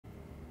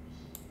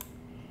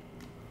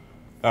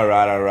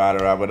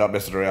Alright. We're not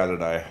messing around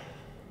today.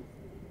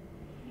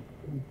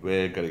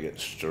 We're gonna get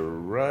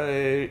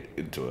straight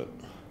into it.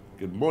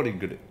 Good morning,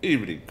 good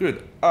evening,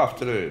 good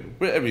afternoon,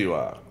 wherever you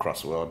are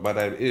across the world. My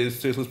name is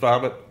Toothless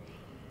Bahamut.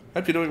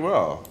 Hope you're doing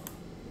well.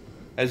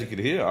 As you can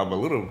hear, sound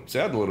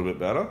a little bit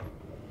better.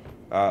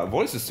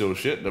 Voice is still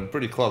shit and I'm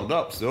pretty clogged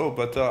up still,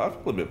 but I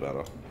feel a bit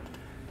better.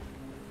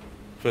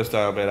 First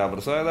time I've been able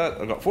to say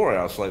that. I got 4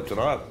 hours sleep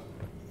tonight.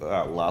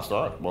 Last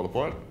night, more the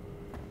point.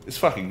 It's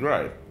fucking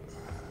great.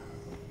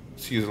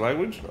 Excuse the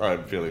language,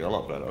 I'm feeling a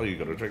lot better. Oh, you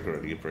got a drink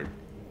already, you prick.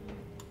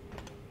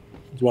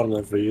 It's one of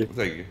them for you.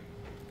 Thank you.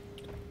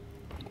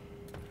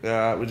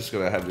 We're just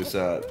gonna have this,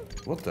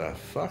 what the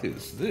fuck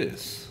is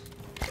this?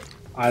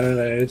 I don't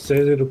know, it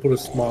says it'll put a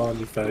smile on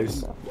your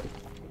face.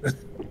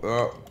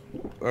 Oh,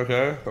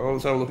 okay. Well,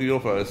 let's have a look at your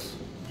face.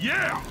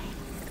 Yeah!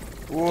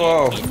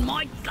 Whoa. In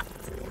my gut.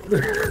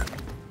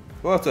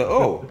 What the?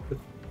 Oh.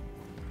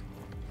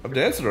 I'm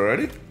dancing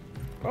already.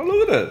 Oh,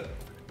 look at it.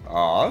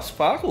 Aw,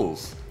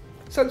 sparkles.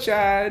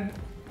 Sunshine.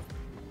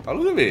 Oh,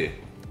 look at me.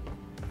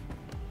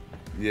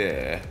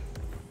 Yeah.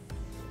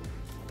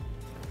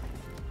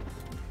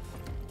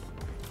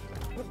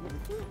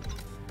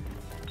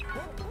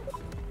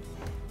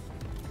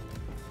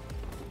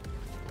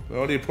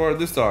 What are you pouring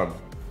this time?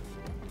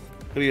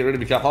 Gonna get rid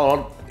of your cup. Hold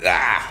on.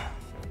 Ah!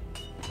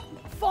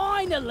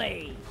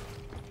 Finally!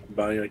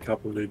 Buying a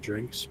couple new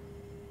drinks.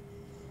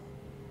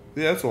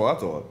 Yeah, that's all I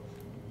thought.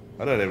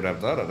 I don't even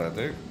have that, I don't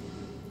think.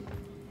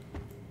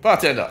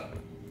 Bartender!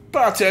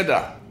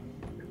 Bartender!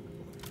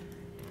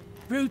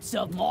 Fruits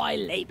of my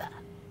labor.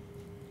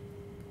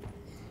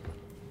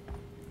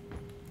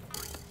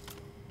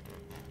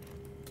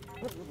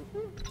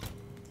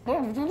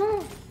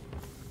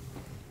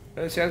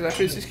 That sounds like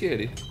Princess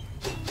Kitty.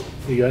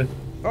 Here you go.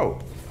 Oh,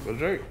 got a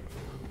drink.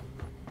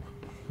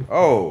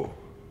 Oh.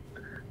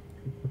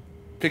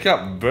 Pick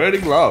up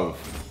Burning Love.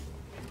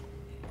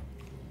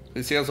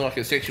 It sounds like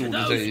a sexual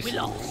disease.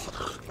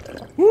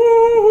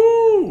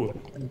 Woohoo!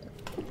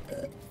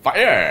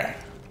 Fire!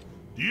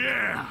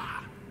 Yeah!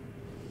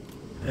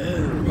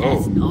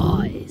 That's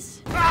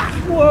nice.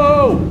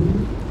 Whoa!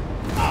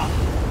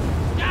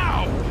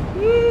 Ow!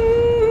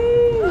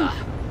 Woo!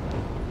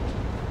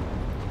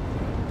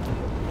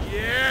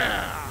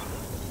 Yeah!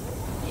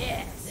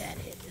 Yeah, that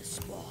hit the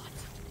spot.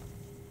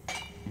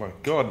 My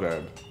God,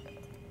 man.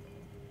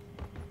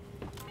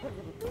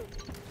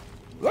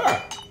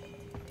 Ah!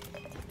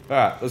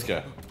 Alright, let's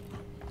go.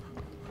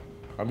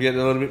 I'm getting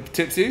a little bit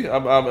tipsy.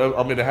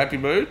 I'm in a happy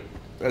mood.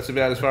 That's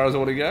about as far as I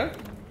want to go.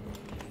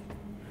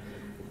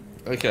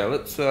 Okay,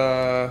 let's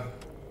so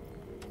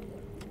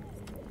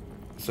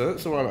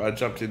that's the one I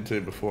jumped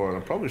into before, and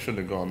I probably shouldn't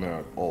have gone there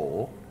at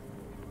all.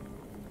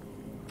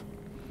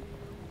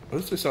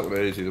 Let's do something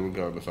easy, then we'll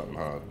go into something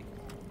hard.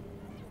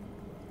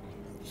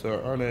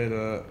 So I need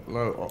a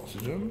low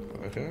oxygen.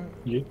 Okay.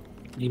 You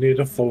need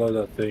to follow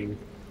that thing.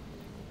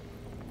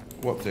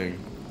 What thing?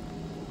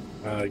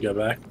 Go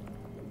back.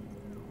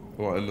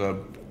 What in the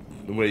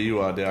where you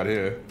are down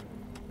here?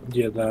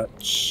 Yeah, that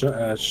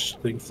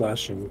thing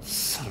flashing.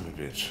 Son of a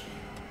bitch.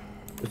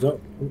 Is that?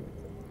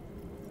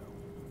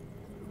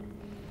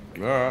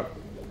 Alright.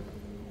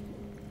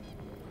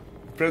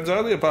 Friends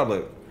only or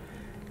public?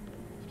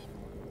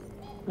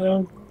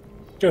 Go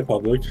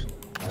public.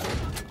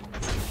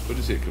 What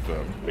is it,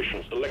 confirm?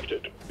 Mission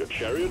selected. Your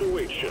chariot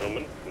awaits,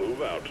 gentlemen.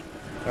 Move out.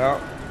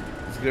 Well,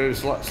 let's go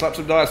slap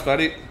some dice,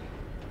 buddy.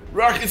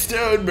 Rocket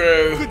stone,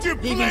 bro! Could you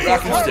please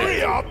Rocket hurry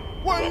stone. up?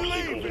 We're Drop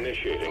sequence leaving!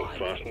 initiating.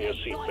 Fasten your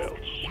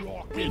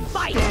seatbelts. We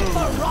fight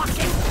for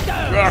Rocket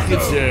Stone!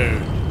 Rocket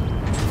stone!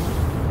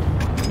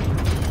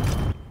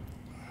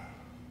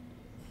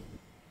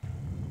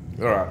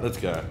 Alright, let's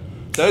go.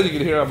 So as you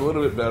can hear, I'm a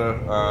little bit better.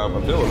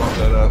 I feel a lot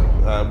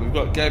better. We've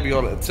got gaming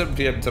on at 7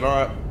 PM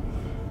tonight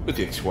with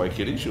the X-Way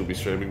Kitty. She'll be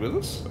streaming with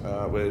us.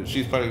 Where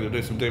she's planning to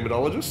do some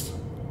Demonologist.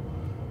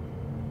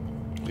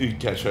 You can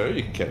catch her,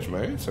 you can catch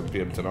me, 7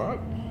 PM tonight.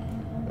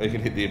 You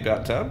can hit the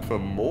About tab for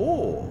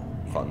more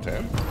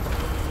content.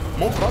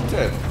 More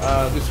content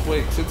this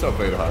week since I've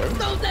been home.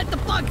 Don't let the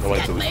bugs I'll wait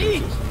get till this me!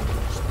 finishes.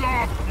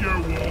 Stop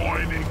your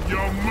whining!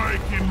 You're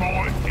making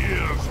my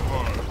ears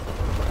hurt!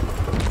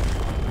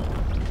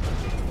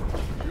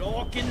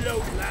 Lock and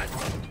load, lads.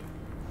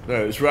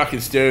 No, it's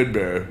Rocket Stone,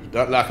 bro.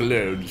 Not like a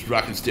load, it's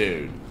Rocket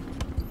Stone.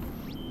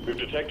 We've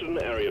detected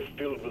an area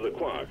filled with the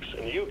quarks,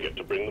 and you get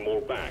to bring them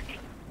all back.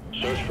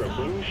 Search for a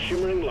blue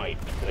shimmering light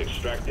and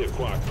extract the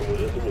quark from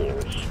within the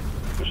walls.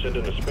 We've sent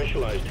in a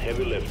specialized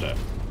heavy lifter,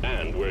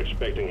 and we're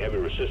expecting heavy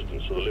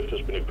resistance, so the lift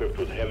has been equipped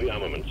with heavy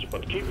armaments.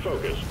 But keep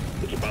focused.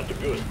 It's about the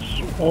goods.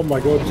 Oh my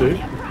God,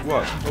 dude!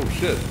 What? Oh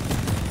shit.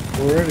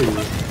 Already.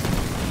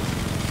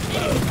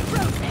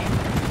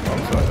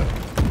 I'm sorry.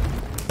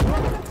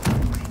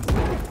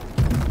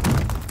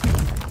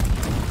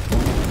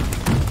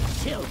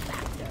 Chill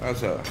factor.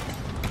 That's a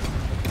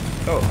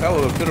hell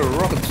of a bit of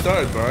rocket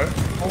stone, bro.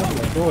 Oh my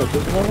God,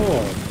 there's another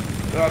one.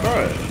 Yeah, I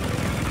know.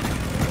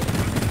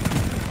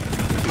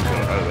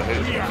 This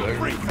is gonna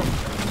overheat for a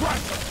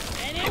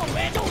second. And it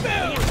went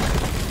boom!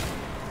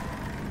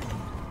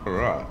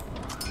 Alright.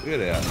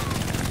 Get out.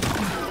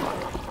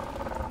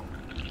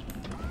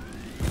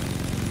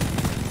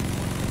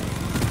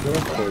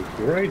 That's a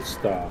great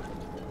start.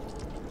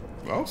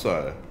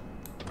 Also.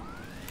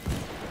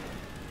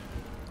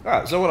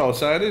 Alright, so what I was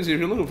saying is, if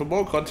you're looking for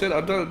more content,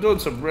 I'm doing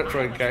some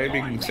retro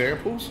gaming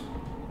samples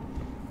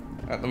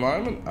at the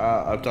moment.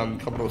 I've done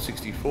Commodore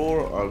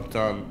 64, I've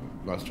done,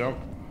 nice jump,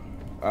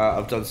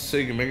 I've done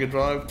Sega Mega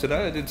Drive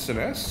today, I did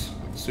SNES,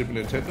 Super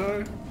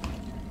Nintendo.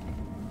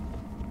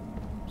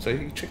 So you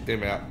can check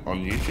them out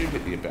on YouTube,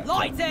 hit the About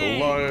tab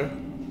below.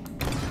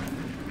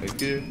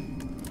 Thank you.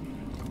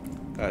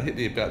 Hit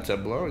the About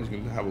tab below and you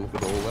can have a look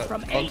at all that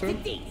From content. A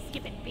to D,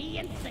 skip it B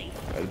and C.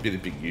 There's a bit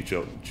of big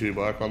YouTube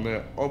icon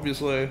there,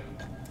 obviously.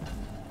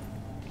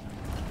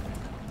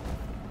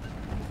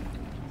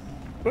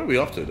 Where are we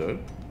off to, dude?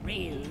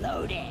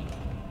 Reloaded.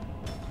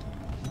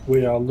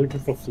 We are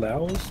looking for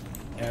flowers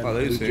and Oh,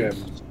 these blue things?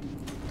 gems.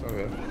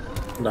 Okay.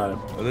 No.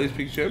 Are these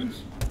big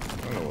gems? I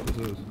don't know what this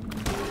is.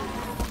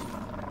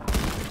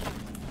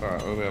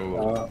 Alright, let me have a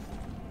look.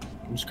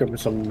 I'm just grabbing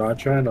some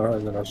nitro and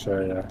then I'll show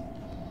you.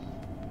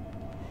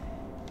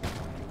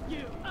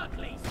 You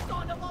ugly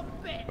son of a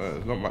bitch.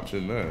 There's not much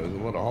in there. There's a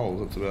lot of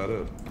holes. That's about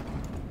it.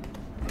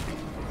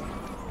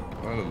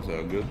 That doesn't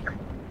sound good.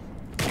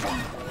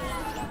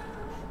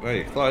 Hey,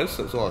 you're close.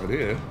 That's all I can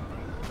hear.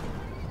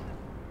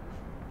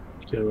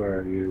 Okay, where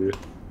are you?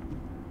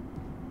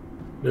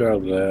 You're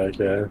over there,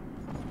 okay.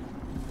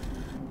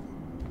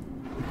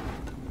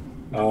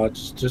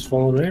 Just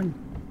follow me.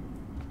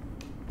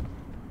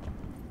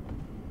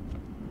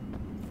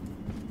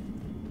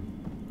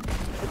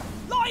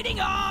 Lighting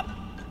up.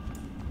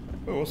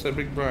 Oh, what's that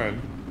big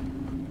brain?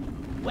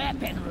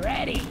 Weapon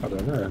ready. I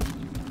don't know.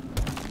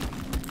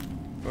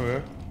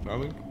 Okay,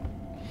 nothing.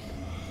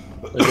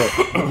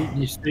 Okay,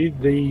 you see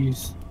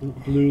these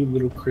blue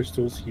little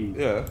crystals here?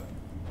 Yeah.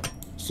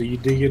 So you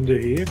dig into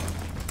here,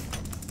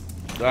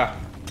 Ah,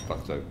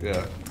 fuck's sake,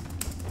 yeah.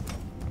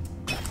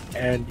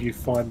 and you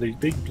find these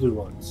big blue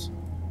ones.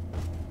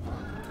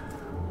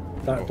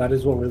 That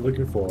is what we're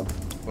looking for.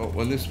 Well,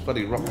 when this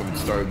bloody rock one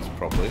stones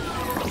properly,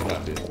 I'm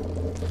happy.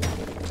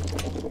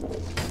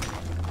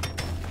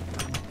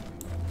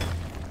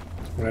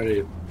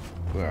 Ready?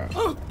 Alright.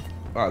 Oh,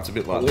 it's a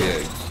bit like the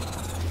eggs.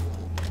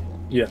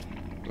 Yeah.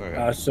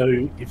 Okay.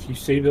 So if you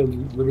see the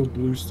little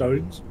blue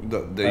stones,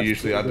 They're that's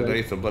usually the-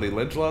 underneath a bloody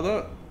ledge like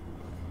that?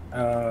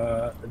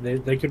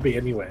 they could be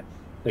anywhere.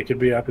 They could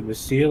be up in the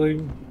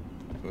ceiling.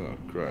 Oh,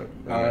 great.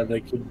 They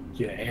could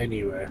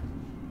anywhere.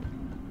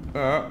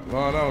 Alright,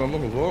 well, I know what I'm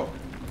looking for.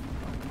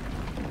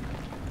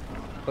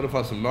 Gotta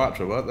find some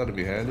nitro, right? That'd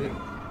be handy. I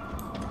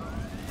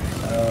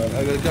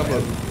got a couple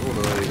of...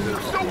 What are these?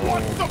 So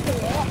what's the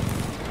more?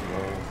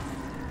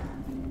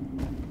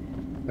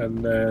 And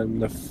then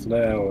the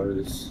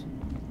flowers.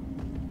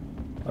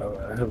 Oh,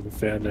 I haven't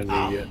found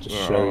any yet to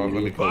show Alright,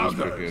 let me you. call this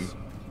back in.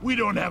 We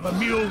don't have a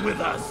mule with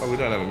us. Oh, we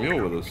don't have a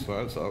mule with us, so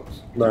that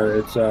sucks. No,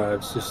 it's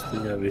this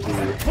thing over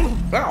here.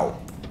 Ow!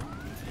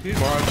 You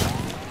mind?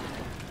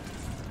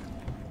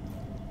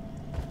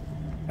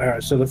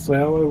 Alright, so the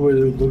flower we're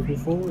looking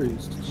for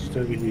is just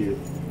over here.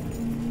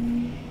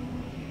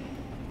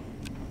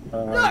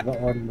 That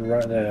one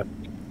right there.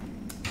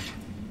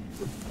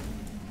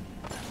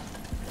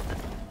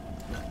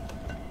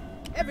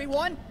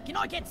 Everyone, can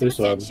I get some This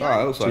one. attention?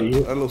 Oh, See?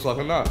 that looks like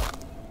a nut.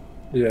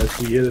 Yeah,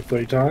 so you hit it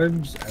 3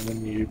 times, and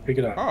then you pick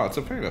it up. Oh, it's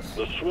a penis.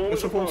 The swarm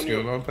It's a is upon foreskin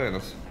you. on a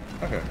penis.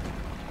 Okay.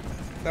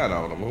 Now I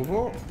know what I'm looking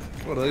for.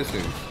 What are these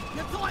things?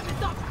 Your time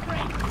is up,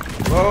 friend.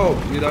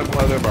 Oh, you don't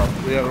blow them up.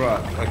 Yeah,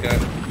 right. Okay.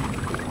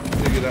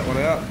 Figure that one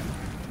out.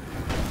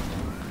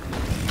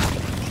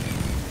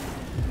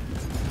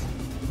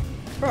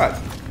 Right.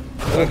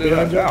 Don't do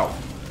that. Ow.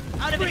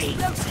 Out of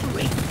explosive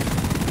reach.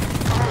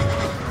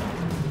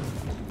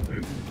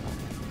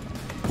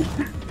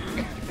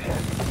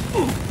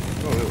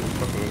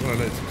 Oh, we're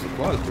gonna need some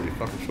supplies pretty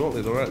fucking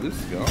shortly. All right, this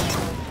is going.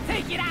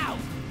 Take it out.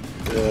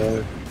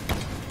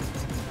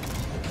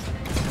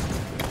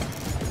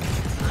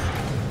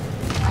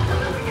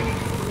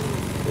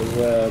 There's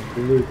a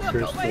blue Look over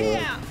crystal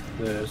here.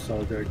 there, so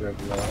I'll go grab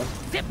that.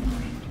 Zip.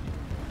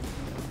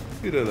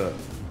 You do that.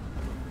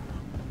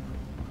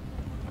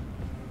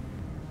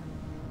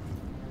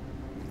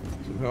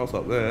 Some health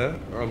up there.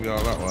 I'm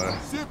going that way.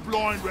 Zip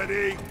line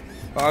ready.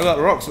 Oh, I got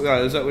the rocks. Yeah,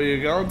 is that where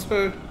you're going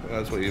to? Yeah,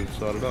 that's what you've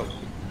started up.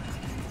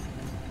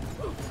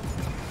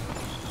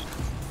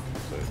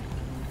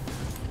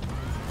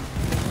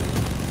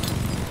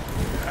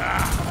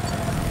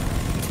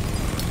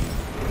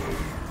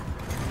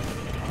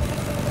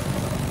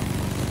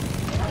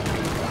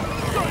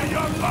 See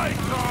you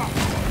later.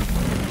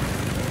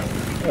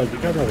 Oh, you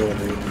got another one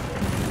here.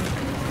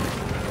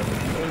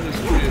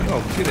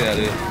 Oh, get out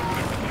of here.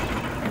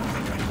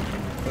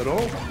 At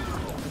all?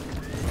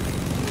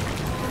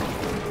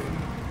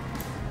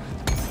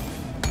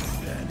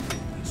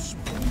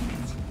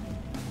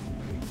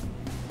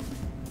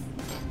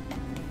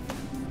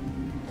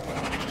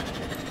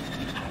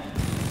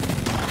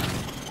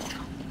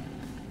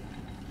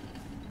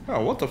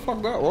 Oh, what the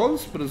fuck that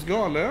was? But it's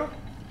gone now.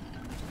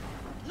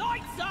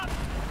 Lights up.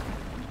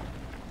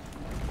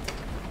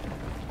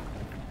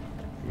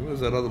 Where's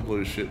that other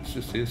blue shit? It's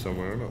just here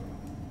somewhere, isn't it?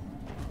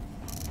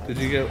 Did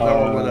you get that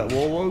one where that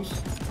wall was?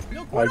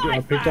 Look what I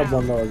picked up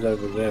one that was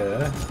over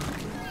there.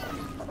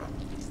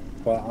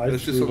 But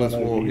It's just on this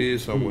wall here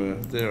somewhere.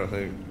 There, I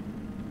think.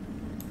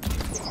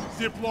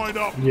 Zip line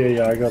up.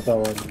 Yeah, I got that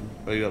one.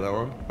 Oh, you got that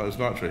one? Oh, there's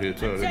nitro here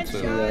too. I didn't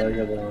see Yeah, that. I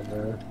got that one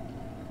there.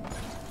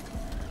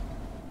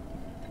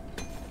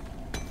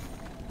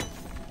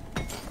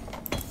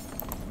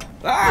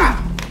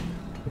 Ah!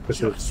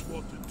 Just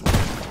what to do.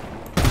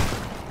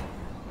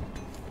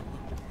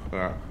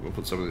 Alright, we'll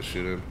put some of this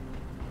shit in.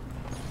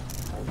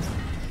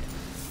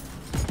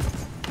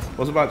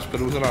 Wasn't much,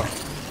 but it was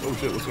enough. Oh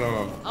shit, what's going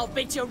on? I'll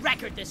beat your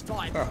record this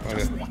time. Ah, okay.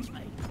 Just watch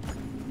me.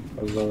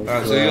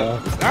 Alright, so you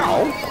got.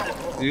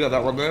 Ow! You got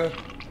that one there?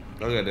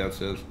 I'll go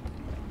downstairs.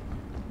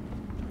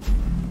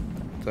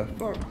 What the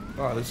fuck?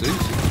 Oh, that's easy.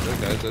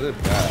 Okay, so they're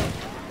bad.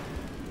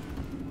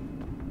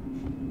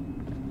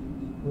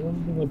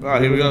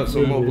 Alright, here we go.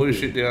 Some more blue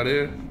shit down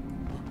here.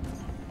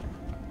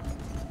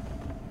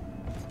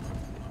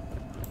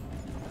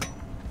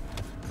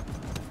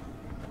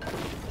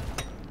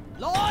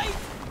 Live!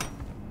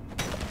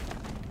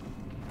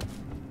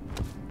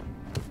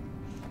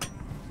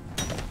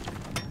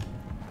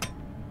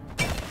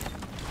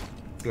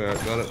 Yeah,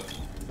 got it.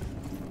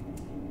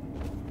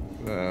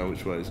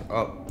 Which way is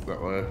up?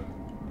 That way.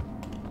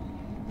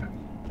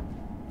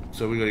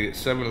 So we gotta get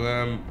 7 of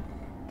them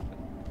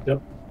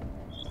Yep.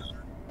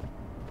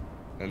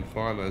 and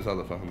find those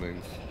other fucking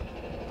things.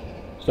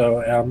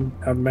 So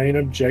our main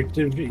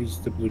objective is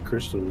the blue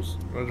crystals.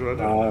 Roger,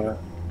 roger.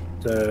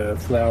 The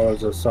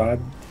flowers are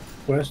side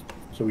quest,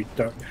 so we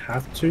don't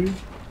have to.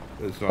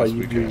 It's But nice you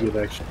we do can. get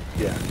action.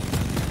 Yeah.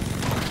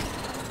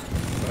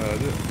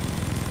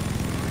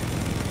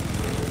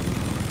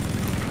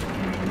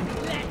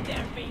 Let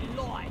there be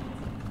light.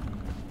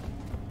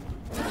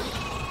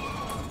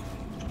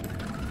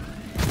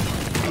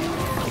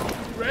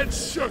 Red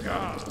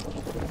sugar.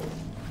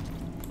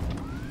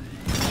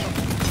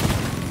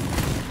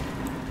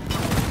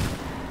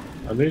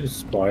 I need a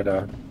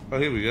spider. Oh,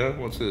 here we go.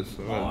 What's this?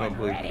 I got no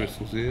blue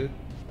crystals here.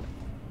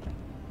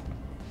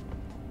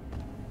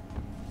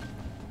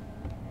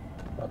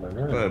 I don't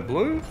know. Oh,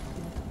 blue?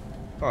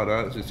 Oh no,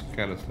 it's just a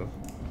canister.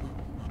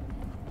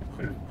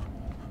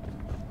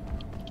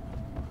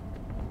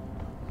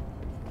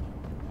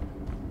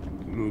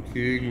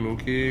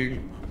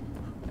 Looking.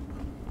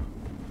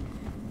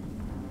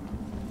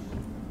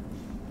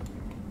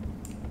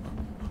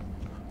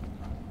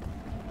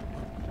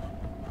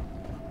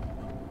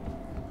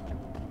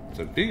 It's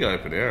a big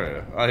open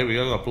area. Oh, here we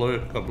go. Got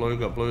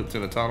blue. It's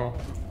in a tunnel.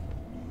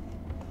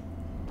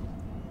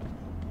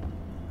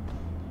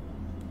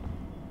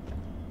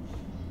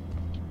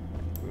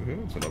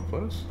 It's another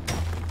place.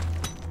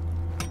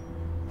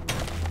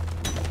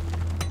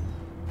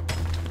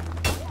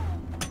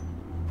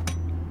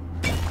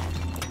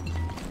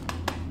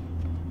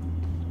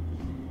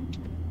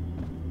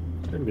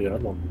 Maybe I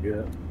don't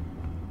forget.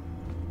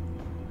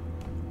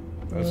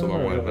 That's a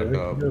long way back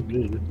up.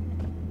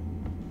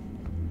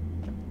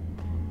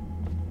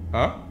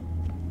 Huh?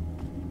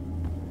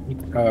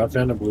 I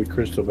found a blue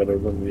crystal, but I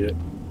was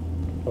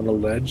on a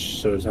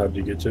ledge, so it's hard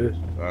to get to.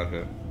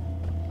 Okay.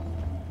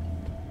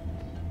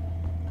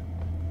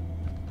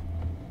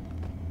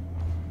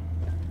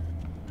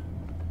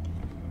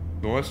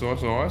 Nice.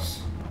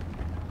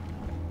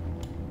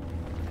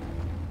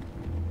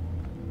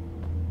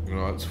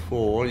 Right, it's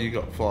 4. You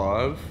got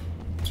 5.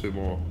 2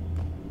 more.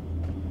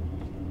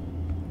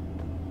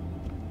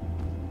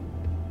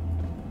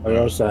 I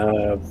also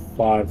have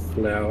 5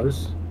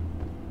 flowers.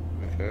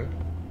 Okay.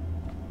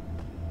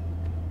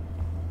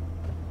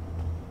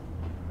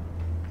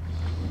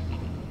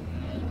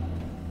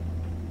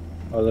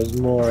 Oh, there's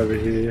more over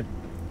here.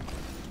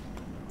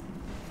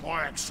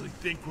 I actually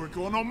think we're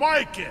gonna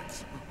make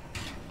it.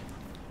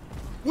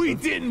 We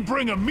didn't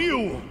bring a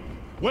mule.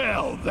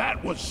 Well,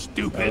 that was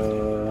stupid.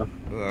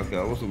 Okay,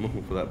 I wasn't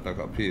looking for that back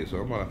up here,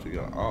 so I might have to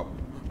go up.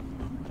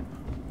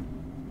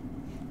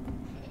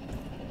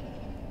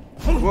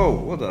 Whoa,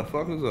 what the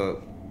fuck is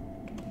that?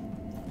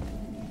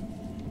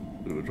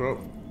 Bit of a drop.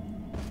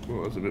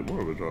 Well, that's a bit more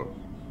of a drop.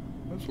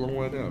 That's a long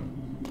way down.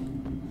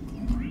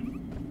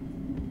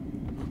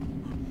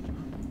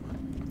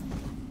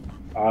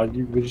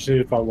 We just need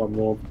to find one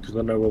more, because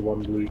I know where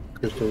one blue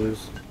crystal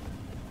is.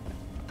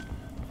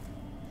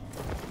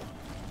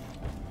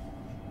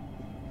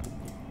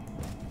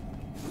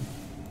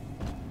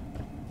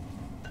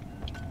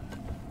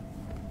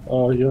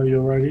 Oh,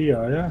 you're right here,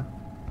 are ya?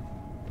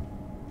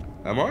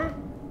 Am I?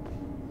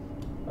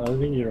 I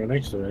think you're right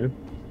next to me.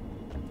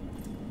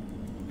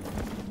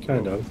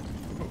 Kind of.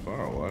 Not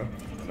far away.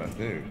 I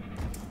think.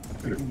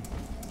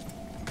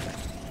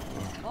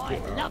 I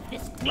love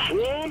this crap.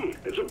 Swarm!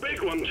 It's a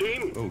big one,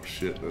 team. Oh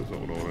shit, that's not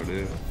what I want to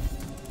do.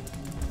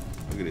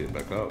 I'm gonna get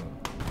back up.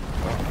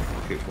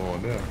 Oh, keep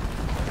falling down.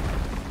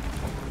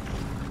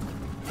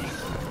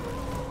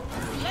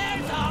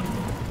 Flares up.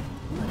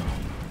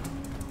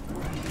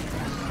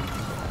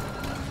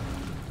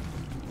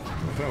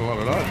 I found a lot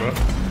of night, bro.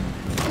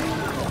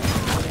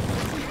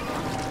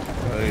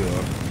 there you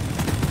are.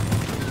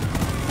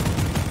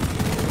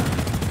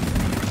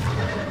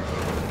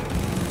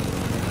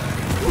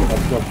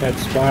 I've got that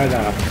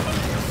spider.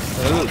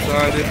 I looked,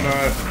 sorry, I didn't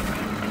know.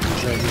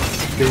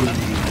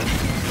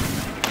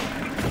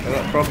 I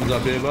got problems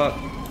up here, but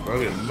I'm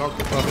getting knocked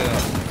the fuck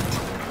out.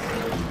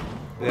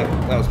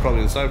 Yeah, that was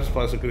probably the safest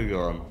place I could have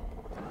gone.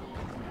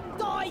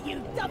 Die,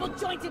 you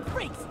double-jointed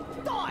freaks!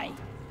 Die!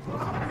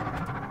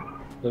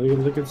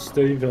 Look at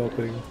Steve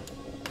helping.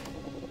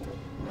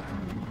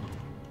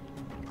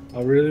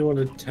 I really want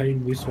to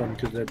tame this one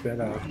because they're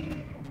better.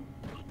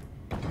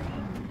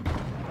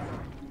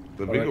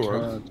 The But I bigger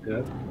ones. can't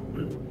yet.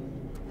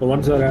 The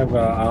ones that have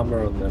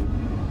armor on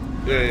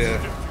them. Yeah, yeah.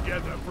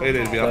 Together for You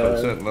need to be up at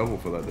a certain level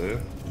for that, do you?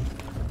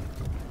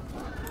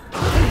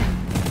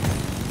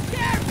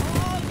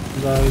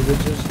 No,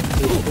 they're just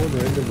spawn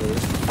randomly.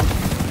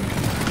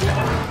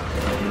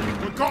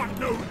 We got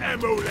no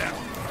ammo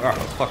left. Ah,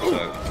 for fuck's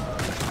sake.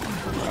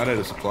 I need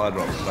a supply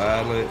drop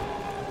badly.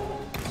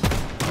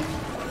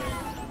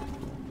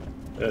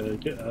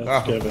 Let's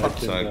Ah, go for back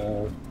fuck's and sake.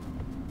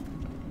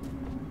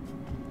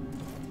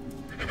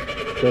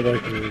 go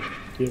back and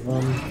get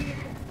one.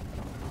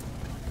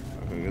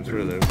 I can get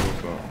through there, of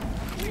course not.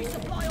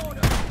 Resupply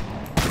order!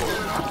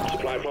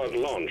 Supply pod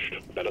launched.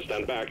 Better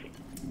stand back.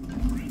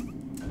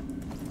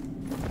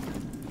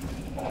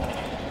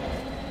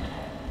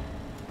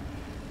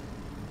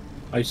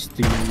 Hi,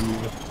 Steve.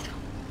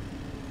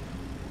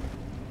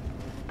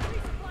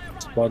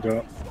 Spot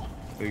drop.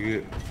 Thank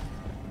you.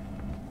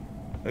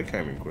 They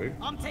came in quick.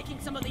 I'm taking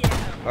some of the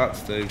ammo. Ah,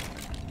 Steve.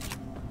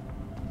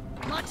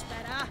 Much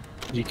better.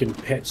 You can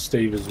pet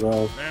Steve as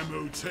well.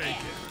 Ammo taken.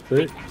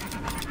 But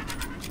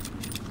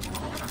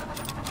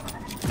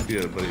You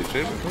had a bloody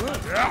achievement for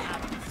that? Yeah.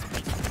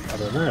 I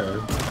don't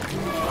know.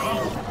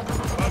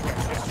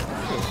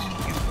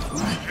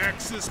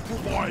 Access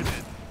provided.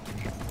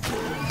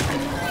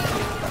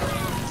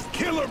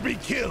 Killer be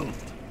killed.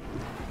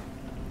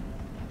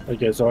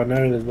 Okay, so I know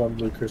there's one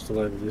blue crystal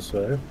over this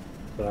way.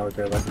 So I'll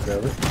go back and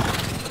grab it.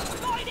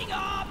 Lighting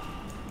up!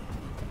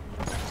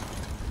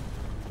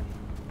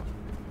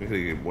 You gotta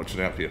keep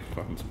watching out for your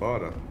fucking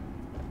spider.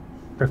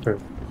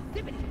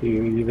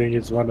 you think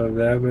it's one of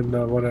them and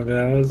not one of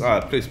ours? Ah,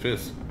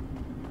 piss.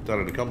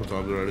 Done it a couple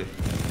times already.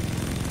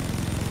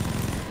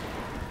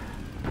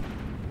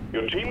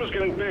 Your team is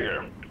getting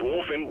bigger.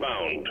 Dwarf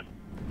inbound.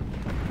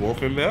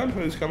 Wolf inbound?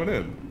 Who's coming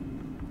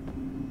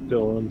in?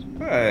 Dawn.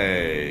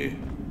 Hey!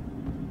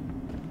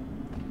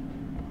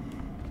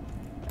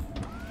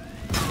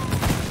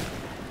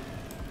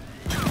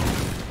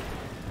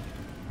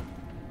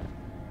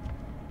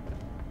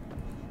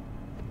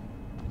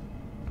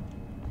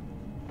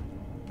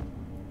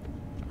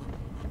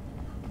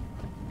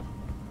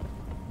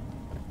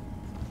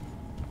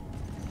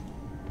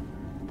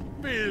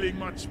 Feeling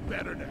much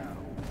better now.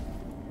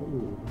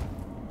 Ooh.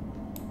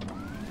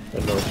 A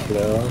nice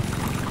flower.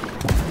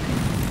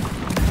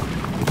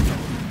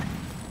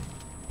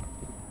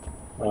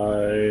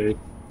 I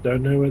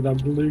don't know where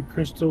that blue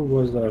crystal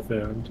was that I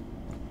found.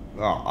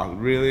 Oh,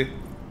 really?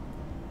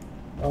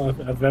 Oh, I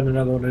found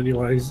another one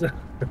anyways. Well,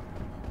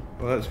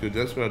 that's good.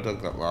 That's where I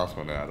dug that last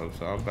one out of,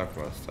 so I'm back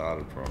where I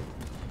started from.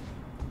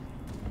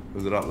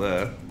 Is it up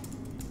there?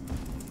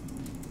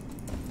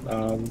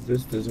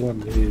 There's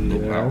one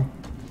here. Wow.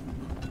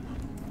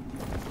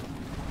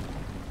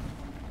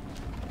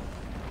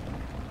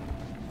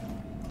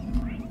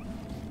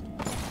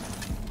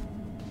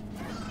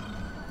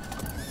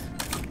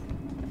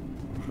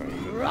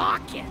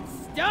 Rock and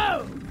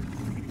stone!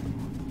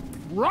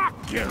 Rock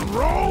and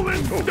roll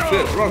and Oh stone.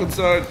 shit, rock and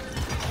stone!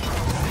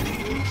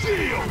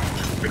 Shield.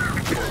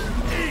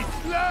 Eat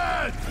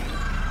blood.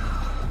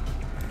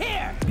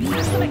 Here!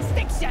 Have some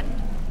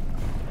extinction!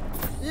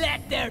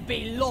 Let there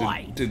be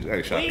light!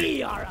 Hey, shut up.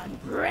 We are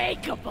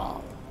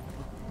unbreakable!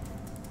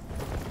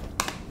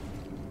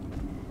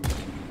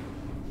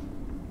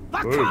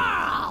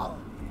 Bakal!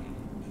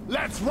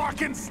 Let's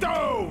rock and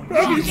stone.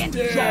 Rock and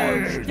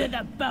charge to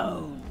the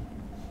bone!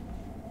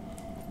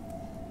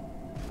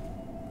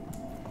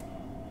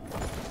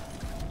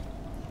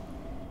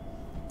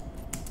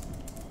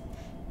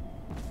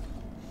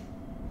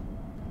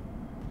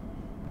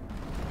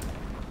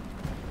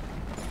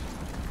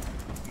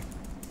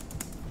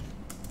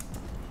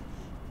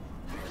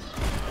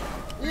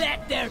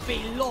 Let there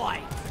be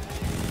light!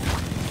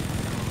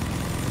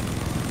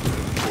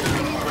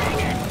 Bring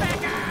it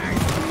back!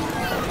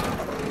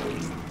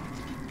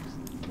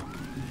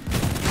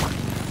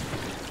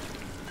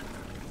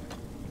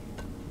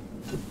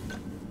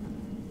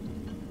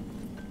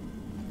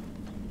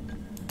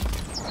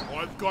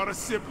 I've got a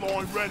zip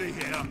line ready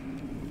here.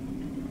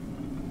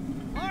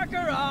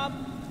 Marker up!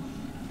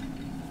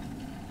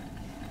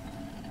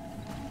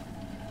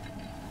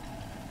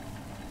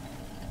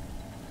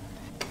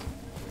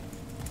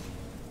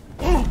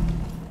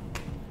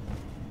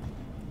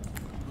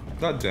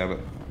 God damn it.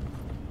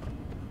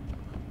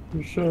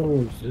 I'm sure it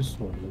was this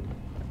one.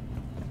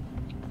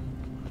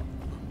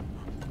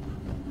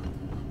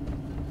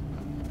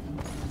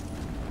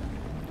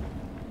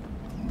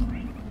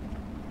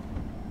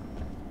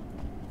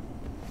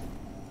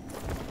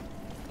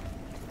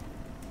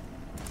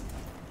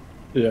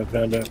 Yeah,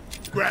 found it.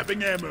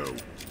 Grabbing ammo.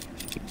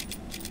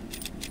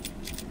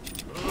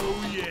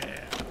 Oh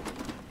yeah.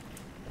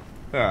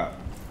 Yeah.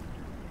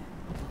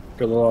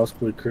 Got the last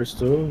blue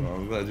crystal. Well,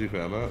 I'm glad you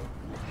found that.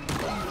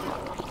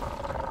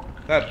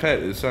 That pet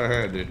is so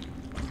handy.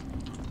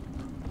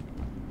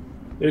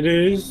 It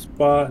is,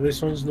 but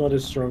this one's not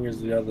as strong as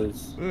the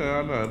others. Yeah,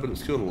 I know, but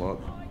it's killed a lot.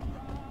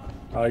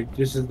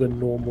 This is the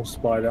normal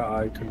spider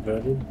I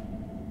converted,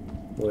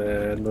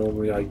 where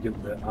normally I get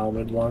the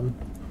armored one.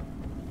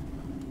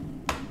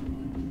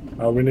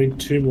 We need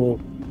 2 more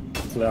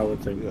flower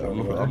things. Yeah,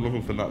 I'm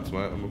looking for nuts,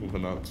 mate. I'm looking for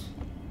nuts.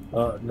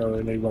 No,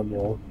 we need 1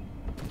 more.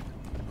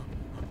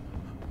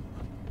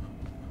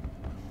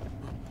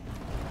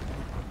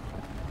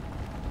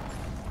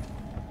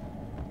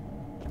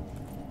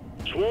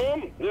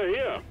 Swarm, they're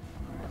here.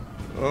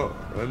 Oh,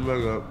 and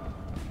back up.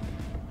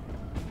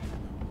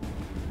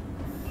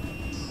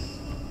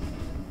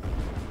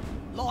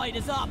 Light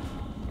is up.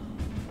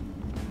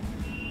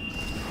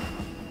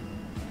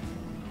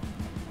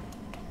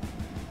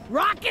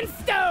 Rock and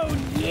stone,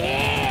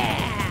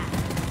 yeah!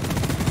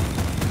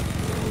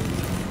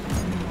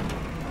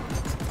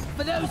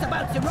 For those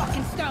about to rock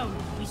and stone,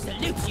 we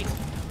salute you.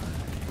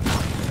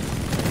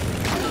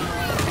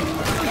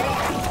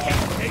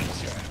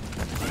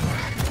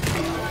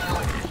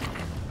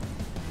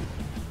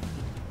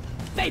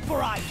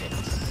 Vaporize it.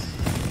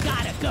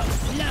 Gotta go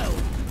slow.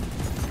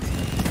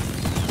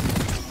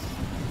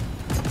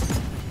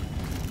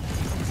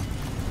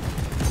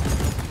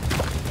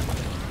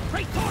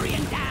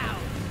 Praetorian down.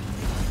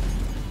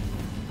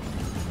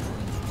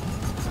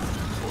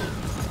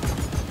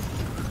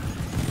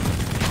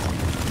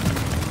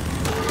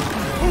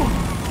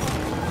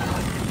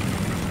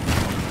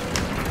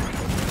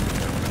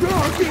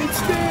 Rocket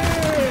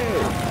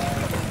stick!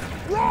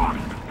 Rock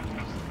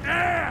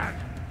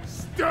and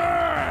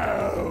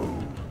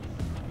stone.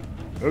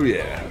 Oh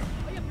yeah.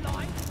 Are you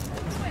blind?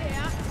 We're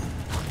here.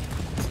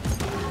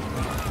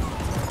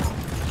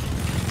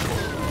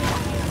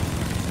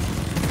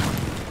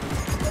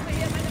 Over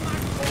here by the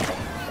mark.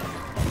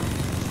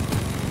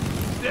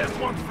 This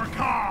one's for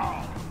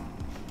Carl.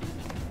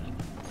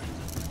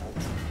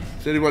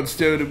 Is anyone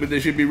stoned but they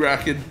should be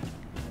rocking?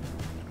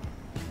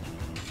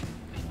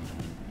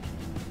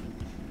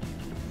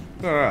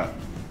 Alright.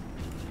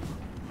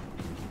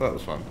 That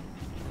was fun.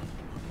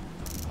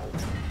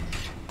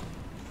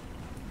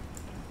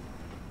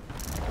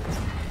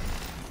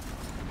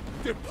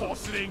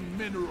 Depositing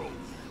minerals.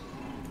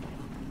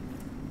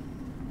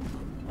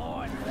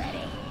 Horn ready.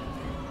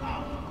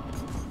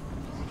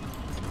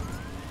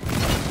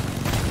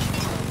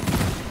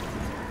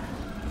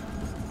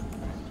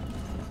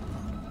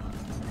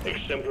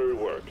 Exemplary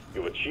work.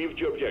 You've achieved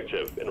your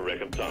objective in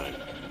record time.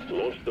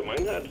 Launch the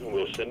minehead and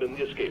we'll send in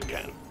the escape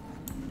can.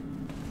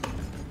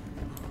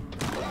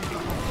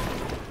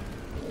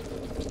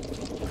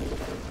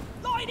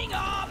 Lighting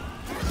up!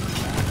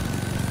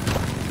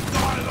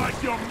 Die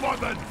like your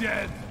mother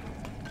dead.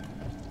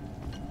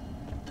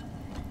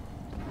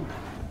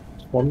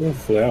 1 more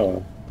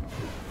flower.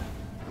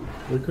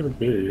 Where could it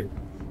be?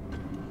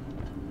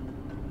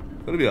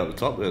 Gotta be at the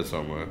top there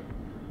somewhere.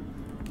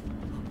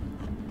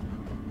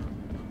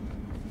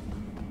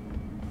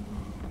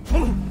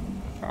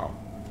 Ow.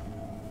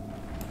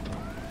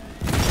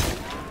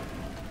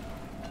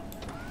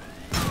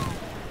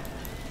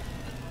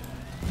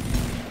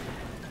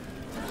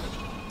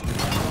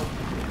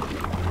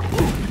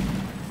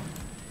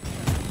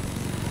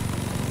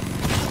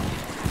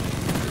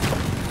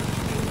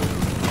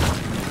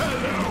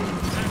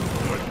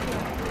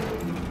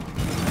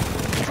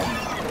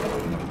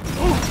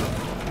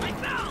 I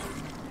fell!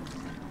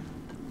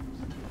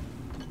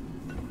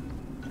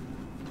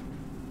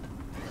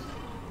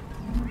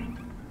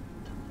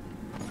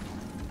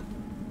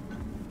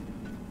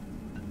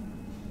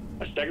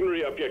 A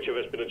secondary objective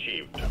has been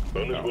achieved.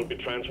 Bonus will be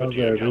transferred Oh, to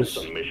your there it account is.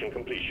 on mission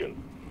completion.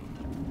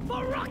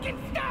 For rock and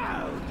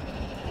stone!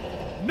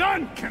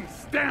 None can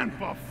stand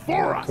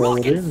before us. Throw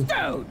Rock it and in.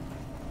 stone!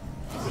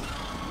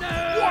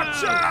 No!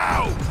 Watch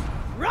out!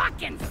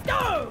 Rock and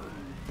stone!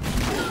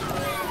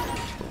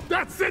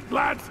 That's it,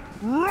 lads.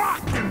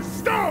 Rock and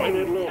stone.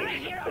 Minehead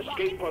launched.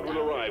 Escape pod will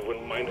arrive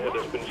when minehead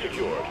has been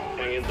secured.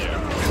 Hang in there.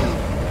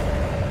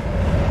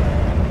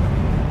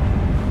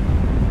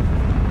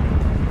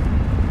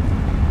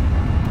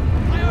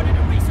 I ordered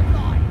a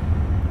resupply.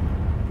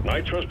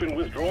 Nitro's been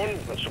withdrawn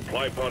and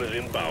supply pod is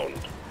inbound.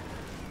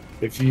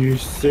 If you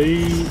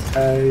see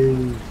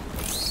an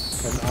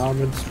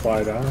armored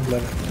spider,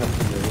 let it come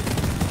to me.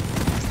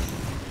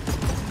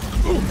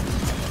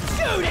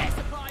 Shoot it!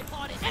 Supply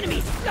pod is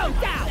enemy slowed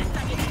down!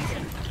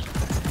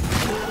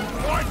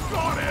 I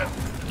got it.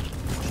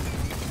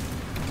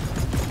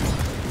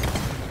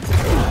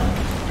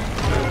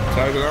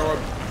 Take that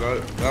one. No,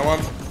 that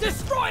one.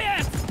 Destroy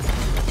it!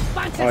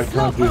 Bunch I of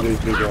can't do slowpokes. these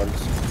big ones.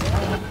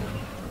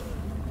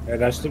 It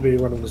has to be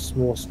one of the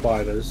small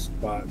spiders,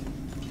 but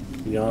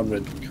the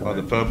armored kind. Oh,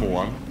 the purple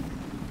one.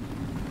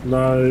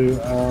 No,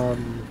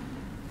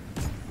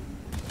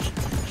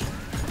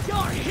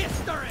 Your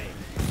history!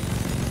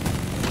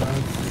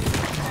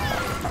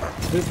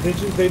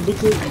 They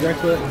look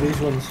exactly like these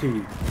ones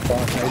here,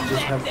 but they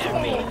just have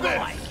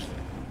armor.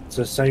 It's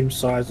the same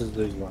size as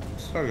these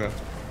ones. Okay.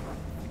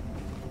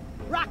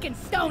 Rock and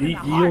stone in the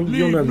heart.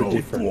 You'll know the no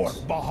difference.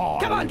 thought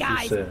behind. Come on, as you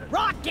guys. said.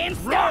 Rock and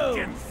stone. Rock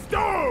and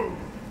stone!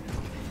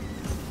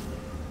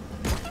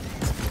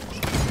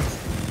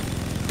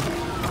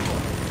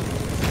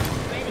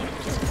 Ready to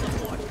kill some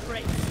more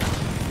crates.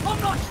 I'm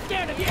not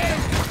scared of you.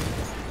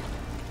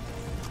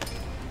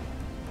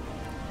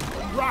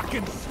 Rock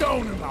and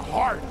stone in the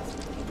heart!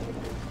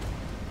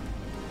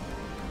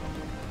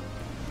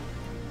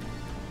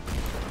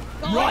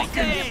 Rock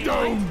and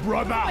stone,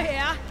 brother! Over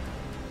here.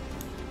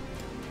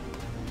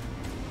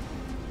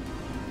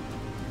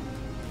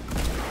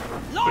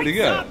 Pretty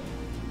good.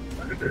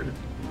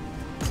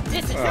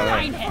 This is your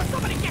line here.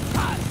 Somebody gets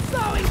hurt.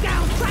 Slowing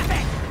down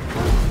traffic.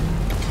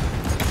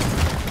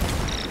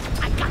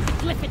 I got the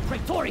Glyphid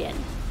Praetorian.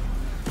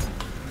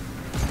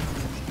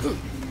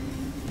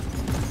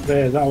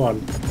 There, that one.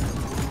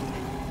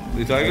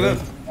 You taking it?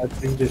 I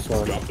think this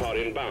one. Drop pod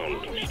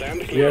inbound.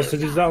 Stand clear. Yes,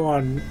 it is that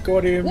one.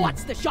 Got him.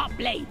 What's the sharp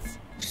blades?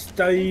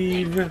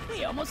 Stave.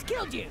 He almost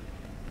killed you.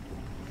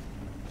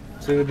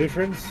 See the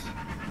difference?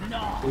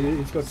 No.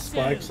 It's got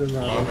spikes and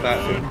Oh,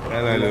 that's it.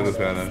 Hello, little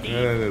fella.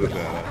 Hello, little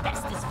fella.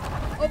 Best is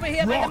over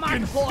here by the Rock mark,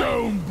 and boy.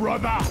 stone,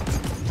 brother!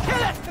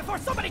 Kill it before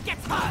somebody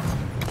gets hurt.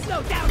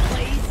 Slow down,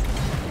 please.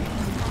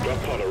 Drop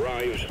pod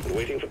arrives,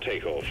 waiting for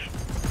takeoff.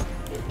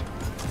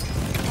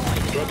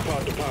 Drop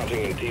pod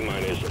departing in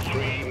T-minus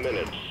 3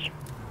 minutes.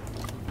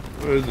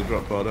 Where is the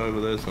drop pod? Over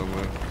there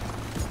somewhere.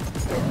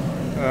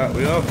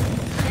 We are.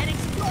 Getting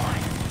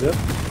destroyed. Yep.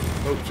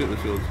 Oh shit, the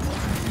shields.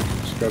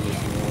 Just grab this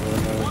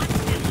one. Watch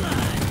and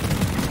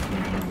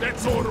learn.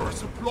 Let's order a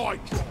supply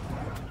drop.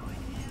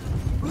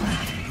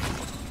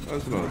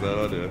 That's not a bad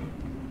idea.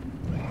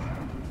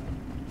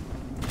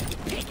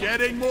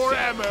 Getting more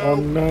ammo! Oh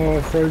no,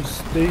 I froze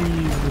Steve.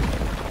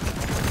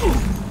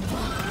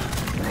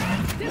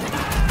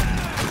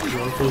 You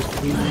want to throw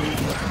Steve?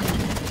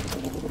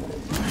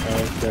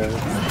 Okay.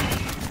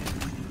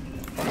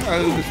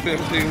 Oh, this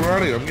 15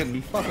 running. I'm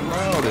getting fucking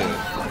loud here.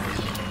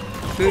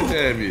 Shoot,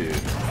 damn you.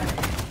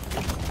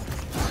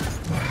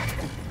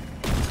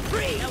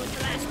 Free. That was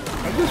the last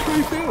one. I just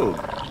refilled.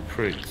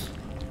 Freaks.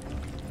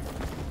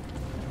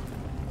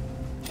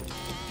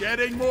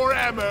 Getting more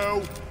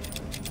ammo!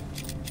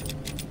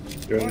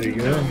 There you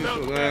go.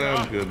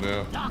 I'm good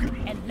now. Lock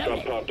and load Drop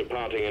it. pod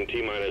departing in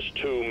T-minus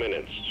 2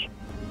 minutes.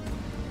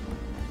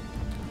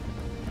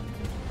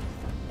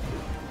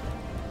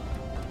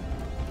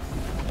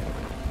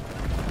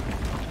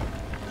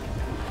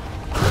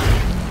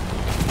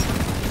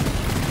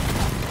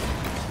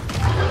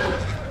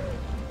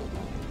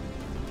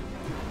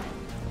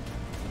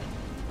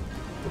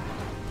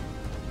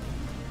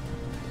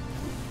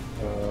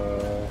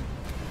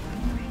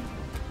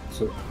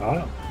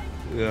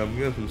 Yeah, I'm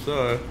guessing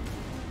so.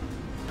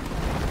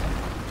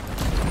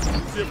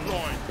 Zip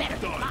line. Better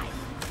than Done. mine.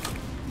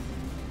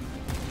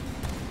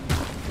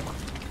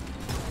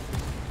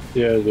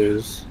 Yeah, it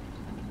is.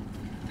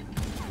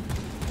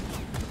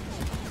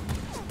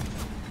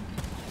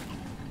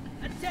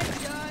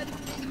 Attention.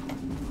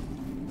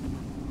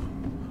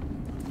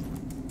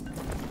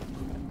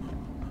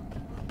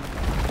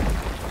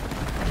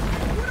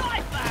 What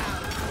I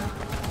found.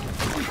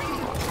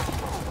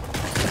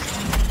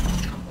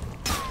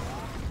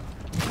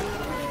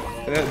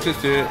 Yeah,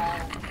 just it.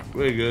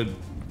 We're good.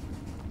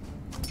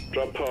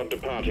 Drop pod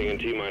departing in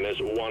T-minus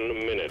 1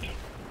 minute.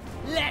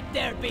 Let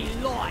there be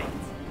light.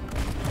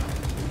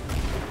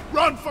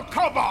 Run for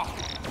cover!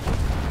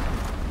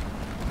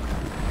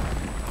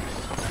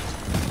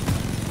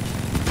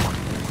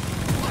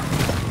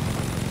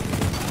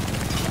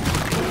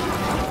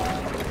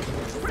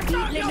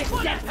 Limit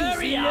set.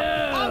 Hurry up.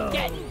 I'm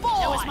getting bored.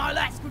 That was my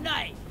last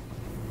grenade.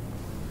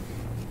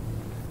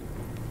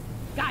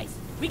 Guys,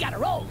 we gotta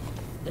roll.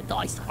 The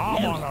dice are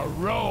I'm loaded. on a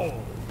roll!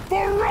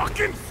 For rock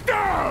and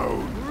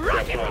stone!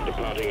 Drop pod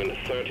departing in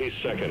 30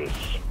 seconds.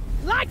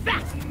 Like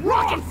that!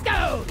 Rock and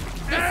stone!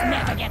 This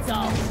never gets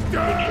old.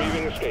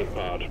 Retrieving escape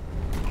pod.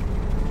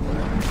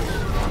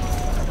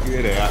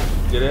 Get out.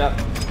 Get out.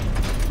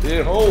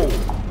 Yeah, oh!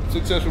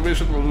 Successful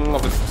mission.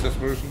 Love a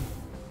successful mission.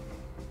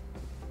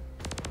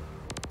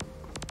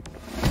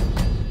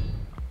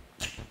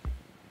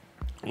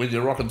 When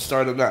you're rocking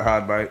started that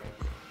hard, mate.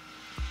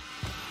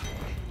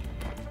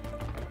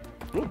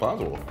 Ooh,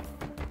 puzzle.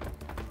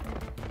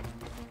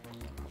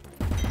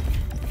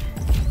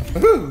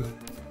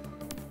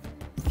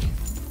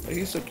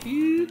 He's so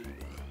cute.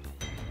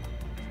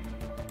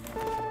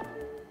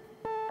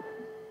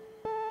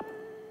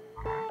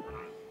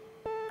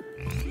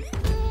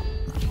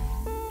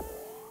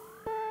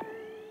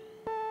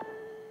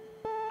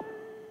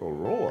 All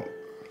right.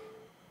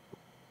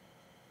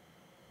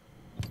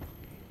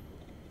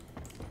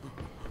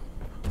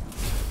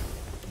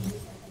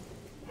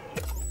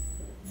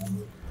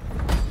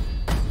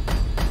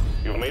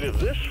 You've made it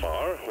this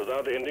far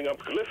without ending up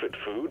Glyphid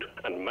food,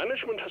 and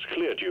management has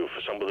cleared you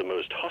for some of the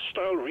most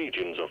hostile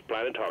regions of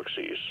planet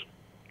Arxes.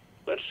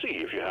 Let's see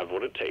if you have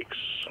what it takes.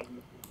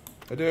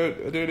 I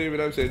don't even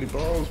have any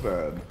balls,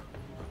 man.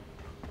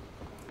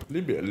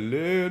 Leave me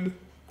alone.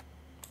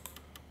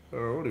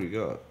 Alright, what do we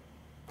got?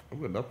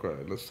 I'm gonna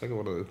upgrade. Let's take one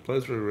of those. Play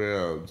 3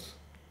 rounds.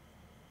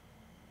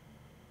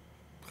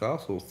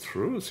 Castle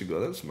through us you got,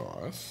 that's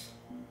nice.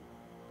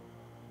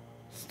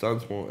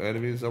 Stuns more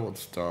enemies, that one's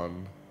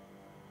stun.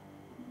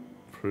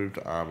 Improved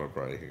armor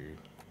breaking.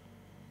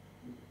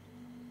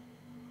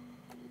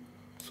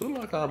 Sort of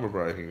like armor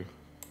breaking.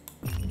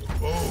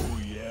 Oh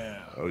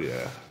yeah. Oh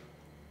yeah.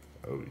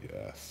 Oh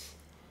yes.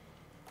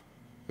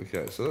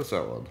 Okay, so that's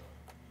that one.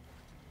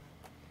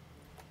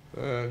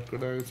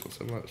 Grenades, not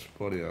so much.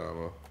 Body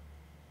armor.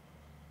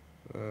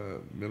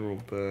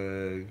 Mineral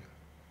bag.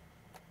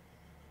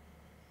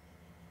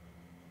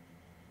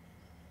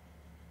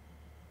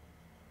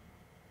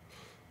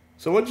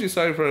 So what did you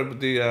say for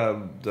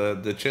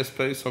the chest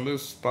piece on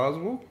this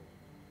puzzle?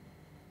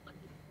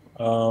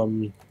 I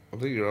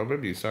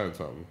remember you saying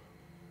something.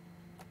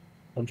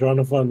 I'm trying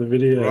to find the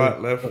video. Right,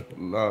 left,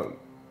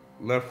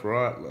 left,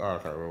 right. I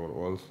can't remember what it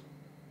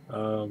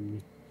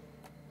was.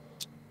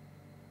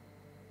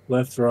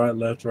 Left, right,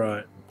 left,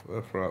 right.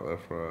 Left, right,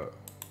 left, right.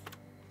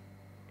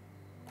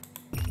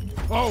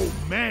 Oh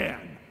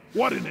man,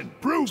 what an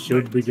improvement!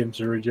 Should begin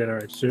to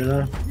regenerate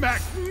sooner.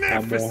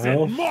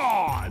 Magnificent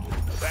mod!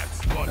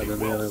 That's what And you then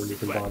the other will one you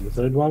can sweat. buy the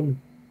third one.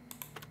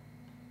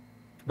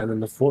 And then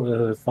the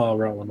far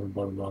right one and the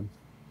bottom one.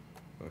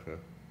 Okay.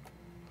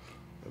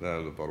 I don't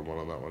have the bottom one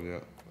on that one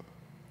yet.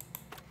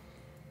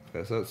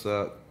 Okay, so that's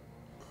that.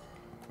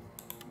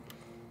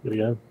 Here we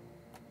go.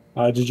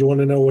 Did you want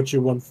to know what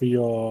you want for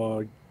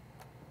your...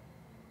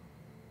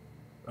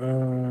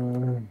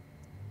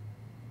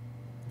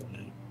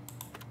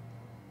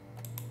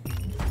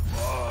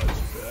 Much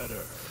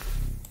better.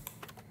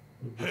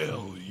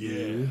 Hell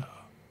yeah.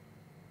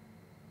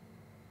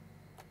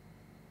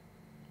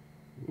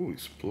 Ooh,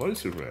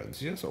 explosive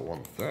rounds. Yes, I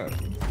want that.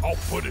 I'll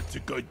put it to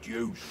good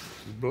use.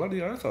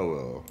 Bloody oath I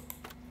will.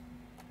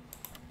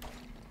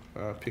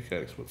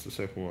 Pickaxe, what's the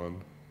second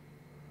one?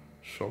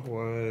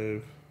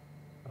 Shockwave.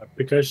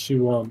 Because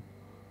you want...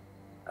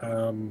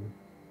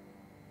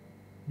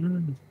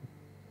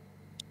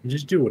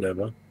 just do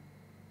whatever.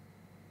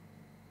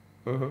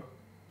 Uh-huh.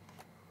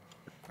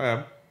 I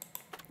am.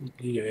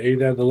 Yeah,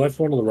 either the left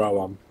one or the right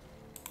one.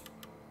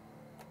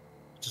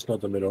 Just not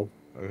the middle.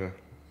 Okay.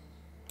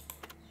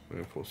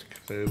 Reinforcing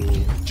cable.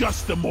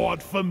 Just the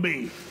mod for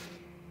me.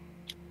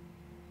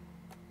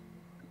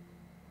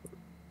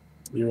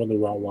 You're on the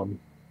right one.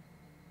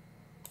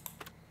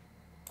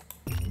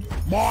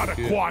 Mod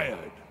acquired.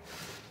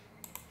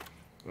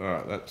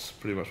 Alright, that's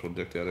pretty much what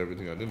decked out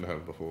everything I didn't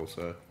have before,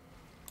 so...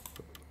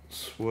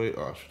 Sweet.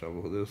 Oh, I should have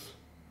all of this.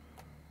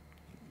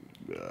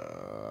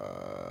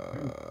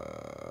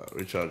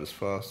 Recharges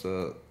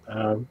faster.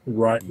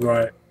 Right.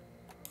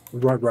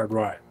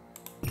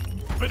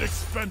 Bit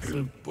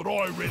expensive, but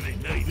I really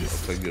need it.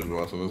 I'll take your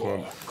advice on this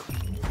one.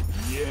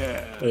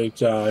 Yeah.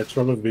 It's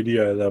from a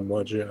video that I'm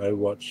watching. I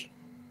watch.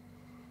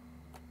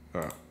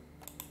 Alright.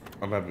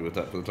 I'm happy with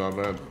that for the time,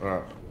 man.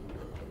 Alright.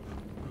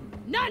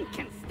 None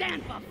can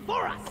stand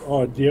before us.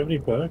 Oh, do you have any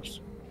perks?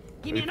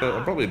 Give me an I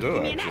R. probably do,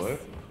 Give me an actually. S.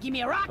 Give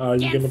me a rock You're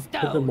and gonna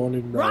stone. put them on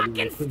in rock your and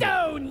equipment.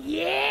 stone,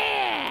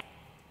 yeah.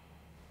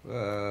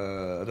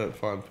 I don't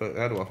find perks.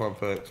 How do I find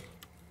perks?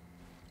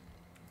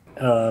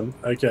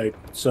 Okay,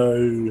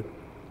 so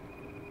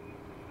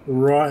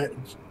right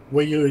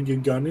where your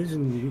gun is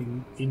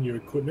in your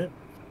equipment.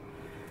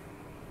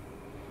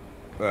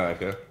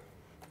 Okay.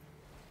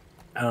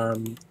 Oh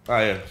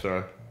yeah,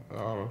 sorry.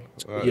 Oh,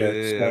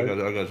 Yeah,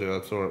 I got you.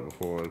 I saw it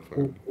before.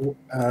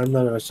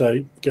 no,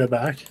 so go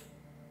back.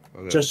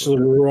 Okay. Just to the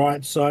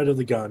right side of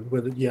the gun,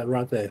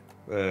 right there.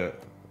 Yeah,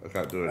 I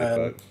can't do any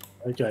perks.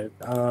 Okay.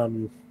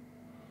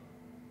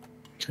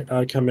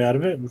 Come out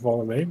of it and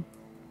follow me.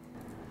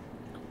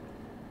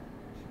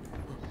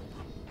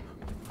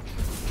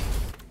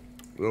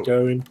 Oh,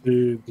 Go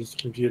into this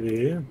computer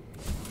here.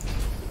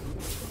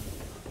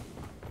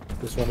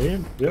 This one here.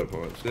 Yep.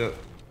 points, yeah.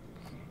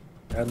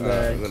 And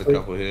then I've got a click,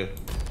 couple here.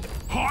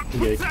 Hot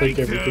click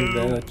everything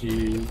there potato. that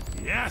you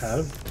Yes.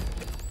 have.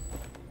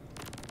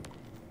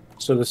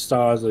 So the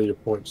stars are your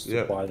points to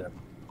Yep. buy them.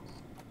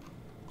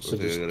 So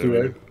Okay, just I got do it.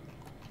 everything.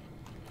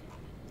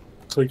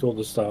 Click all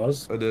the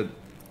stars. I did.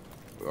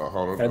 Oh,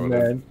 hold on. And I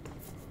did. then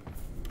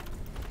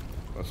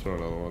I saw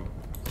another one.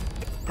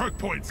 Perk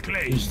points you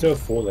claimed. still have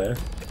 4 there.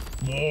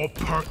 More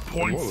perk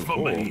points than for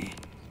four. me.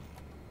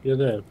 You're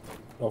there.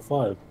 Oh,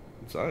 5.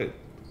 It's 8.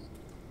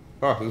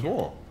 Oh, there's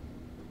more.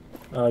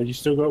 You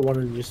still got one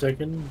in your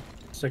second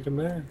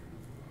there.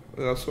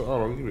 Yeah, I saw.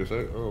 Hold on, give me a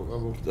sec. Oh,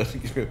 I'm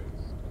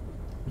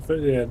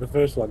Yeah, the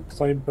first one.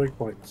 Claim perk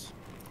points.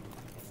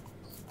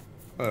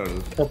 There it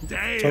is.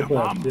 Damn,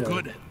 left, I'm yeah.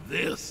 good at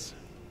this.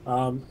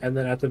 And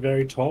then at the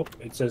very top,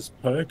 it says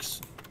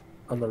perks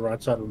on the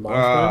right side of the I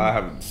milestone.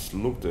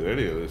 haven't looked at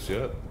any of this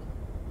yet.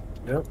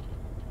 Yep.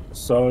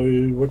 So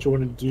what you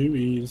want to do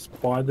is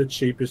buy the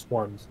cheapest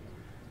ones.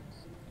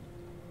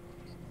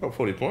 Got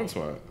 40 points,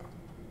 mate.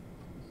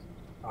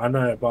 I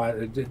know, but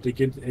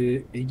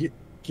it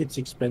gets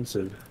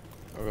expensive.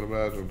 I can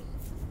imagine.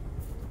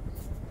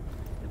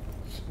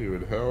 See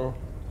in hell.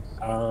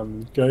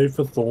 Go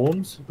for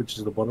thorns, which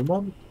is the bottom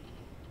one.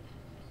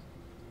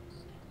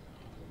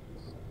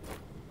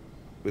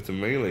 With a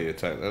melee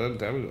attack, they don't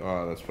damage.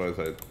 Oh, I suppose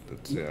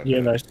that's yeah. Yeah,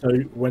 no. So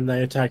when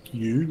they attack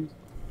you,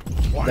 I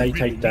they really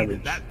take needed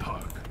damage. that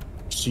perk.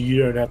 So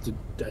you don't have to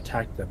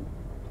attack them.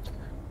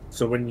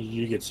 So when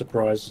you get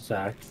surprise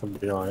attacked from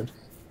behind,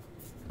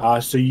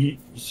 so you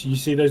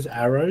see those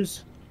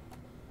arrows?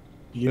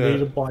 You Yeah. need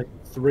to buy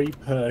 3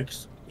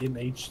 perks in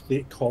each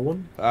thick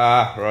column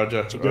Ah,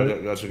 Roger, to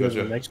go, gotcha. to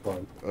the next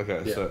one.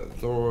 Okay, Yeah. so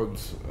thorns,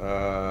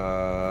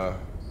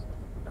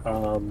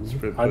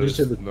 sprint I just boost,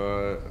 said the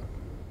no.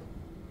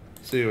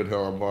 See you in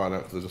hell, I'm buying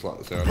it because I just like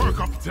the sound Perk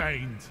of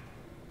obtained.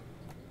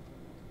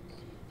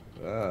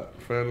 it.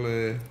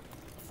 Friendly.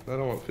 I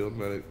don't want field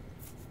medic.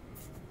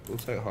 We'll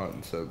take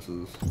heightened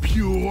senses.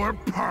 Pure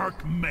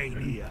perk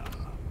mania.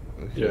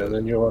 Okay. yeah.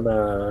 Then you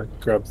wanna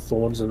grab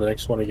thorns in the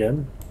next one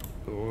again,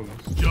 Thorns.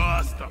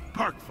 Just a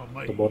perk for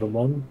the me. bottom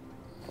one.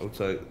 We'll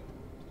take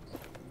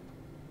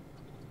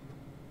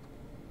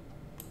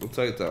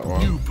that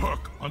one. New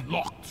perk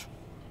unlocked.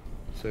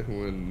 Second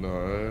one,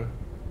 no.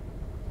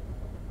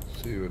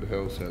 See you in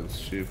hell sounds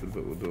stupid,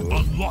 but we'll do it.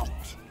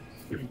 Unlocked.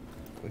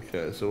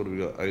 Okay, so what have we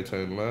got?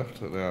 18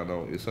 left. Now I know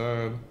what you're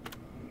saying.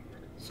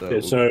 So,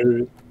 Yeah.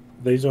 So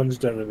these ones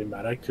don't really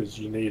matter because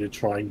you need to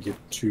try and get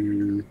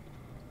to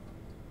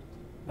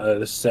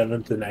the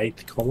 7th and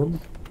 8th column.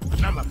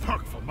 Another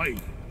perk for me.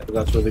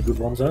 That's where the good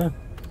ones are.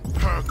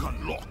 Perk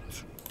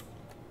unlocked.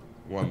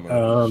 one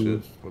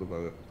minute. Shit. What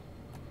about it?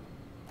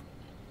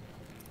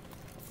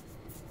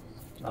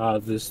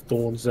 There's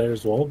thorns there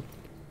as well.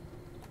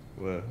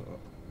 Where?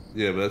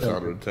 Yeah, but that's Yeah.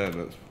 110.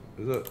 That's,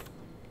 is it?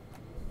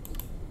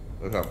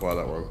 I can't buy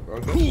that one.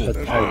 Okay. Cool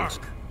That's perk. eight.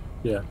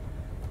 Yeah.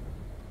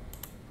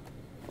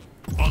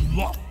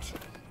 Unlocked.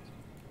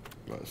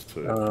 That's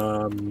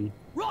 2.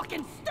 Rock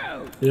and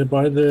stone! Yeah,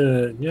 by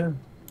the yeah.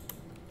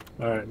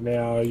 All right,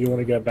 now you want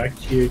to go back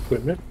to your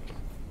equipment.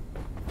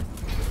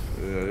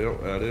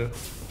 Yep, out here.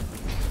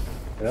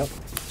 Yep.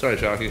 Sorry,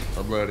 Sharky.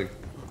 I'm learning.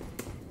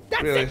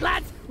 That's Really? it,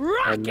 lads!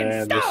 Rock And then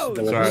and this, stone!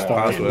 the Sorry,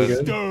 start password.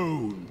 again.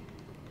 Stone.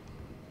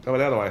 Coming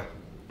the other way.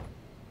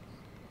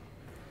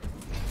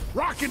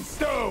 Rock and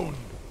stone.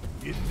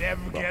 It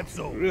never gets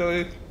old.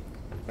 Really?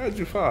 How'd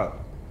you fart?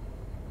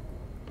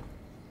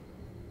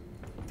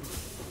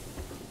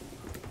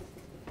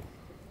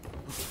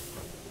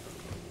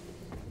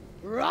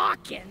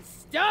 Rock and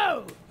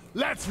stone!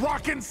 Let's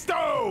rock and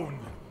stone.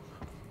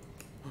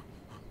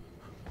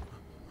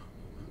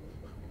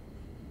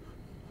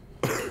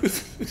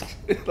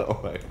 Get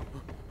away.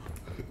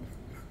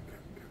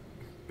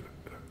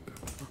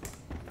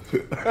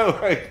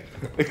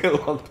 I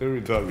get locked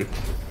every time.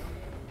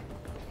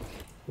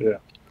 Yeah.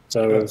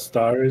 So the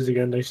star is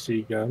again next to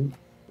your gun.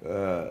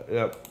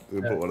 Yep.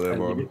 We'll put one of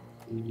them on.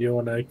 You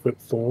want to equip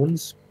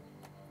thorns,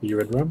 your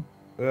red one,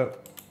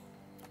 Yep.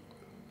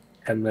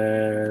 and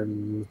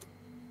then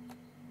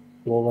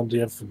what one do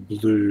you have for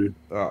blue?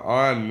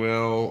 Iron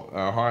Will,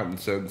 heightened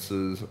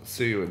senses,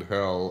 see you in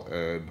hell,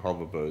 and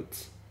hover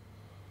boots.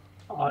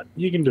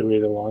 You can do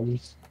either one,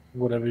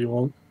 whatever you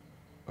want.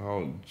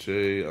 Hold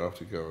G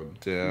after going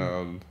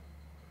down.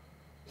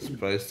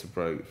 Space to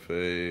break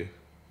free.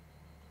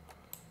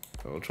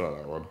 I'll try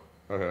that one.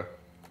 Okay.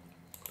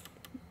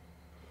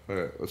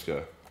 Okay, let's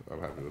go. I'm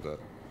happy with that.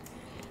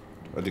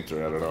 I dicked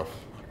around enough.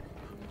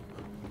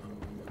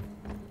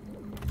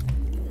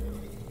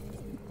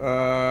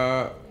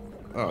 Oh,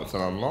 it's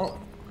an unlock.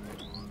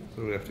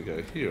 So we have to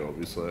go here,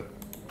 obviously.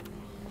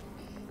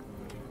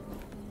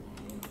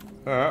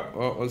 Alright,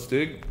 well, let's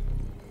dig.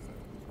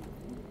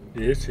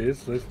 Yes,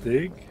 let's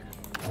dig.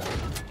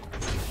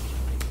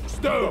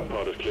 Stone.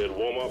 Part is cleared.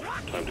 Warm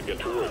up. Time to get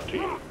to work,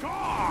 team.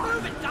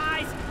 Move it,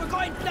 guys! We're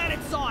going planet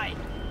side!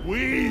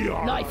 We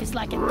are Life is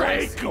like a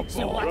dice, so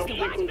unbreakable. what's the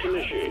Drop sequence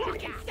initiated.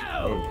 Rock and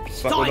stone!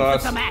 Slap Time the for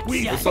dice. some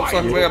action! Stop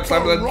sucking me up,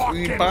 Sam,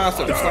 you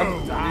bastard.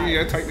 Stop.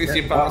 Yeah, take this,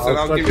 you bastard.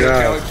 I'll give you a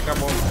challenge.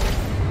 Come on.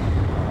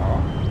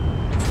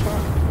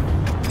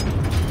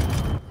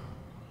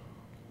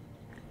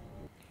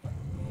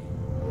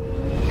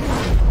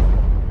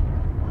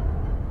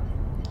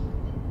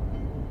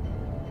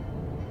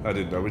 I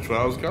didn't know which way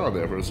I was going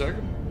there for a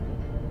second.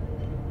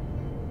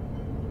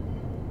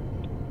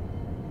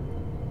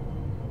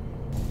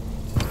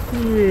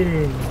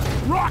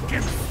 Rock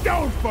and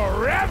stone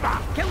forever.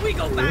 Can we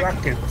go back?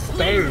 Rock and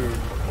stone.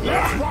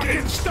 Let's rock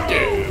and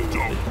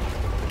stone.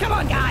 Come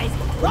on, guys!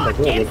 Oh my Rock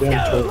god, and we're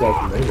down stone!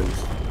 12,000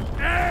 meters.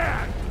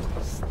 And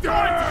stone.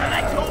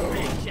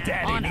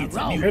 On a needs a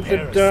roll. new Hit pair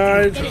the of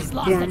dice. It is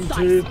lost in 1, dice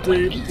 2, when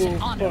 3, each 4,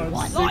 and honor 5,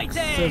 one. 6, Right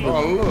 7.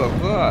 Oh, look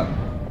at that.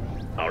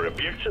 Our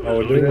objective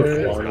Oh, is we're doing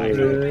looking it.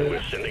 for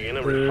We're sending in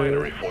a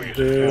refinery for you.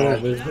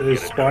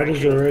 There's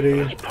spiders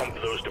already. Let's pump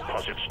those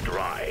deposits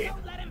dry.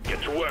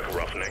 Get to work,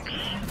 roughnecks.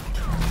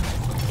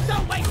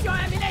 Don't waste your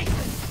ammunition!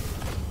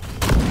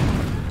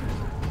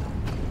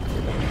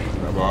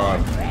 Come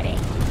on. Ready?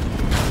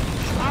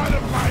 Out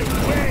of my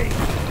way.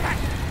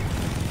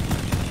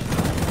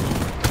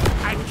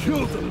 I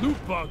killed the loot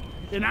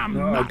and I'm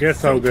No, I not guess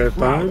so I'll go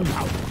proud fine.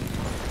 about it.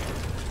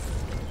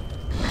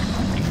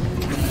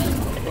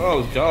 Well, I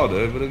was going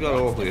to, but it got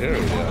awfully hairy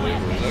down here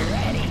for a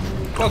second.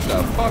 What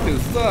the fuck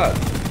is that?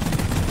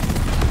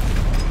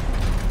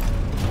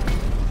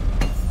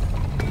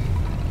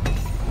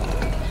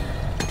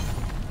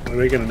 What are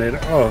we gonna need?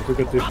 Oh, look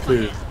at this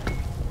too.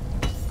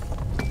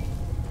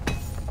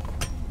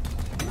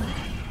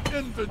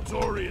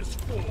 Inventory is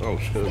full. Oh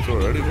shit, it's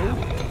already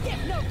moving.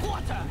 Get no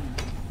quarter.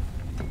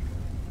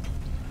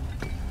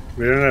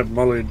 We don't have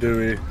Molly, do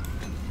we?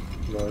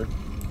 No.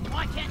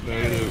 I can't No,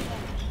 you do.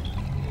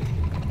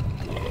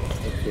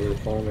 That's the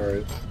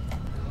refinery.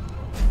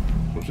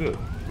 Oh shit.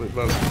 Wait,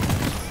 man.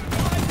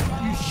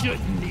 You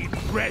shouldn't need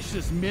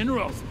precious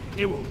minerals.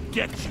 It will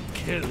get you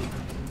killed.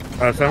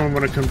 Someone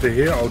wanna come to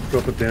here? I'll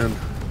drop it down.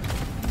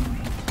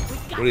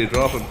 What are you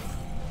dropping?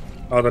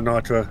 Oh, the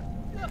nitro.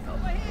 Look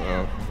over here.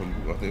 Oh,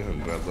 I think I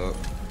can grab that.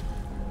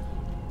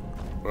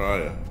 Where are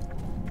you?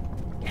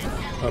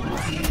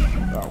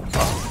 Oh,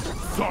 fuck.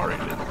 Sorry,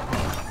 little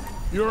brother.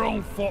 Your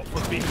own fault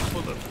for being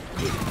full of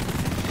good.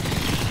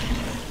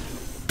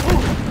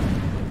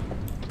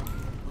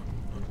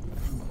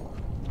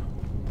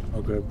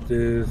 I'll grab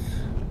this.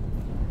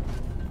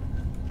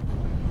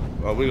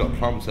 Oh, we got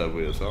pumps over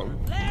here or something.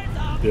 Flares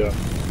up. Yeah.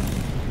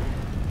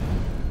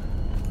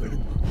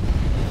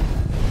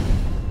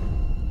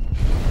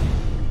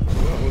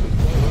 What is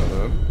going on,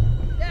 man?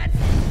 That's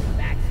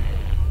back.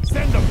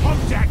 Send a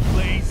pump jack,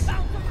 please.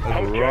 Bounce That's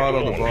around. right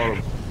on the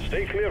bottom.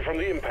 Stay clear from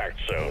the impact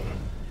zone.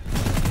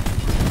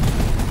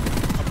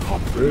 A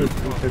pump. Good.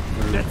 Okay.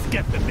 Let's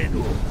get the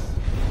minerals.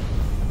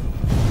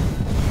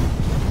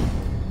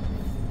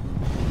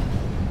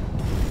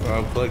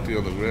 I'm collecting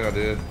on the ground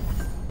here.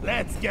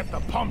 Let's get the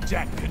pump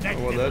jack I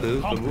connected. don't know what that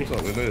is, but Pump it looks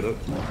like we need it.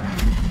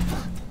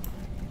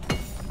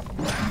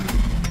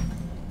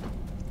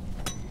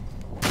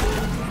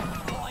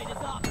 Light is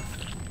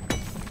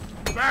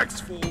up. Bag's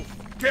full.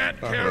 Can't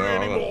Fucking carry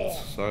hell, I anymore.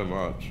 got so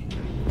much.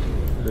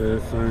 Yeah,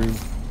 same.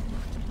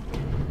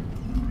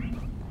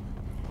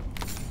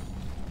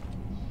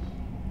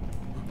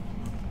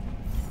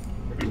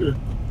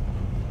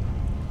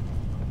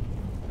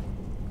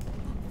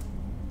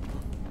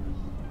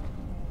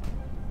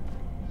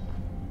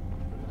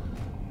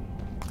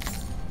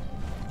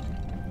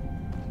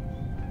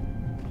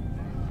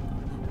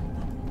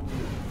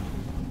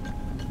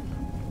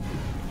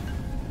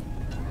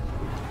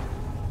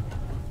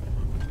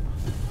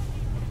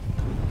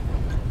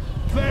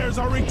 Flares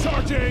are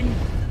recharging.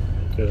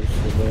 Okay, so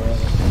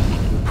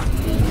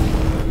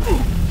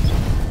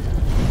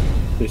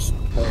this.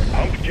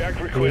 Pump jack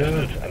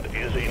requested and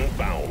is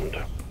inbound.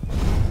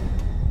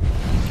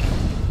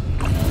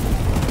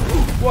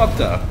 What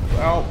the?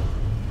 Ow.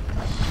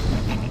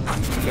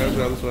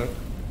 Go this way.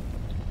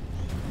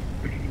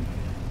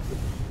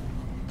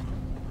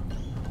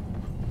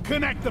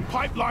 Connect the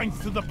pipelines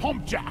to the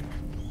pump jack.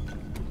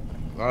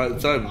 Alright,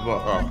 it's over.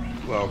 Oh,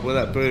 well, where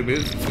that boom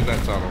is, it's in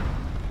that tunnel.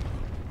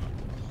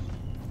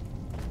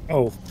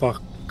 Oh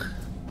fuck.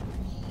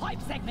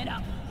 Pipe segment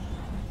up.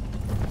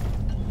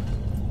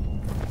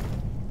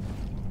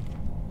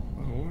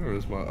 Oh, where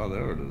is my... Oh,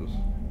 there it is.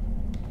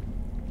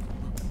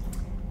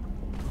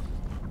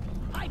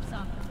 Pipes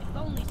up. If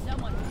only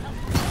someone would help.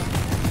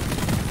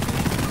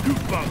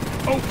 Duke bug,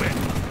 open.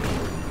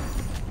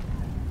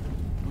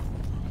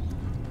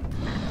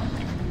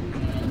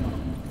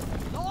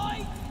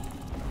 Light.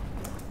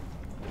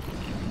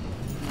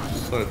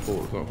 So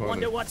full, it's not Wonder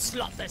funny. what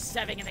slot they're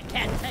serving in the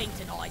canteen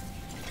tonight.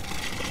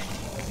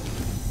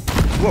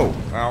 Whoa!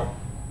 Ow.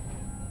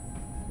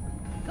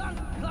 Clunk,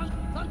 clunk,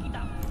 clunky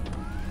down.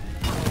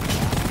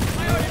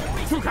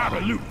 Took out a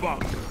loot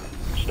bug.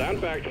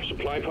 Stand back.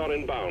 Supply pod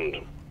inbound.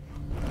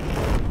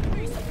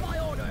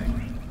 Resupply order.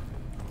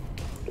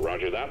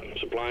 Roger that.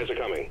 Supplies are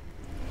coming.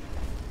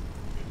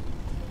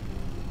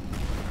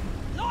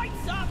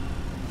 Lights up.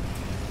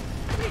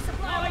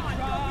 Resupply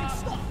order.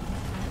 Stop.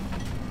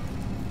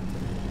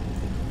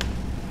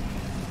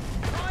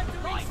 Time to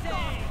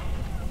reset.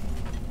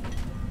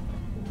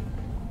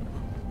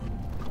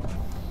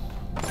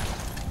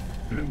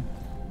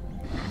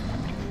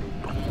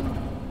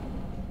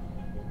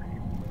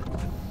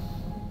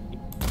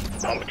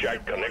 Pump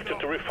jack connected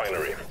to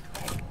refinery.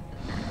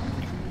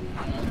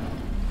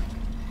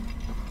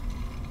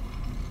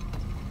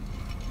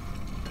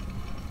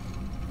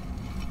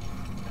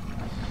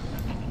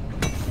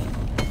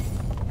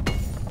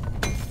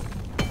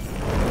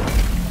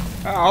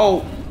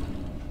 Ow!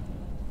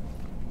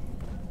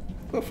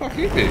 The fuck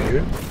hit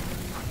me?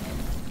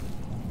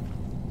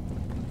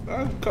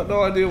 I've got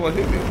no idea what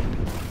hit me.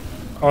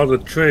 Oh, the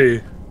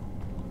tree.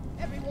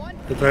 Everyone.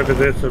 It's over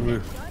there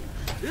somewhere.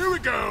 Here we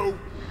go.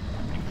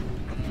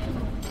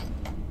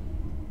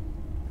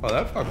 Oh,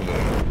 that fucking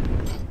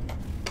thing.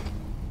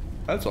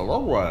 That's a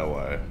long way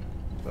away.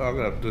 Oh, I'm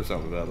gonna have to do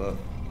something about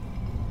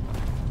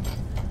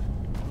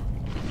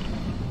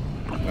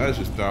that. That's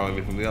just throwing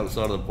me from the other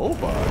side of the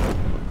ballpark.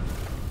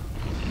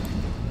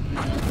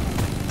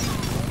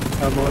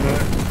 I'm on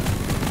it.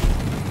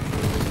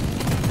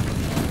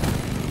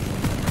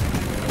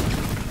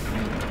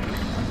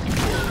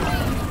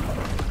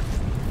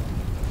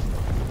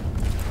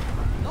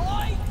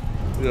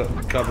 We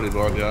got company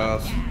behind your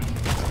ass.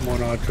 More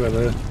nitro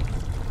there.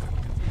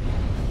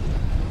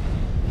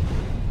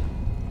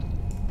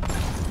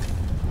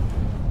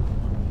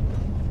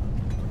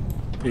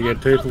 You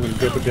get tape, I'm gonna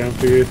drop it down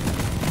for you.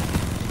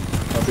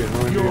 I'll be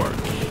behind you. You're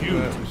cute,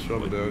 Yeah, just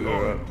shove it but down, you're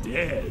you're right.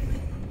 dead.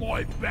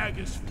 My bag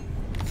is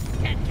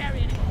Can't carry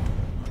anymore.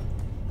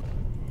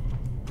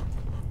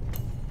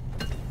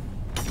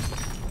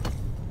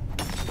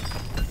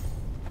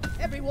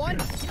 Everyone,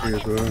 Here's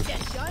not one.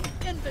 attention.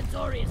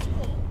 Inventory is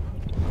full.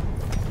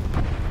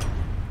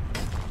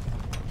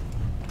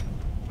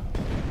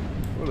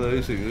 What are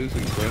these things? These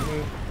things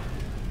friendly?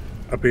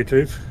 Up here,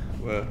 Tooth.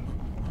 Where?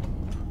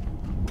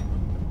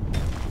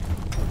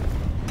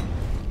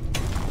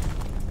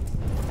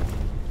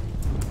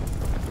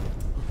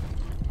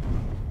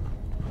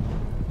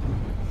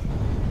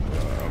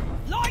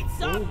 Lights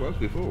Oh, up! must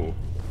be full.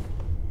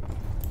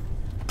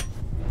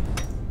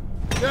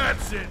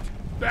 That's it.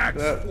 Back's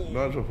That, full.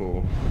 not so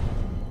full.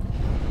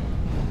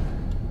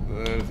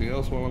 Anything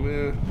else while I'm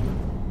here?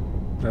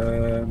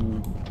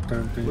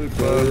 Don't think Loot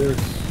so.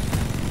 bugs.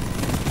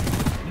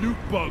 Loot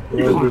bug.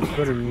 Well, we've got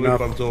Loot enough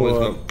bugs always for,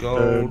 got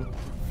gold.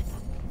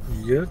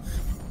 yes.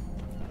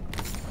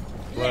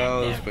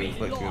 Flowers, been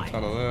collecting a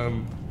ton of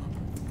them.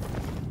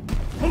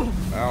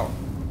 Ow.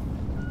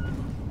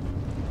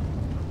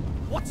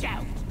 Watch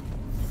out!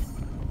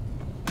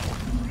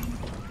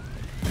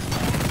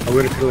 I'm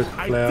gonna kill his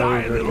I flowers.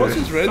 die a little What's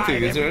Okay. this red thing?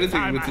 inside Is there every anything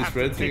time with I this have to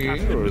red take thing out-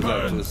 here, or is it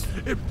that burns. just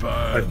It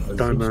I burns.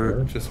 don't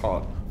know. just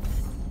hot?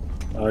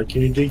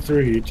 Can you dig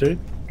through here too?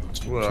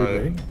 Well,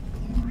 Should be.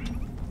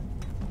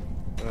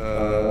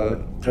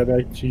 Go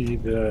back to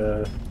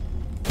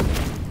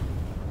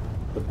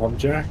the pump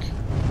jack.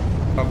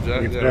 pump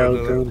jack, Your yeah, flowers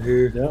I'll do down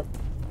here. Yep.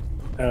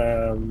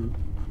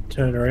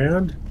 Turn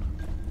around.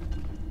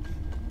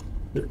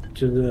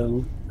 To the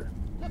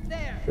Look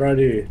there! right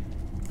here.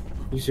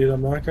 You see that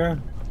marker?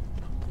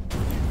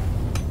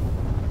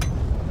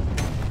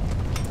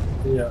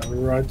 Yeah,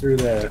 right through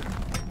there.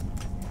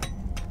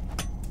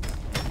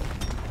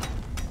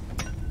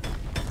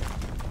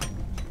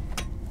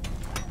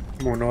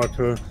 More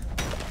nitro.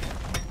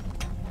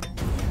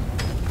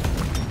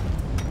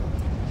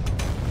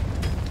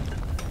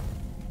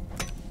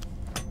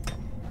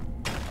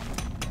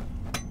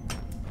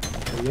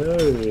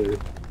 Hello.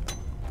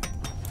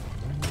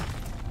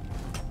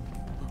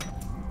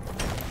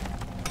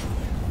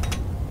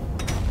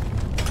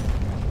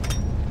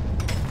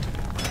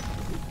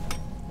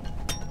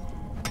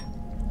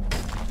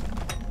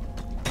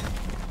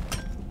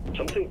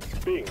 Something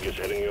big is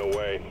heading your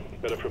way.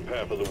 Better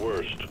prepare for the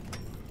worst.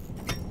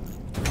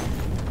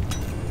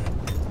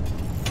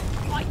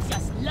 I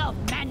just love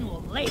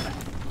manual labor.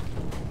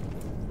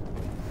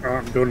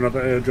 Alright, I'm doing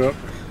another airdrop.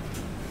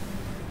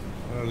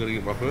 I'm gonna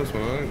get my first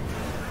one, I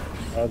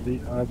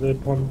think. The other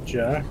pump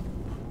jack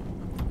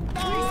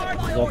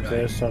is up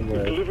there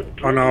somewhere. Delivered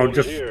Oh no, drones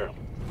just here.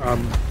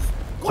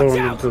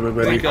 falling into the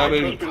very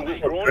Incoming.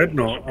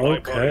 dreadnought.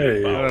 Okay.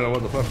 I don't know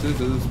what the fuck this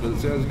is, but it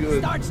sounds good.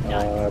 Starts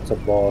done. It's a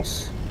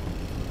boss.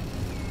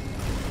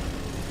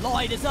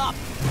 Lloyd is up.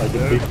 Like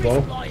a big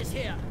boss. Lloyd is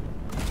here.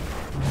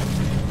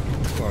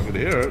 Well, I can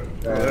hear it.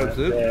 Oh, that's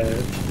it.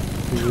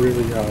 It's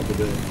really hard to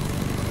do.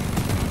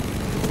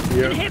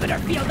 Yep. Inhibitor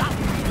field up.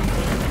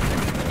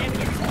 Then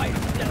get quiet,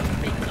 little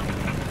big dog.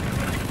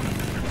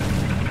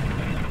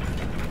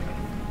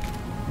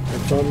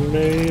 It's on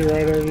me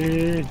right over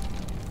here.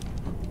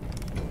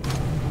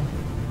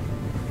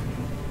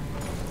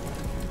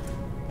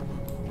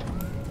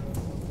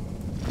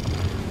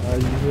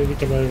 You need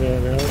to come over there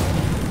now.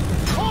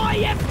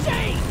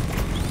 IFT!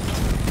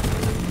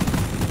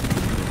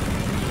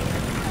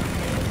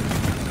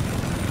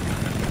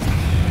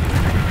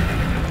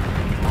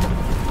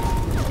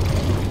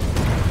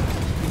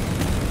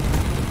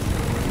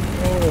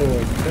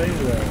 Oh,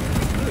 taser.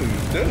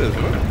 It's dead,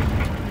 isn't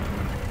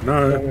it?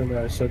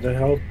 No. So the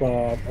health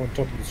bar on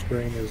top of the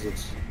screen is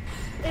it's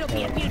It'll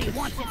be a beauty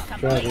once it's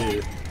right complete.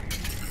 here.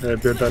 Yeah,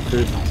 build that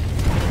too.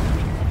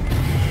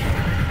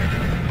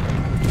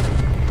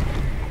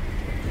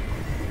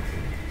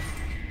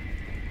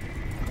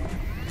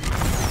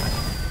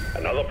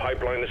 Another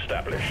pipeline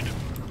established.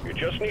 You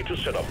just need to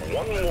set up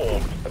one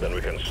more, and then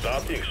we can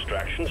start the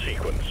extraction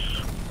sequence.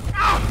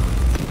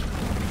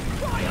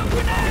 Fire a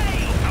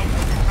grenade!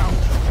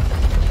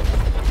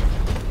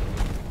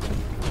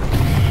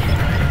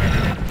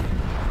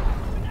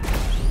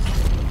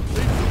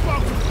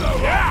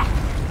 Yeah!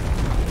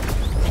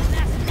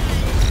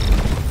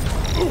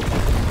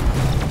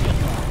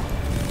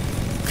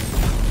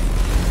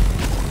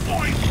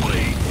 Point,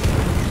 please!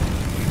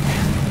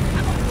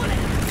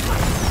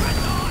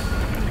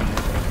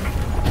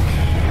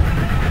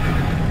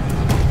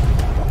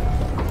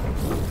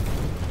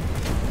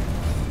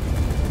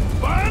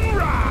 Fun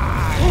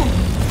ride!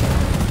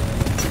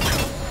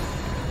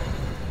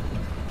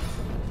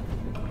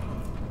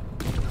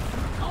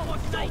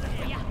 Almost safe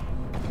here.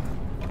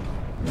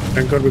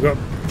 Thank God we got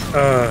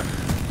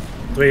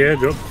 3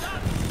 airdrops.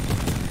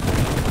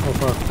 Oh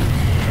fuck.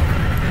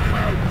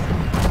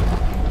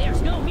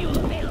 There's no mule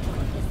available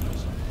at this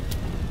station.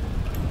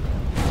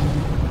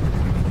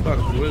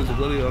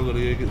 buddy. I'm gonna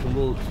go get some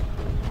bullets.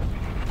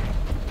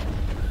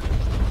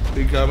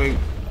 Incoming.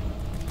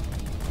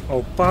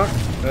 Oh fuck!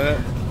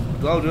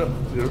 Told you.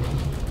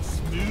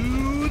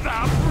 Smooth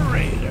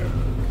operator.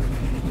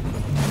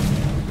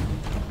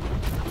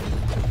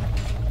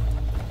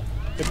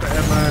 Get the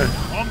ammo.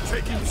 I'm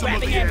taking some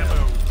of the Grabbing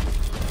ammo.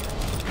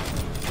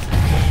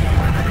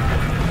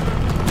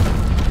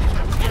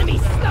 Enemy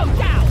slowed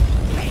down!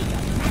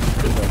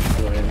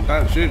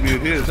 Can't shoot me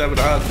in here. It's having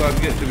a hard time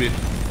to get to me.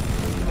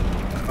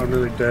 I'm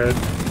really dead.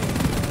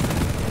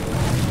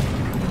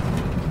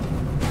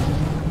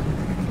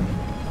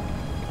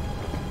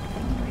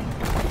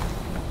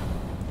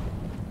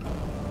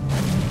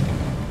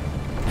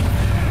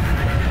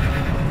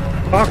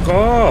 Fuck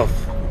off!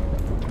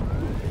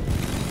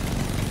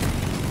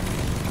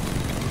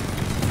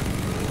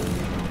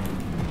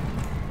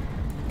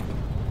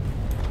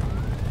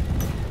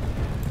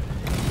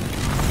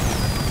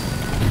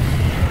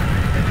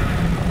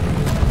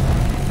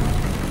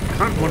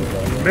 Can't one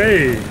for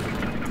me!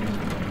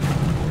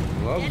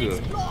 Love you.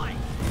 Enemy's flying!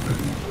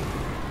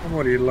 I'm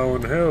already low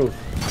on health.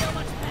 So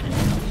much better!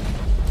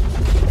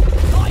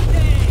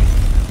 Lightning!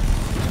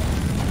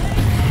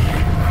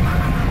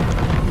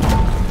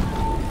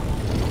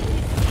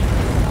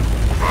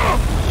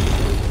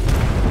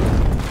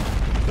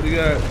 Where'd he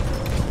go?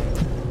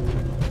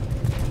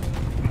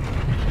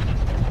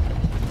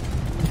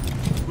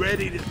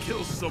 Ready to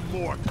kill some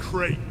more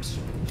crepes.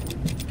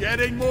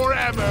 Getting more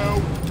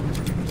ammo.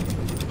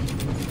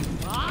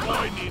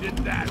 I needed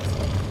that.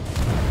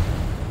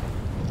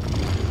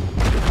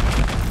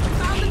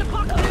 Found in the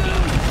pocket!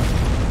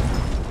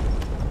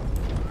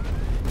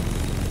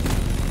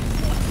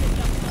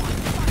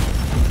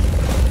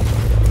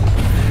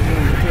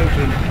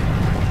 Attention.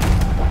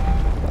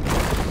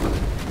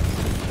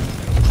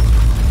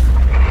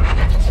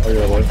 Oh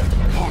yeah, what?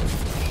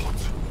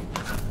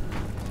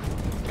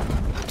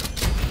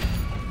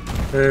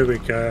 There we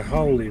go.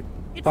 Holy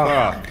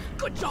fuck.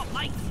 Good job,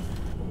 mate!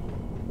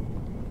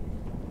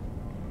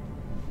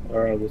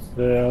 Alright, there's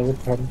the other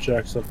pump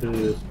jacks up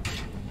here.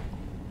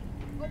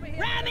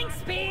 Ramming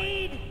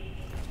speed!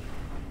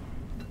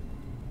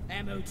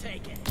 Ammo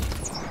taken.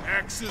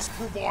 Access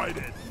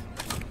provided.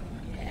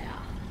 Yeah.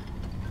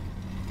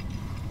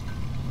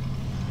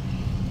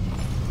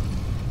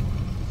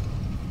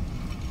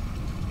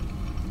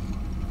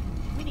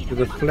 We need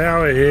There's a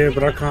flower here,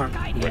 but I can't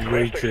Request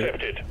reach it.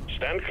 accepted.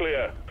 Stand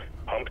clear.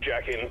 Pump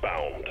jack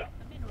inbound.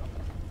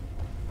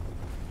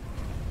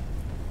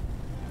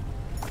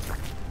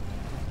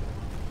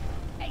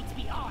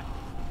 HB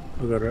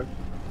I got it.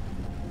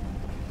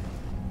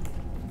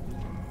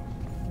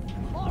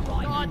 All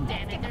right. God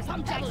damn it! There's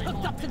some jacks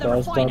hooked up to the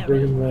I'll start refinery.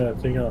 bringing the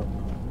thing up.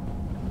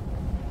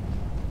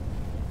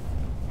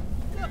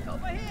 Look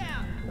over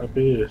here. Up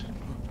here.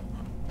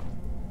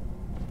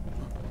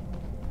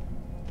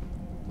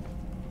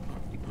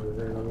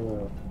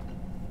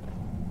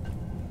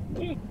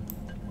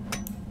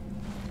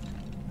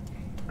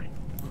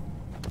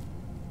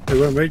 They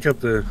won't make up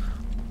there.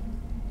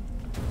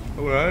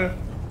 Alright.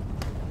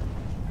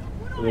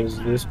 There's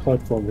this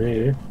platform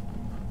here.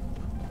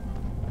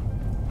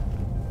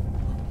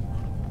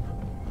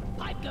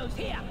 Pipe goes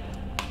here.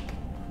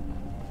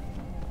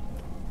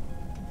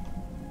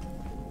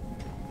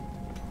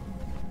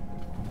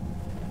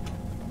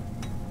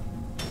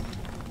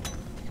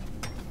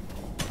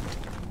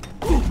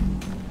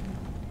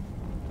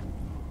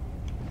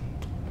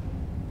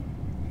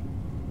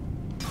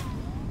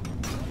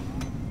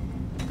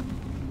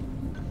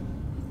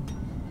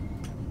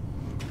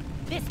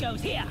 This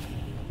goes here.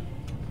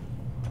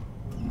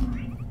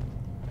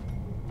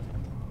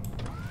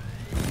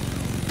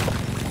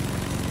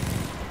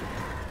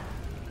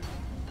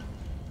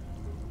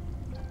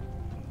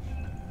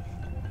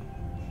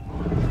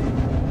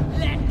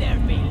 Let there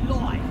be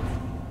light.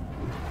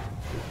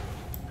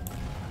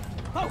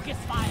 Focus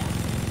fire.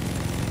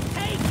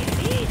 Take it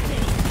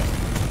easy.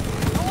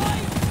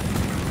 Light.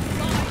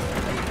 Light.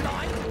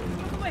 Light.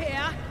 Over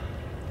here.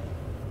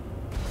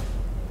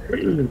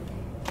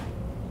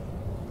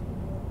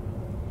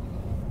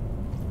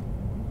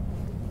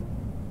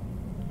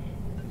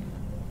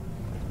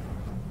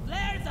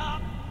 Flares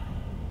up.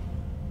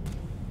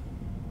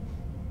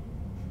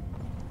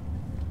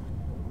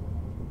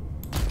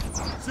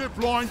 Zip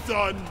line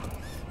done.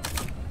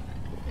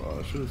 Oh,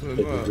 I should have said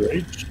Take that. the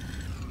reach.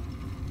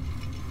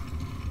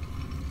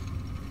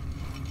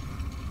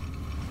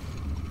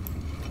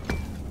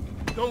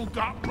 Don't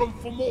got room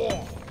for more.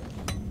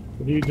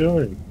 What are you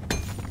doing?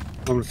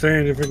 I'm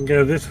saying if we can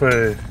go this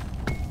way.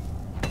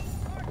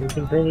 We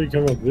can probably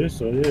come up this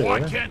way, I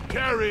yeah. can't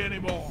carry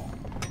anymore.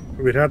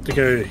 We'd have to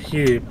go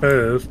here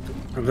first,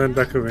 and then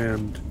back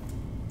around.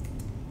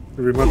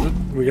 We're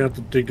gonna have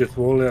to dig this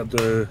wall out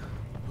there.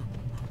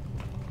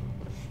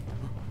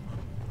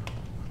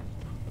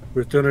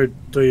 We've done our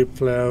 3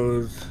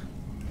 flowers.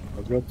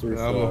 I've got 3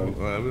 Yeah, I'm flowers.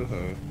 on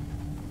everything.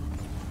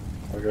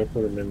 I gotta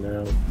put them in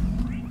now.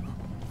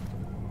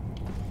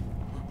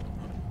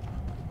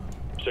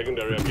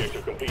 Secondary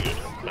objective completed.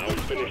 Now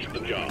finish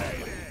the job.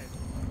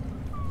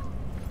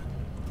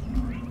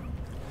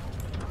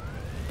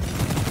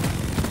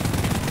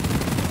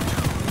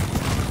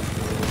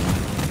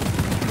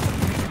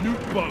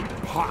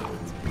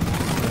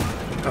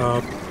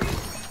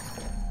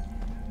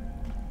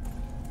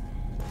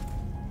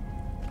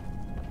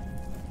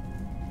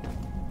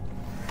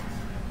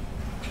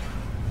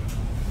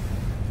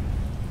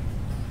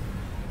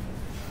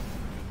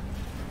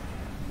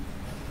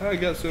 I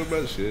got so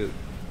much shit.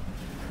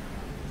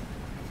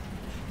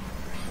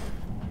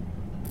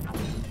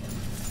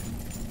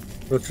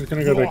 It's just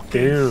gonna go back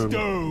down.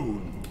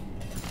 Stone.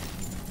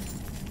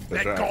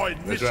 That's That guy right. in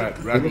That's Mission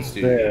right. Rapid It's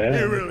Steve. there.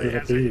 He really Put it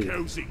has a here.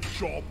 cozy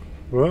job.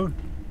 Well,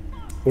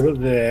 put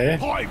it there,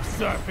 Pipe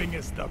surfing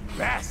is the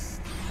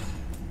best.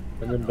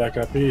 and then back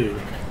up here.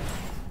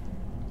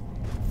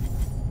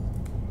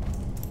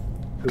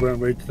 It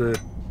won't reach the...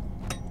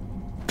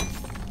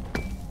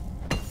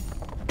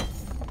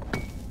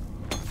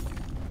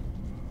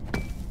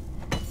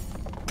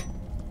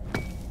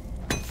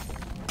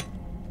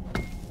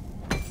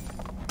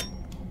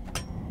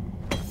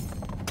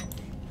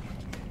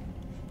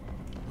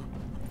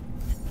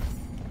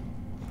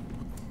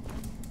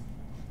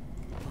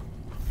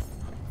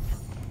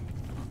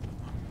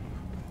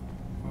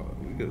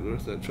 We get the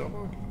rest of that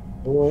chopper.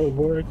 Oh,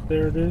 work,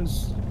 there it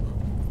is.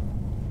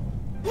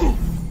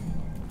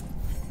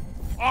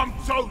 I'm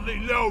totally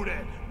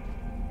loaded.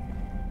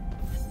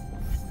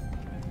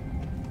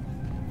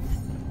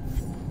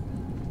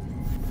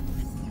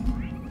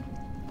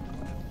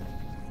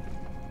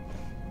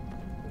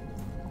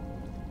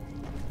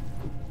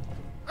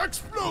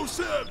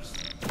 Explosives!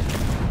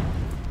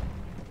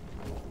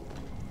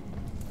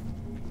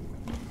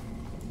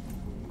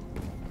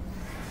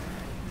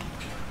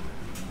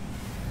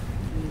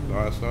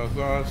 Nice, nice,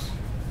 nice.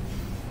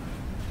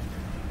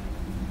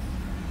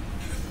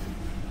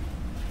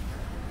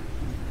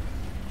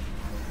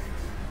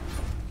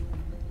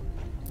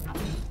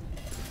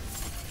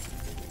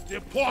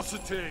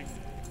 Depositing.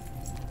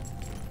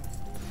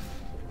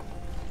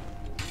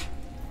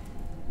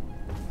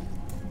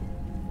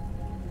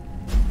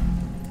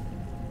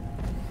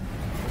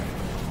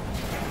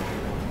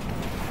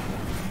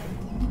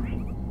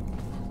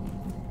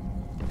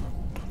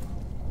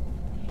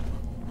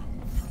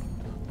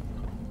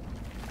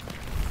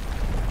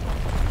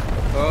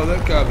 Oh,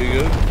 that can't be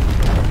good.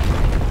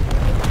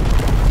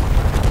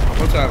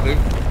 What's happening?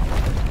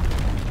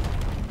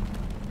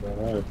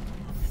 Alright.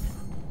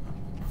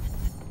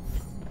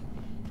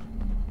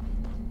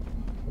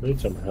 I need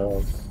some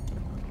help.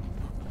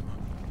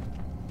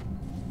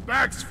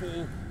 Bag's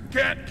full.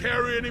 Can't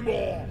carry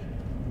anymore.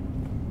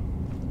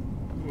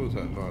 What was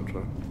that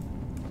nitro?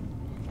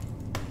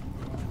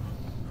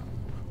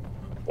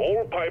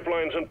 All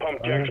pipelines and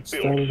pump Alright, jacks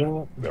start it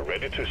built. up. We're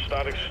ready to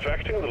start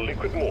extracting the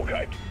liquid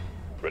morkite.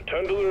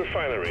 Return to the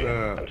refinery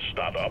Yeah. and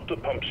start up the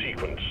pump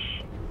sequence.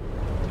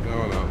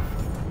 Going on.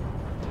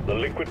 The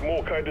liquid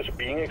morkite is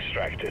being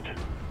extracted.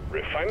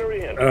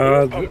 Refinery and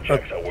pump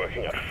jacks are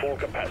working at full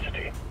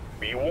capacity.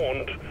 Be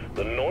warned,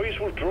 the noise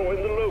will draw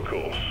in the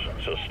locals,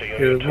 so stay on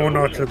Yeah, your there's more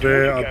toes nitro and do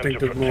there. what you I can think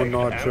to there's more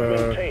protect and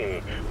nitro.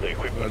 maintain the I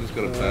equipment. just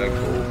got a bag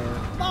full.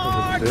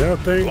 Yeah, I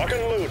think Lock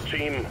and load,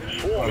 team. Oh,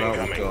 Swarm that was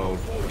incoming. gold.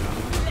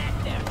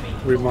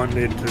 we might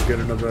need to get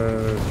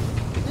another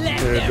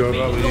Let job.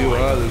 Well, you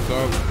are this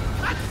time.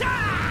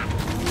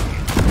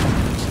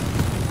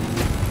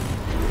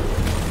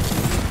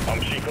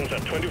 Pump sequence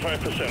at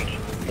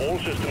 25%. All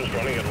systems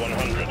running at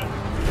 100.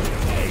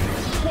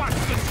 Watch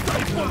the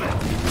straight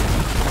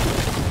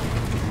bullet.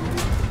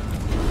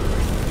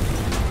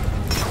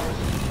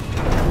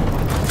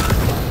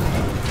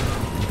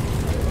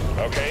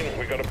 Okay,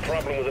 we got a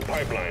problem with the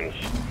pipelines.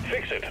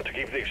 Fix it to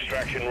keep the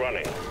extraction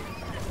running.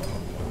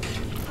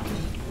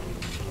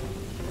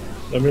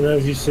 Let me know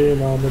if you see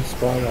an armored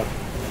spider.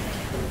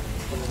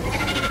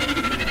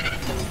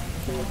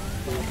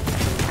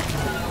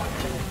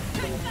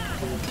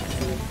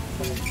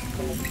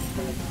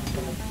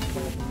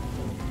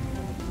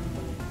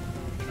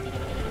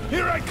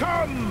 Here I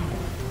come!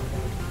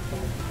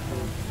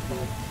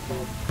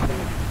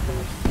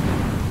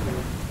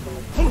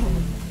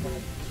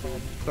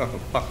 Oh, for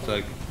fuck's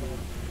sake.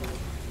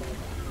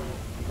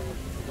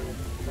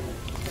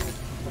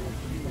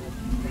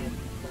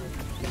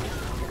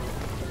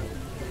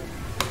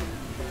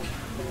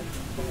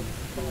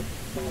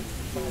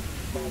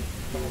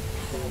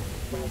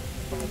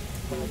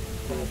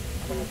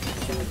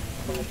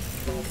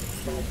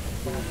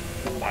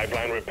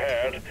 Pipeline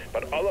repaired,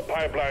 but other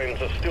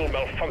pipelines are still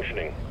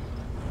malfunctioning.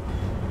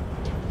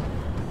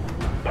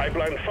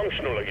 Pipeline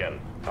functional again.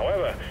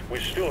 However, we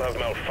still have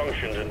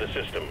malfunctions in the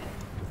system.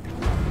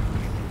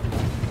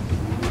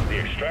 The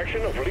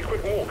extraction of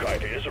liquid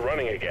morkite is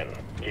running again.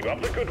 Keep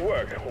up the good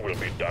work. We'll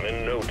be done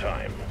in no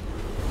time.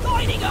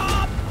 Lighting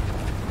up!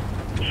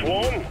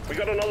 Swarm? We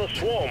got another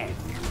swarm.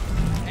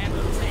 And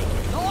we'll take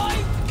it.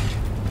 Light!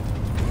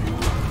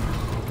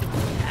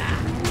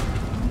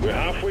 We're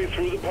halfway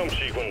through the pump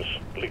sequence.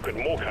 Liquid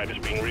morkite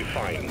is being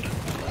refined.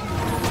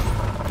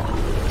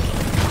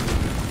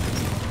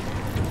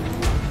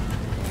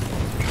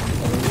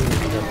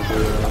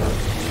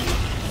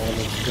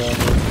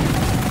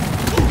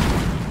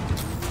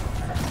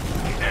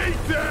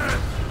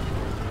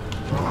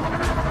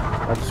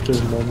 I'll just do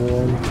a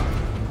normal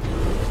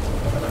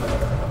one.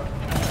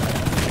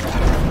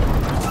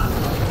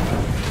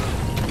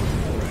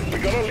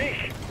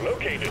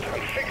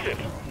 fix it.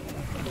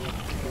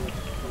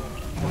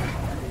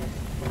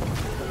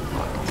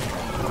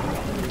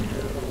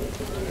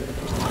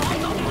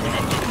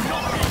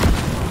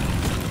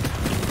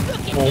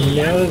 Oh,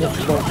 now there's a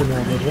fucking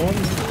other one.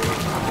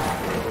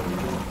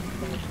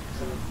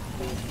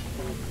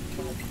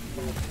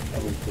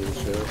 I'm pretty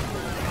sure.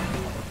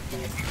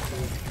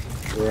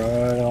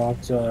 Right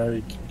after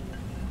I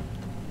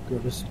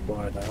got a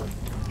spider.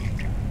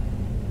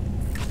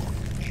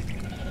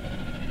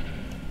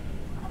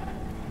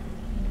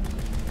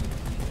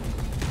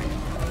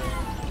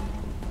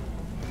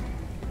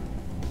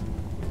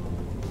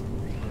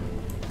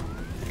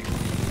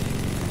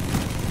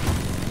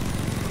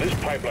 This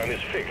pipeline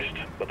is fixed,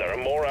 but there are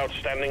more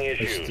outstanding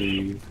issues.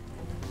 Steve.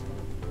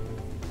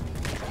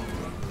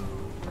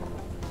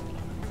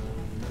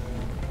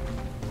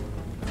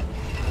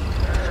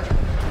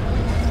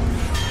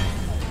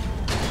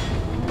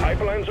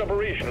 Pipeline's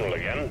operational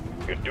again.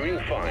 You're doing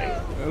fine.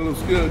 That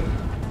looks good.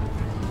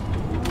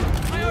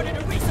 I ordered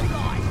a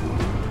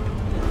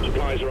resupply.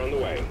 Supplies are on the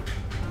way.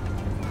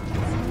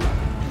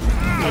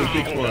 No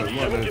big one.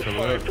 Might need some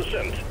of that.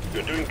 75%.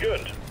 You're doing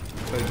good.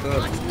 Take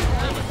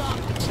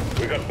that.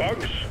 We got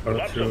bugs.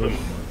 Lots of good. them.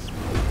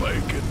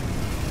 Bacon.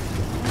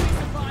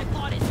 Resupply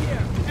pod is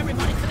here.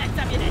 Everybody select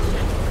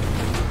ammunition.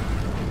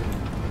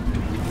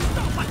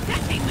 Stop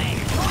attacking me!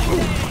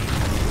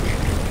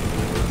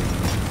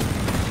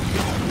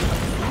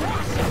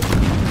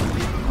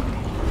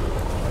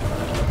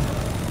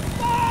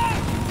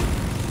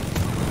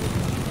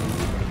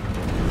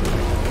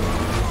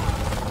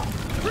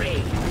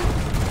 Free!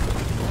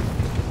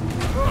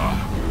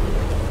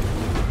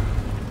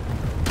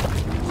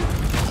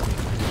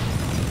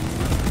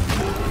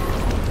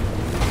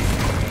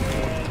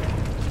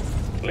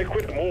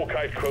 Liquid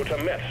Morkite quota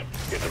met.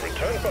 Hit the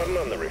return button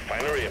on the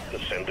refinery to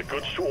send the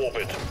goods to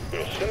orbit.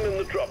 We'll send in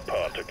the drop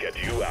pod to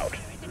get you out.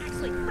 Isn't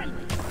actually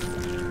friendly.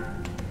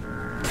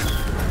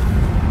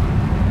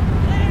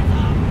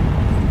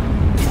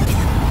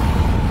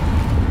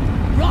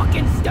 Rock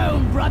and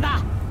stone,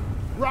 brother!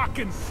 Rock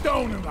and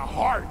stone in the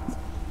heart.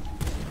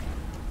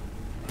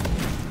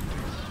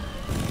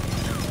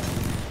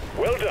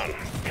 Well done.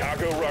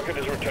 Cargo rocket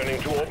is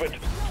returning to orbit.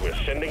 We're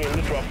sending in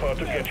the drop pod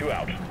to get you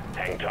out.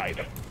 Hang tight.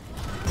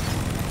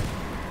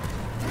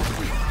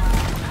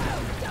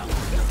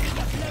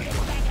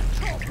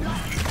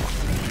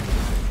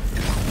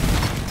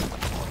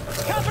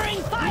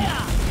 Covering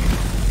fire!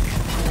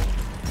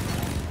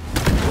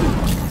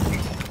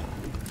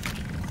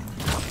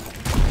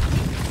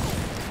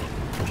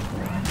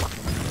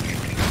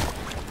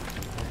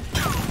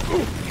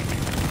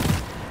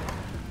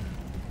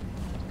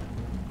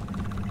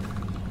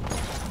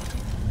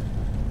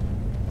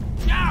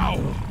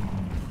 Ow!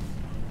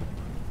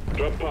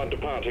 Drop pod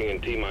departing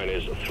in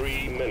T-minus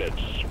 3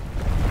 minutes.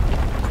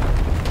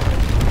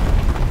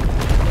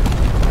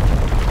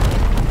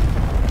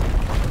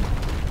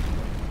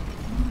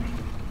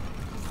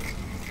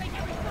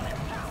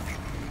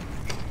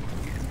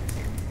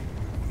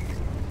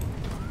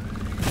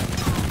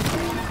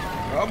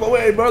 On my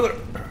way, brother.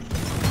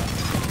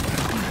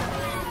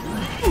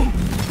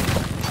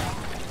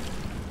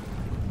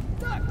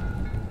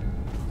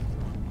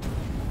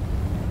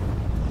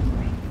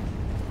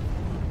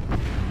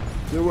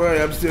 Don't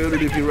worry, I'm still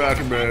underneath you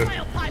rocking, bro.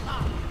 Rail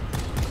piper!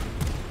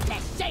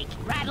 Let's shake,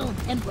 rattle,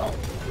 and roll.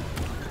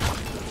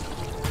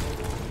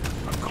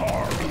 A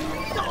car.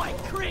 Die,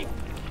 creep!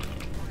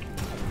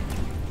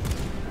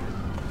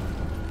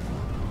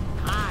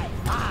 High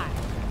five!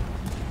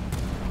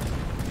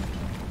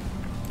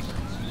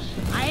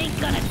 I ain't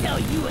gonna tell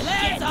you a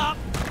shit! Up!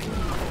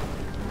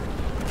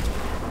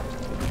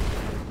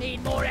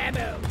 Need more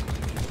ammo!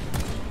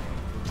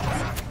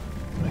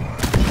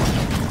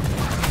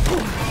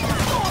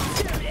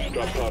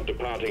 Drop pod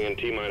departing in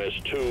T-minus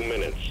 2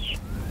 minutes.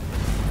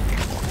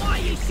 Why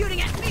are you shooting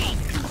at me?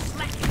 You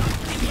slacking on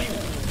opinion!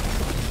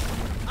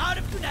 Out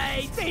of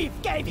today, Steve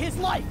gave his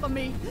life for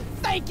me!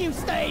 Thank you,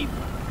 Steve!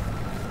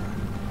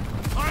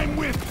 I'm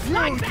with you,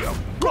 Like you that.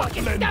 Brooklyn Rock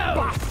and stone.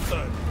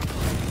 bastard.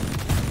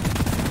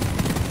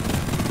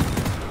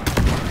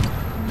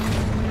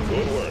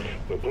 Good work.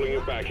 We're pulling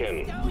you back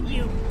in. Stone,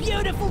 you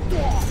beautiful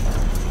dwarf!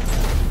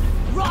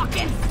 Rock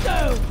and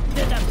stone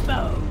to the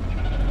bone!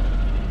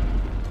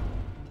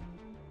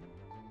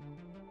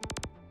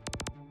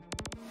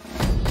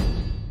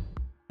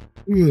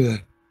 Yeah.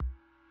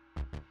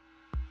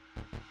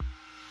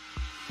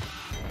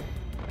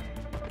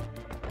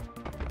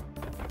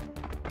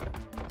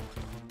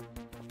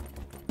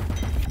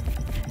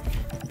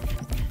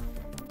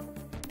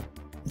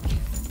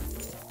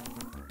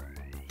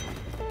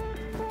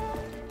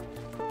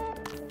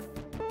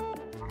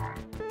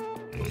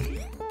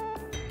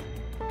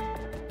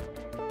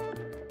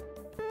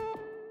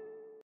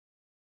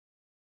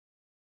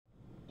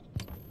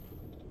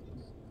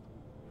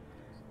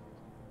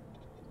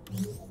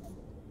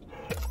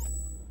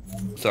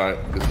 Sorry,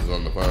 this is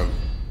on the phone.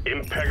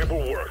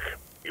 Impeccable work.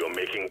 You're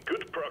making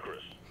good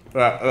progress.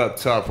 Right, I got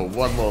time for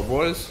one more,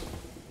 boys.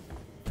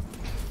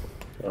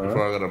 Alright.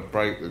 Before I gotta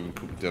break and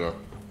cook dinner.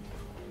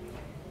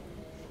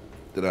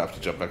 Did I have to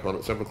jump back on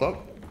at 7 o'clock?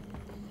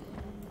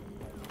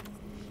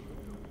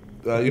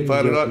 You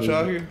playing tonight,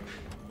 Sharky?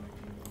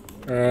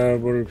 What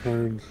are we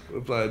playing?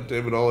 We're playing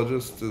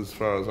Demonologist as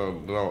far as I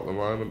know at the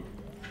moment.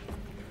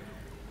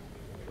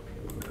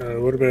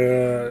 What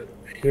about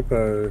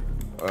Hippo?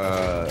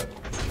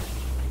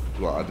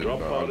 Well, I didn't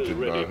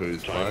know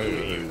who's playing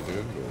or who's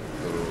in.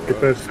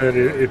 Hippo said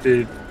if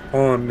he's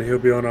on, he'll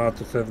be on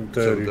after 7:30.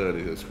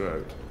 7:30, that's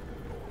correct.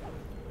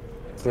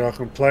 So I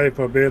can play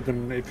for a bit,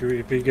 and if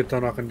he gets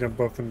on, I can jump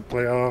off and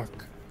play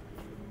Ark.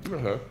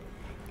 Uh-huh.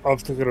 I've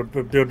still got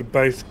to build a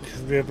base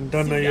because we haven't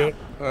done that yet.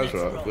 That's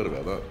right, I forgot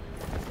about that.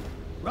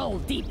 Roll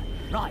deep,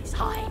 rise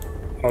high.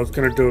 I was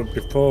going to do it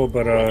before,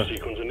 but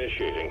Sequence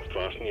initiating.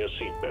 Fasten your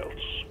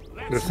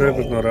seatbelts. the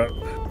server's not up.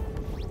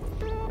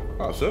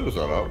 Oh, server's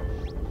not up.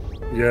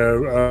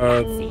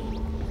 Yeah,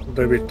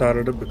 they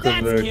restarted it because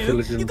That's of the cute.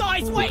 collision You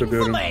guys with the waiting for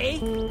building.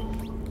 me?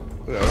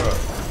 Yeah, right.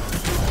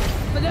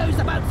 For those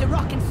about to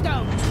rock and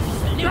stone,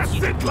 salute That's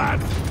you. it,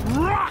 lad!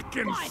 Rock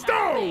and Fine,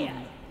 stone!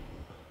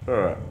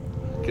 Alright.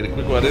 Get a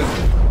quick one in.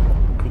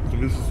 Cook the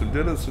missus some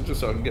dinner so just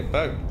so I can get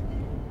back.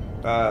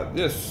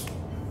 Yes.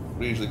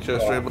 We usually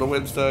cast stream on a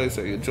Wednesday,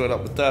 so you can join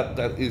up with that.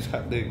 That is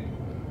happening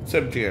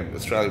 7 PM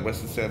Australian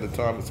Western Standard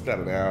Time. It's about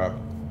an hour.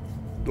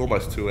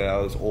 Almost 2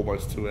 hours.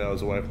 Almost 2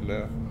 hours away from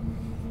now.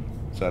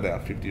 So an hour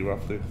 50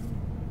 roughly.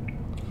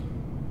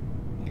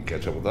 You can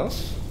catch up with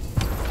us.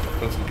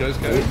 Play some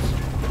Ghost games.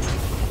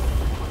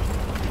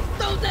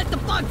 Don't let the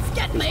bugs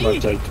get This me.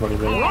 might take 20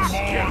 minutes. Rock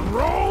and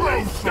roll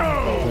and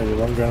stone! Maybe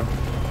longer.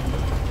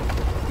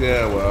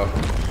 Yeah, well.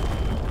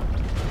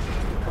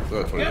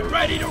 So 20 Get minutes.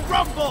 ready to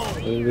rumble.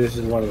 This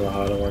is one of the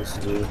harder ones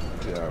to do.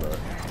 Yeah, I know.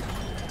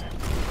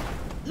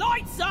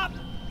 Lights up.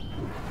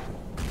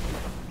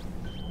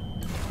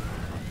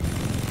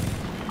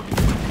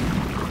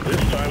 This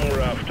time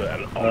we're after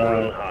an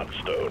Oran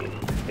Heartstone.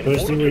 In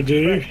First thing order we to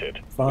do, extract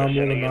it, farm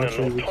we're all the sending in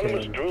nitro an we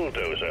autonomous can. drill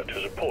dozer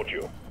to support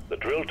you. The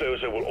drill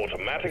dozer will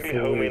automatically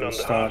Before home we in on the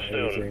start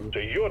Heartstone, anything. so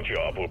your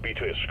job will be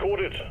to escort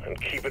it and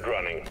keep it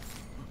running.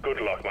 Good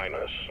luck,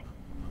 miners.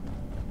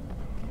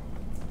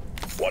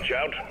 Watch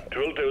out,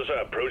 drill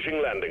dozer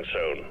approaching landing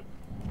zone.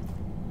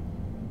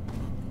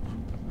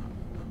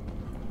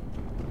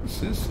 What's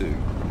this thing?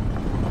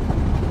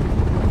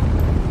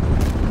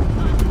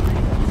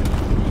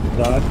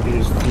 That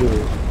is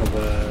fuel for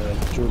the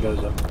drill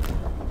dozer.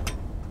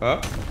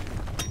 Huh?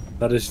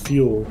 That is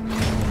fuel.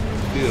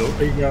 Steel?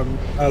 Big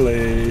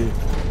alley.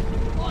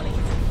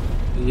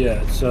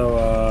 Yeah, so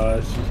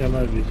if you come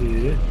over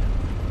here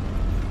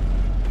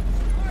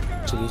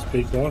to this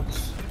big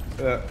box,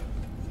 Yeah.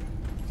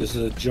 this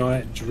is a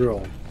giant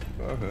drill.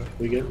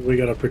 Okay. We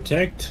gotta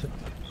protect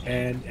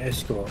and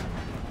escort.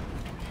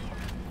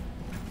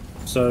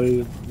 So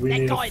we That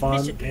need to guy's farm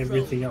mission control.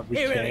 everything up we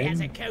He really has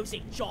a can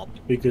cozy job.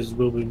 because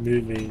we'll be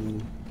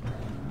moving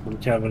from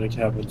cabin to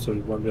cabin, so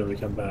we won't be able to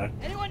come back.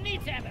 Anyone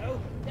needs ammo?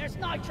 There's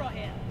nitro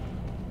here.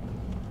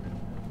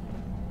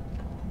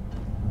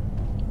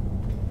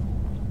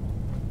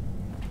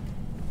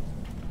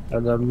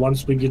 And then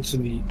once we get to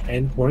the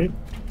end point,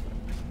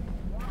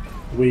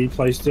 we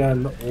place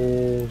down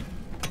all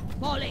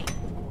Molly,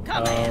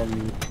 come here.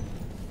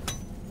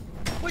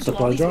 Where'd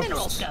supply all these drops?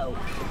 minerals go?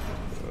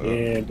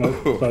 Yeah,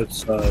 both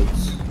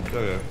sides.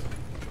 Okay.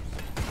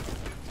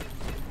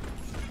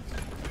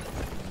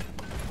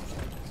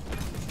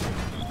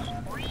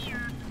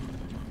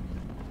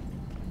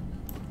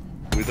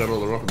 We done all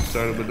the rock and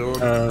stone we're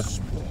doing?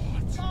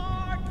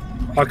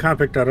 I can't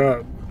pick that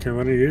up. Can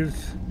one of you?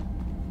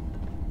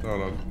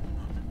 Hold on.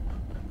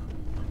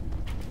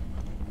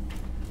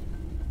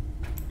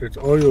 It's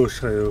oil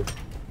shale.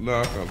 No,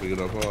 I can't pick it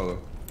up either.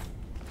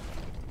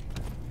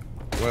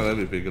 Well, let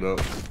me pick it up.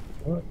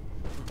 What?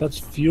 That's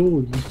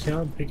fuel. You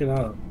can't pick it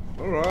up.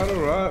 Alright,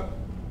 alright.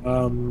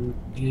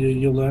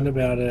 You'll learn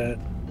about it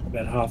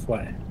about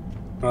halfway.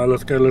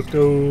 Let's go, let's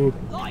go.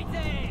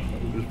 Lighting!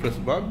 Just press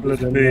the button. Let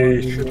Then me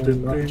one shoot more this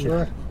nitro. thing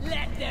right.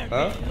 Let there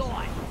Huh? be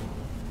light.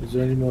 Is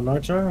there any more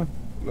nitro?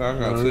 No, I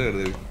can't see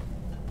anything.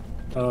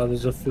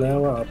 There's a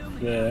flower up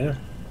there.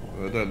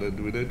 I don't know,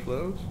 do we need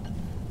flowers?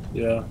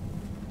 Yeah,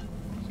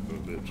 Son of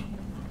a bitch.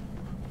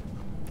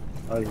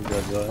 I can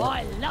grab that.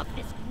 I love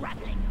this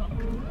grappling hook.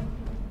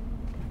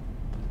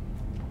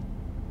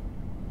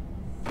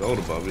 Gold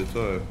above you, so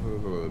I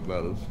don't know if that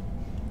matters.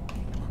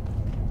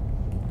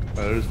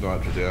 Oh, there is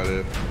nitro down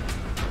here.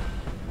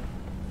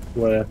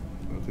 Where? I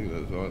think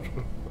there's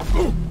nitro.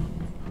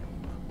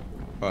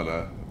 Oh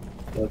no.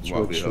 That's Might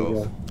red be sugar.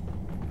 health.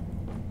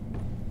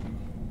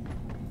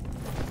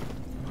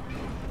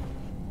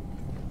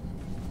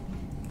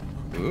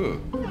 Ugh.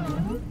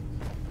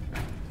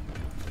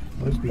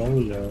 Where's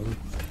Molly going?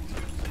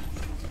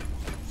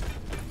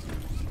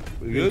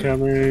 We good?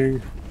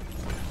 Incoming.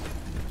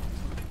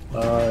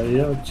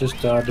 Yeah, just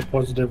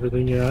deposit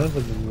everything you have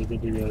and then we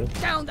can do it.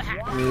 Down the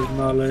hatch. Here's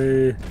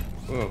Molly.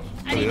 Oh,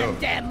 I need bloody a hell.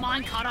 damn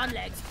minecart on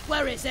legs.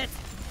 Where is it?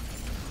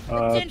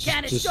 tin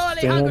can is Just surely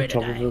stand on hungry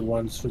top today. of it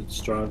once it's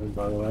driving,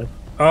 by the way.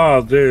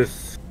 Oh,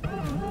 this.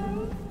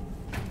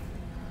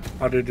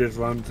 I did this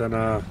once and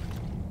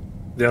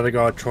The other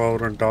guy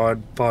tried and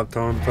died 5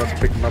 times. I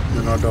picked him up and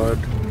then I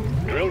died.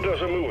 Drill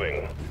does are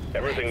moving.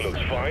 Everything looks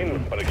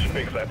fine, but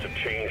expect that to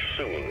change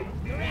soon.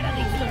 Loretta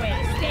leads the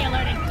way. Stay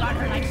alert and guard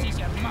her like she's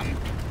your mother.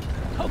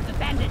 Hope the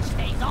bandage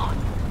stays on.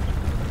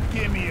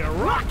 Give me a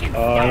rocket. In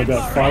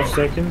about 5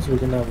 seconds, we're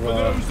gonna For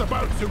have those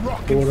about to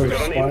rock order and of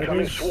Got an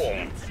incoming spiders.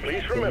 swarm.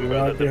 Please remember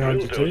right that the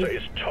behind drill you, dozer too.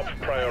 is top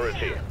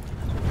priority.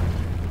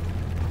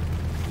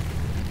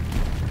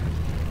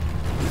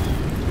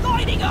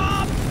 Lighting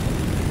up!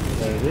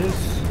 There it is.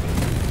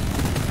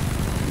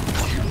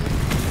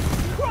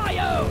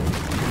 Cryo!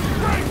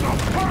 break the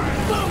fire.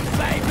 Boom,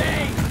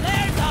 baby!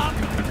 There's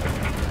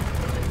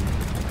up!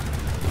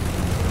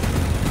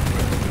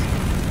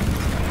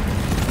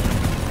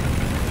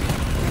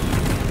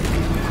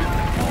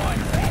 On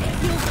ready.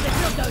 Use the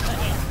drill dozer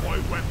here. My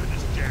weapon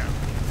is jammed.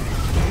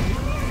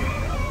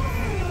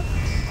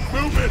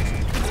 Move it!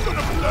 It's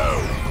gonna blow!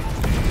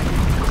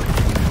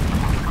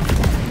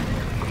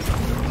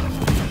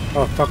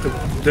 Oh, fucking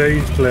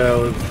these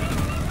clouds.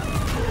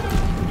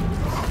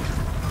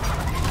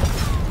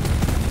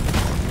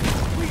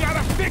 We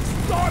gotta fix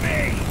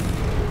Donnie!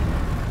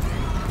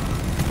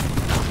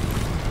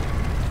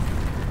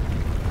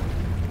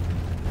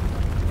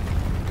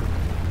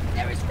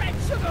 There is red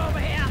sugar over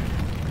here.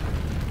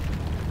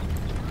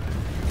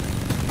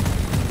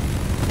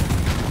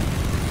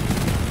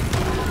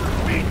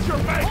 Meet your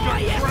maker, Oh,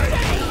 Drake!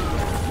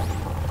 yes,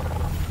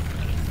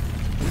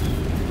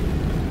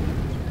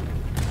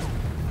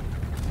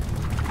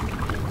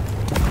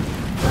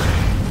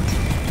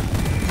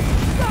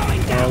 going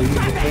Oh, down, you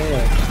damn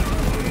it!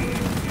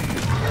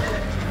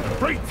 can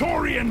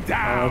Praetorian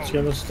down! It's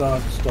gonna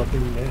start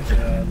stopping the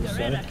Loretta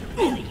set can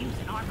really use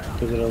an armor up.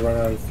 because it'll run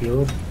out of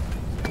fuel.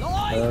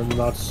 Lloyd! And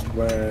that's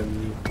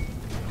when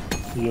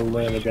you'll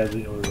learn about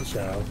the oil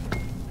shower.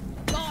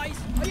 Guys,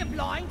 are you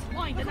blind?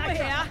 Blind and I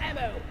here.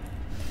 Ammo.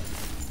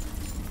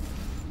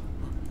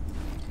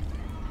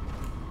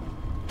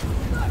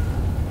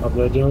 What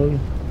they're doing?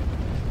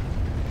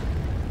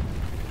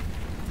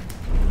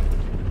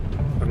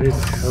 I need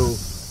help.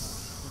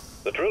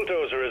 The drill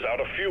dozer is out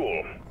of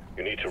fuel.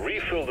 You need to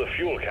refill the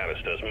fuel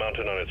canisters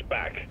mounted on its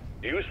back.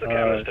 Use the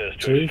canisters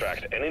to Chief?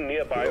 extract any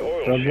nearby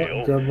oil Grab one-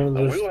 shale, grab one of and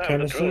those we'll have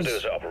the drill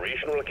canisters. dozer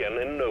operational again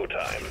in no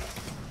time.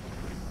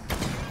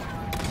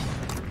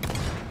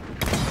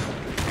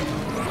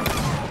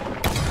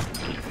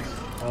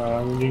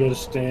 You gotta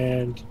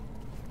stand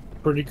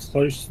pretty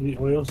close to the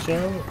oil shower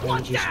and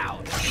One just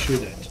down.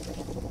 shoot it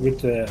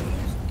with the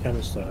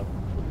canister.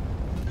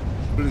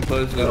 Pretty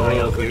close to that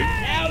oil thing.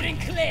 Loud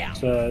and clear.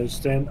 So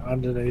stand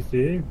underneath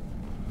you,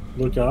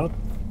 look up,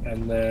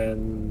 and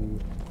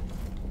then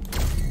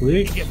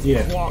click.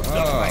 Yeah. Clogged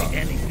up by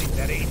anything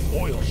that ain't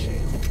oil shale.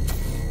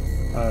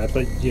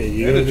 But yeah,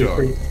 you gotta be Energon.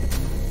 pretty.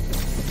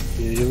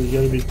 Yeah, you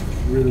gotta be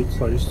really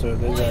close to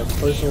it. There's a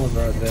closer one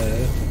right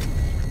there.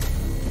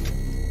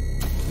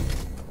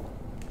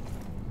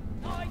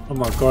 Oh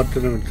my god,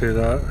 didn't even see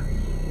that.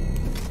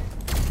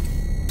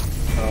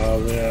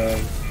 Yeah.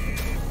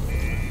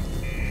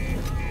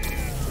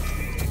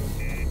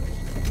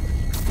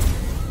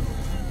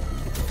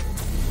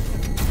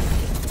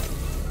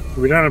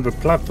 We don't have a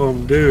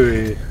platform,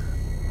 do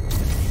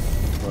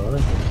we?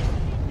 Alright.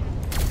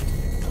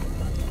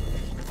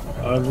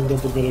 I haven't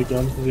got the better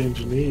gun for the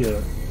engineer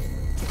yet.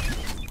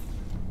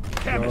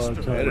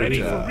 Canister okay. ready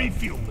for Yeah.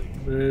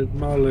 refueling. There's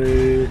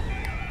Molly.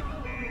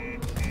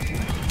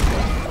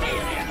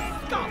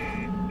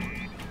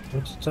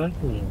 What's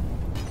attacking you?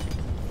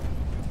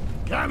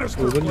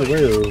 Canister We're in the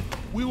clear. wheel.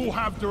 We will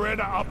have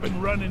Doretta up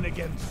and running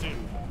again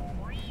soon.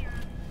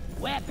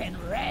 Weapon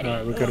ready.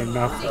 Alright, we got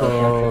enough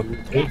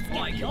Let's get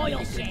the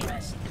oil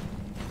shales.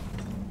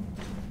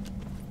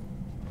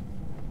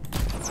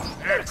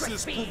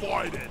 Access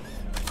provided.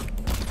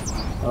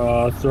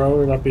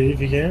 Throw it up here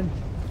if you can.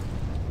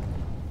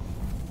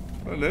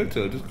 I don't need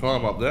to, just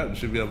climb up that and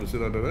should be able to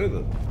sit underneath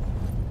it.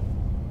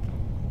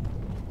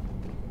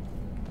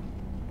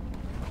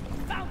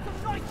 Found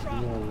some nitro.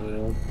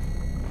 Oh,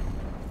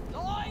 yeah.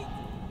 Lloyd.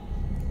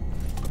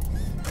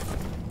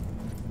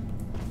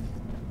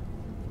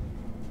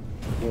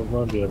 We'll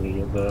not be able to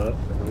get that.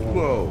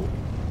 Whoa.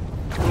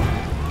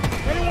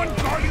 Anyone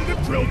guarding the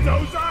drill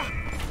dozer?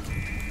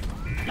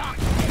 Lock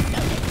this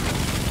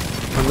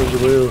dozer. Under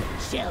the wheel.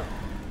 Chill.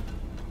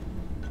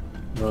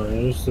 No,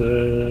 here's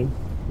the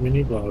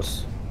mini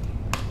boss.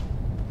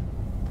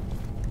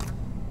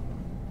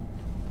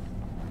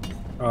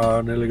 Oh,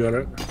 nearly got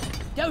it.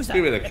 Dozer.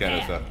 Give me the repair.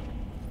 canister.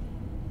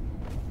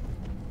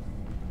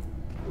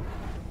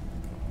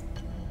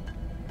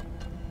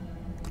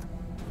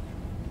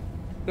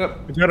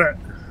 Yep. We got it.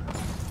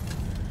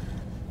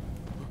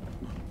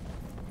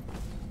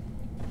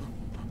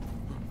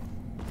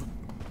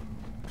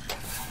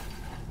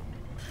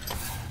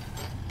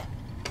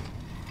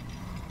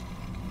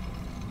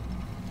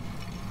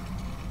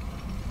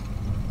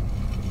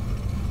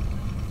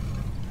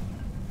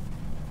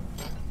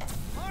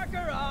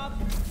 Marker up.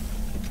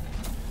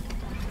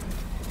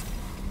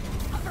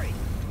 Hurry.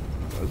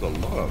 There's a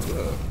lot up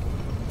there.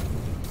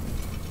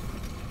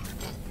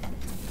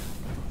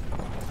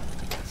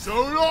 So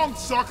long,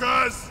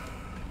 suckers!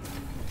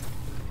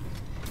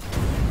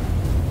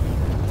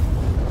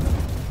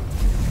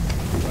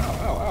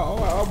 Ow,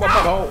 my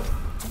butthole!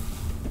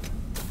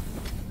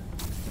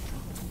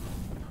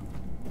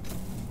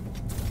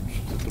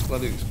 Just to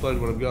bloody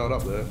explode when I'm going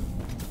up there.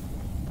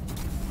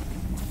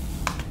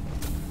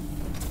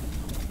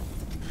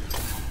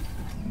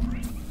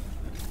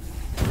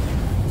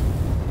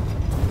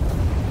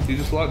 You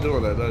just like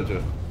doing that, don't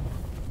you?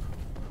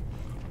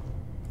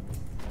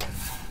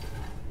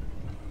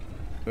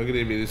 Look at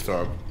me this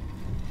time.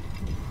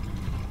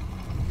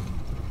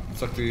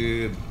 Sucked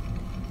in.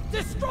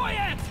 Destroy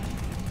it!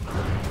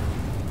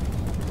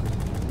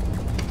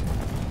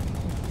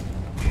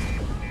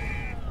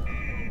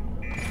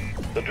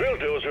 The drill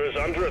dozer is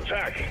under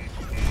attack.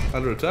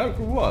 Under attack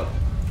for what?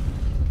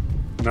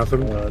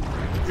 Nothing.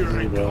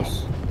 Anything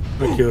else?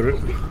 I killed it.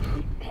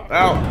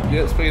 Ow!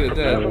 Yeah, speaking of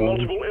Prepare dead. for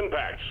multiple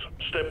impacts.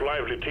 Step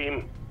lively,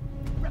 team.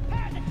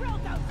 Repair the drill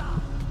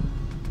dozer!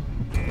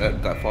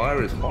 That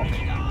fire is hot.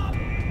 Guys,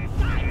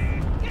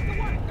 get to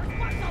work! There's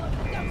sparks all over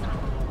the dozer!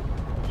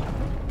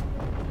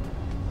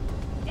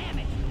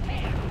 Damage,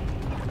 repair!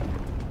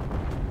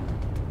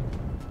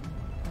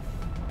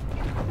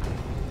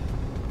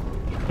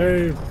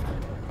 Hey,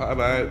 Hi,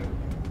 mate.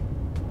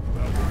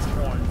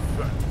 Time,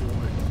 fat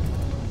boy.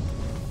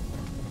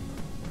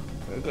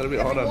 It's got a bit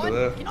hot under Everyone,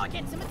 there. can I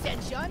get some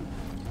attention?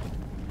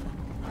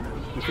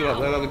 You feel like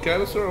that on the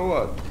canister or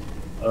what?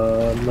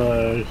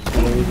 No.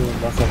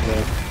 There's nothing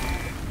there.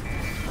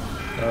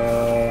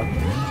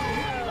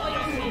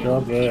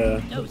 Not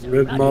there.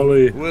 with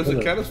Molly. Where's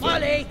the canister?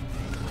 Molly!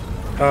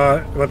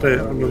 What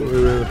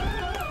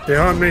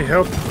behind me,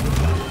 help.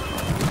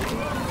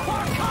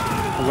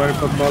 I'm waiting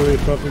for Molly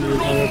fucking with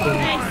my weapon.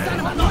 Hey, son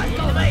of a bitch!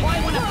 Go away! I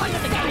want to fight the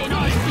guy in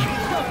ours!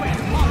 Program,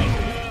 Molly!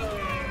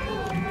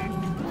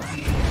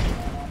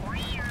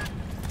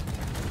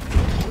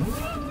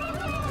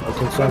 I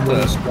can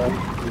someone stop.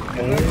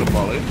 Where's the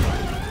Molly?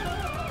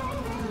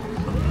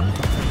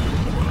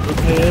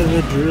 Repair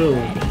the drill.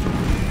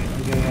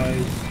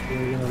 Otherwise,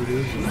 we're gonna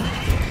lose it.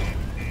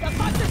 The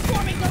bugs are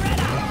swarming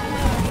Loretta!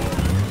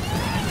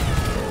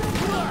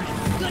 You're as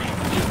good as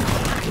you!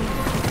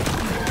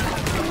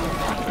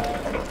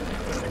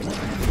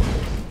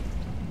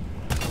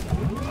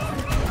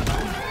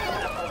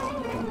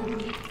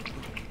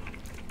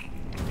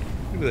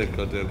 Look at that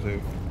goddamn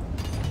thing.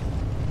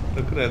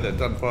 I could have had that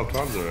done 5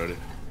 times already.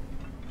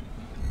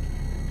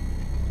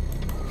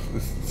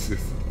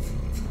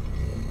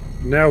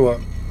 Now what?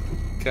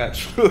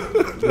 Catch.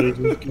 We're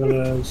just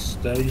gonna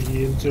stay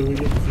here until we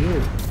get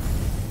fuel.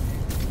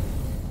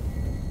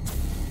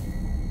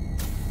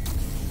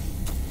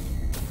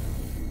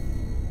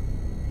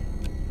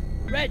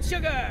 Red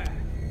sugar!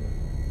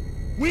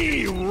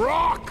 We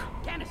rock!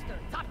 Canister,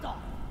 topped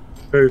off!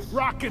 Booth,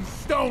 Rock and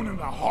stone in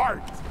the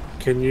heart!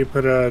 can you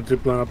put a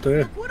zipline up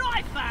there? What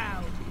I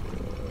found!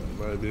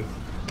 Maybe.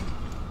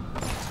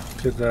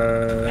 Because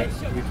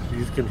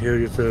you can heal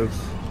yourselves.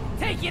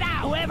 Take it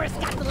out! Whoever's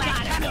got the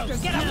last canister,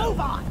 get a move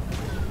on!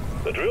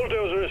 The drill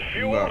dozer is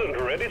fueled No.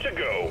 and ready to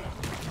go.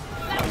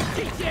 Let me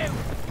teach you!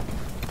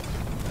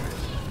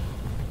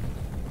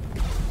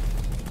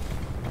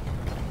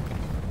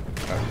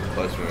 Can't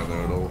place around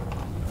there at all.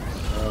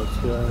 Let's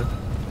go.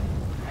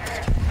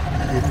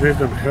 You give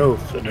them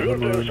health. The drill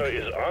dozer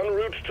is en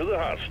route to the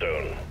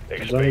Hearthstone.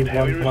 There's only Expect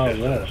heavy one part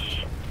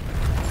resistance.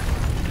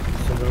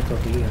 So that's up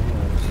here,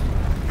 anyways.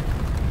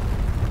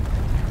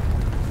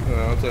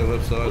 I'll take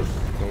left side.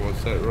 I want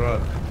to take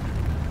right.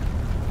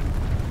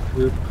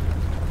 Yep.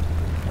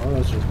 Oh,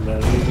 that's just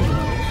bad.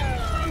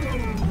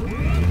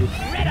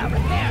 Red over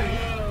there!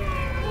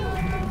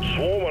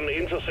 Swarm on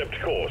intercept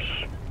course.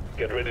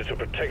 Get ready to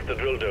protect the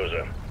drill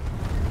dozer.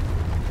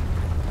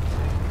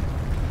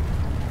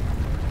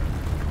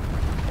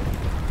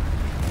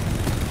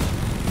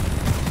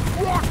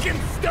 Rock and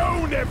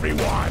stone,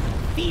 everyone!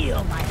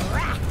 Feel my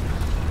wrath!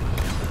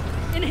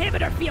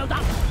 Inhibitor field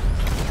up!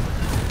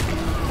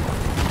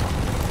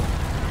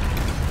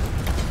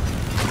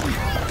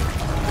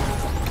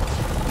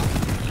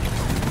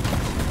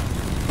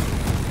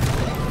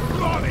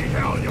 Bloody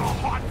hell, you're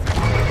hot!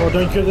 Oh,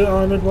 don't kill the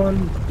armored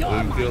one. You're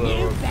Didn't my kill that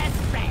new one. best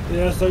friend!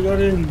 Yes, I got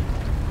him.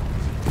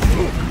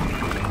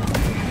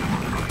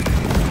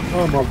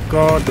 Oh my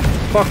god, the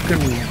fucking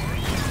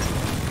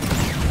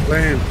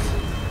plants.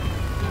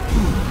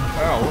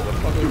 Ow, what the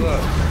fuck is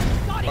that?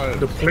 Got it!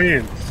 The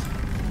plants.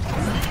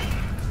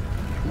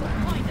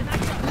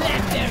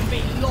 Let there be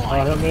Oh,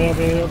 light! help me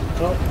up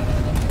top.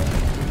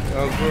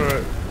 That was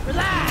great.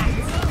 Relax!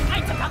 I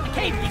took out the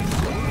cave thing!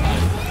 Hey,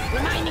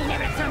 remind me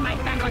never to turn my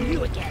back on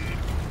you again!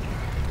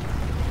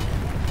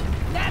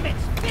 Damage!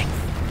 Fix!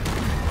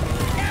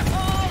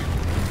 Careful!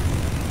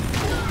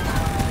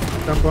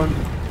 Jump on.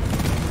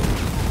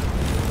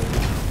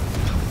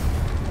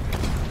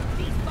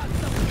 These bugs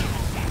don't get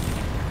attacked.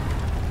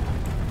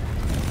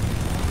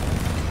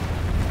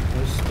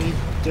 Is he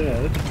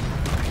dead?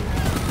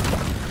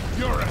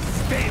 You're a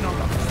stain on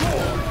the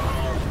floor!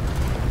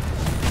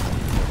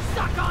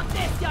 Suck on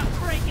this, you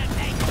freaking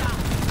gangster!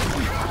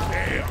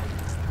 Damn!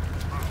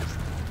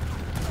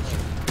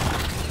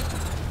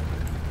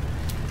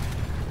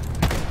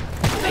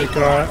 Stay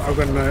guy, I've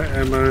got no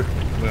ammo.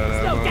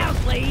 Slow down,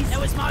 please. That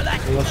was my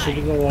last Well, that should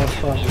be the last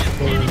part. Just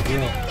put it in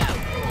the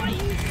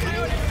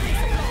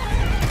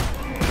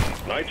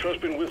Nitro's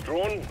been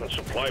withdrawn and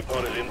supply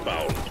pod is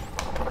inbound.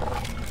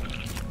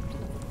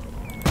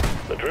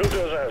 The drill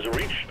dozer has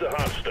reached the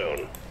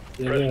Hearthstone.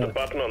 Press Yeah. the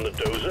button on the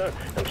dozer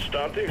and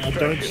start the don't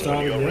extraction start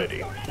when it you're yet.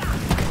 ready.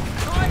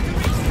 Time to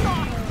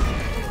restock.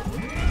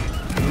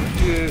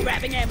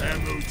 Grabbing ammo.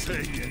 Ammo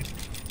taken.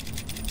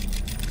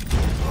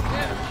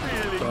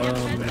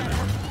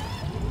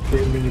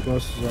 Three mini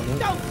bosses on it.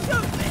 Don't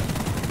shoot me!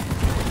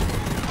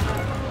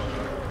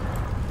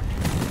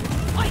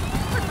 Wait,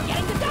 we're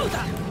forgetting the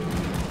dozer!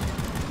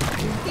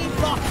 These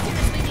blocks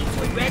seriously need to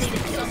be ready to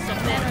kill some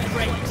better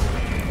brakes.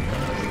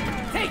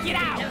 Take it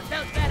out! Never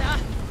felt better.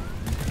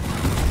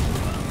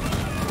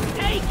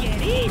 Take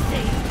it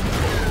easy!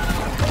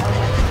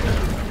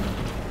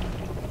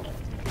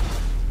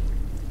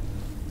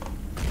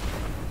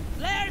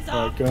 Flares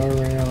up! Go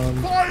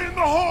around, Fire in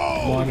the hole!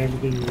 mine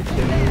everything you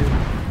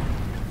can.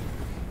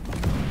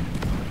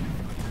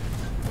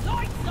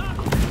 Lights up!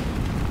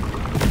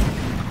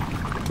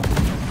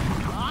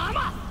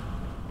 Armor!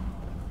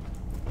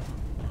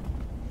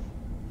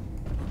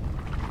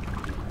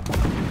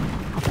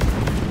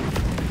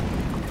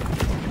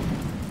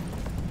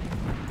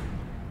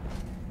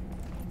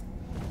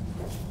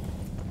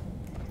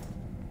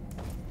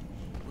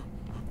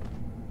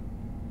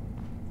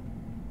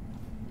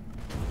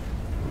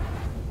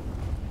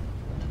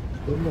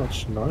 Not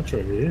much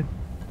nitro here.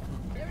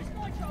 There is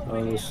nitro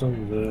Oh, there's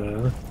some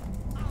there.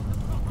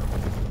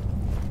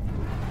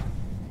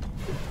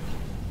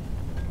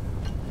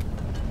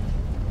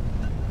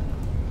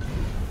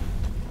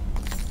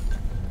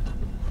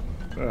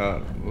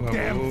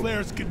 Damn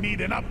flares could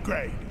need an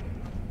upgrade.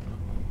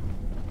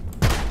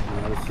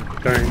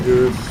 That's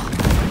dangerous.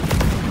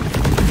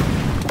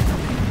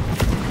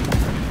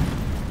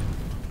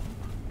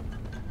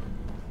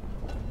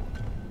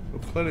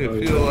 Plenty of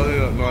fuel. I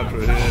think got nitro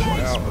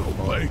here.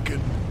 Out.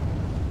 Bacon.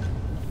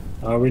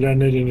 We don't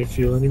need any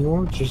fuel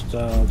anymore. Just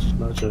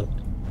nitro.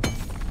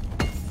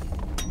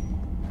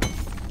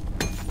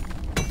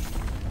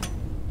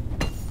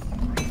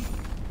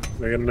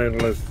 We're gonna need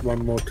at least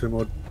one more, two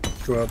more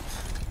drops.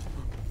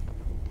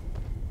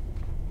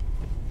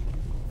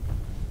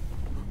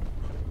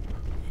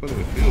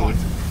 Plenty of fuel.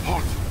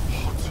 Hot,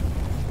 hot.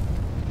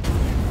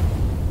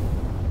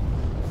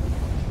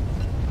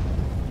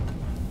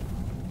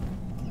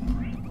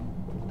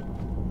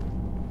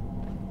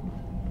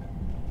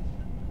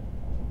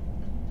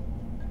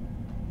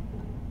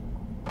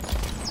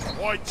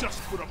 I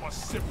just put up a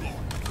zipline.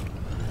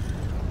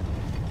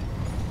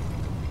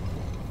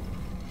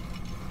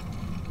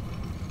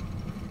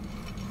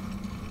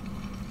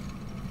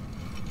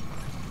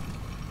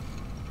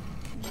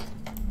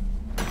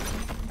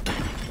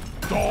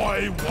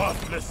 Die,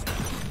 worthless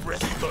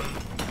Bristol.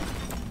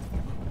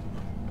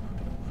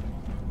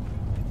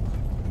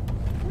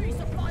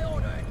 Resupply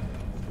order.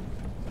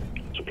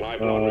 Supply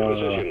pod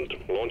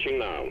repositioned. Launching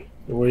now.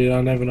 We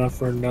don't have enough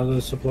for another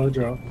supply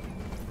drop.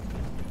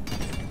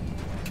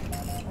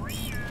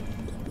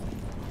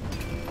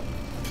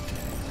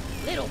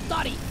 Little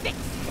Dottie fix.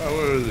 Oh,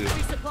 where is he?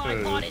 Resupply There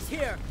he pod is. is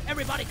here.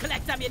 Everybody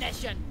collect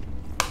ammunition.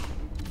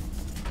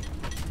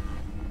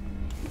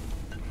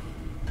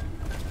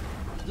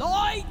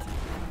 Light!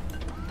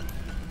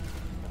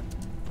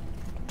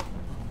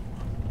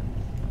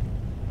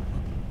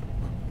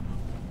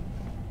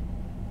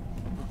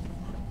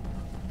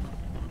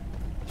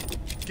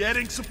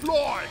 Getting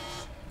supplies.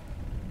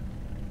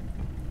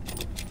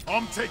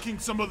 I'm taking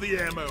some of the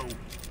ammo.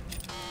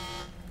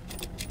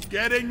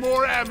 Getting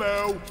more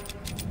ammo.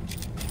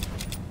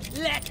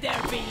 Let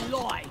there be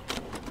light.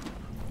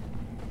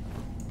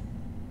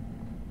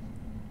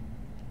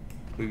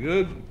 We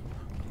good?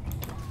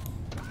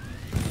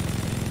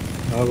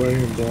 I'll bring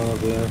him down up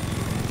there.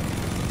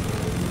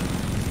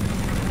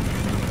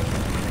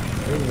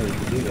 I didn't know you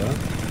could do that.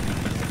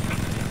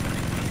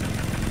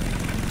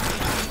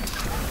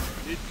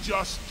 It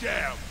just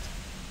jammed.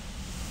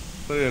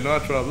 Plenty of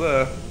nitro up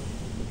there.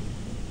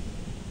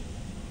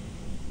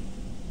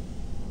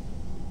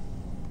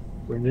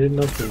 We need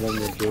nothing on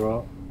the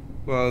drop.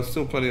 Well, there's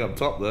still plenty up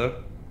top there.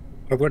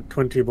 I've got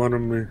 21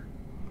 on me.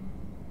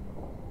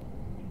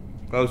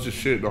 I was just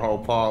shooting the whole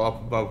pile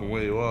up above from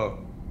where you are.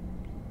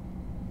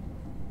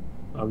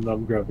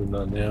 I'm grabbing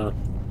that now.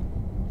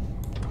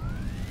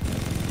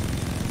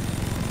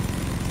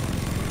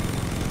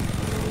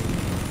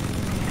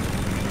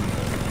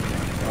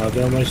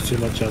 Don't waste too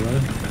much ammo.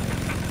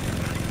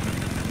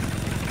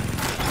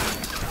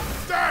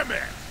 Damn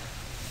it!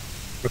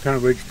 I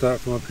can't reach that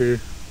from up here.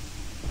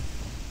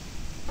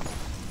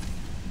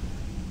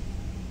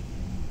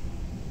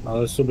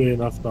 This will be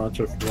enough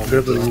nitro for one.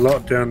 There's a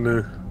lot down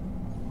there.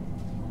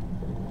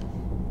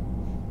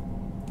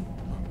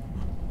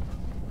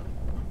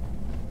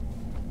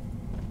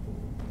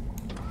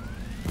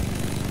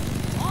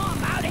 Oh,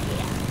 I'm out of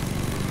here.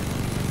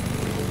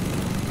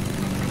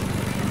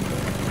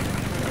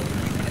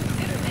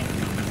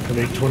 I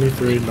need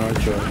 23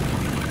 nitro.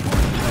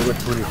 I've got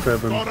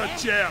 27. Got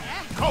a gem.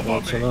 Cover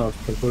That's me.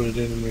 enough. Can put it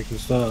in and we can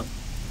start.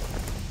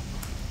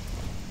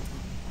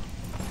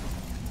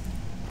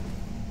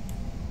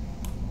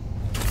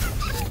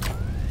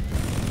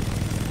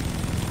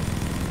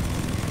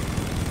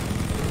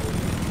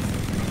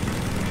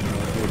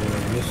 Put it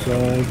on this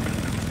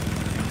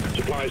side.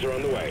 Supplies are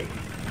on the way.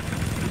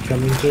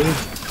 Coming to.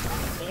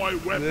 My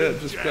weapon Yeah,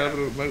 just jam. grab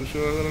it, make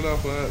sure I got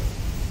enough of that.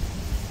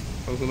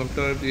 I was gonna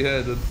go empty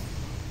headed.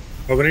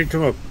 I'm gonna need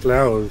some more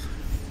flowers.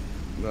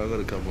 No, I got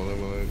a couple of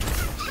them, I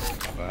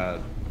think. I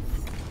had.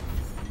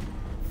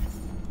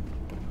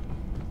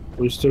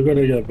 We still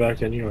gotta get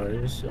back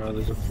anyways.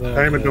 There's a flower.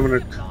 Tame it, there.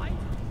 Dominic. Look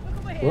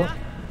over here. What?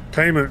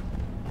 Tame it.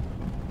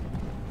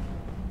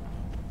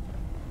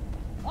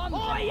 On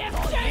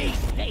IFG!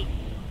 Hey,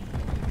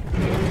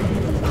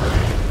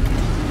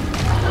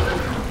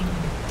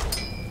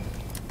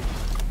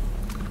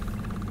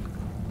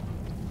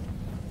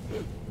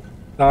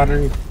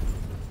 Starting.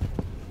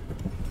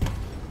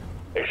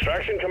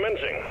 Extraction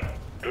commencing.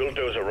 Drill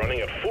dozer running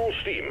at full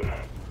steam.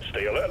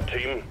 Stay alert,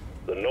 team.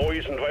 The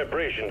noise and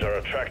vibrations are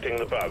attracting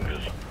the bugs.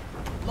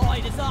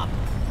 light is up.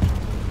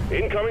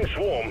 Incoming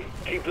swarm.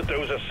 Keep the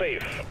dozer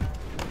safe.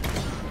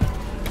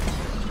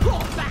 Go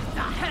back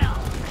to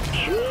hell.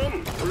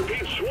 Swarm!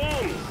 Repeat,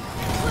 swarm!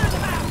 Clear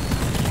them out.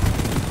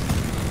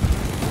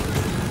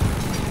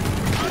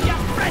 Are you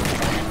ready?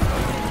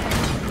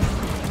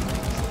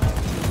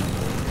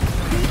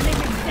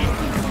 Making sense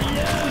is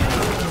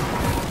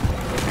slow.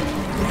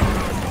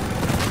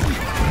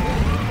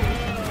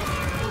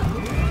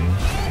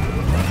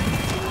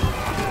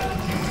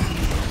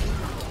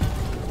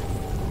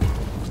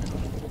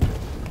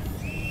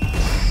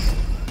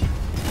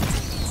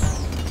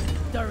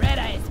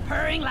 Doretta is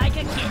purring like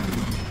a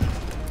kitten.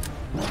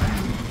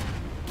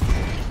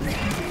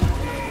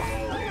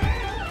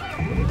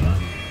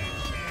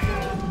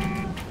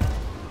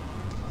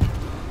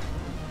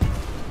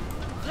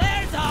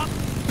 Flares up!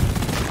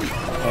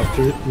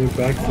 After it, move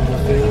back from the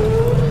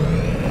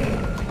thing.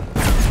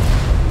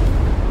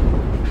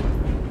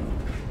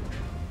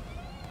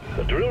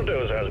 The drill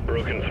dozer has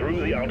broken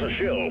through the outer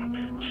shell.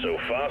 So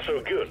far,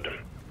 so good.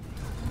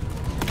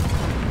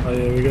 Oh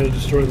yeah, we gotta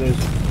destroy those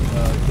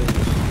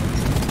things.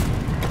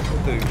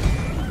 What thing?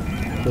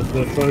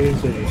 The floating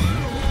things.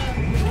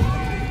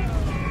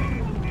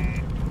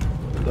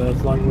 The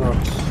flying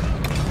rocks.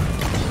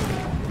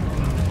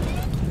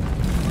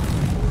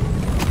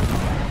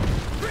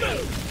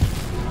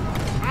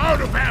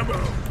 Out of ammo.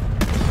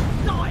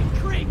 Die,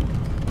 creep!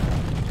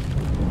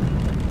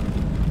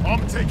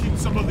 I'm taking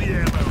some of the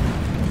ammo.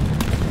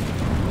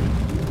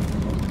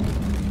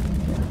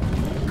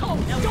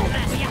 Cold, no, don't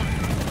let me out!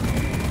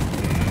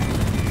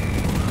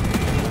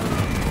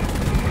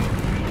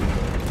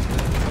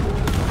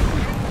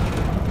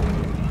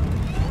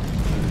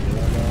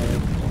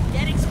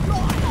 Get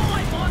explored,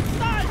 boy,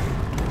 monsters!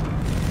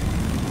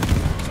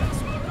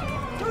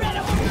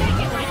 Doretta won't take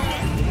it like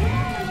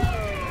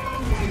this!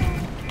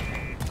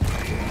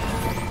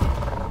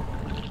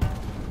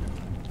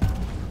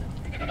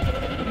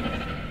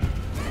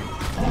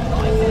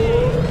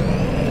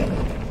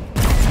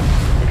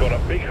 We got a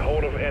big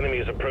horde of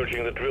enemies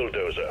approaching the drill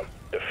dozer.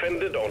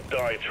 Defend it or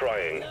die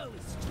trying. So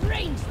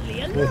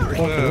strangely Oh, alluring.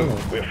 fucking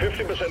hell. We're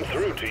 50%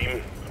 through,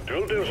 team.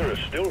 Drill dozer is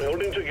still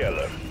holding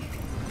together.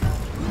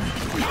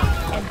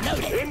 And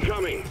notice,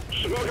 Incoming!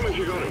 Smoke him if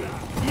you got him.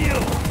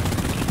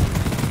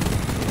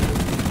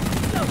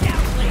 slow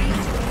down,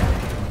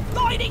 please!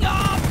 Lighting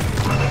up!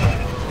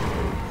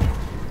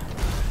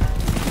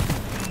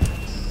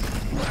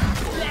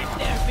 Let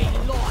there be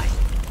light!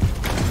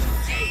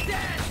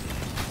 Jesus!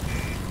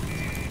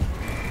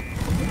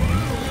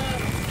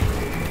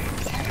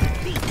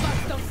 These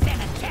bugs don't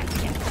stand a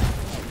chance yet.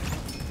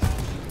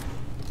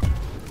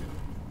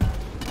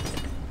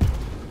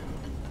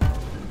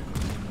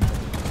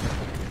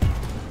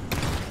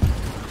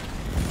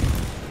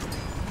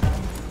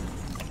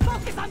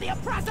 Focus on the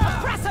oppressor!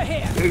 Oppressor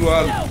here! Big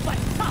one. No, but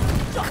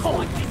tough! Just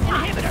hold this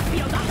inhibitor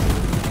field up!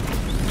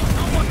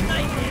 Almost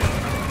nice here!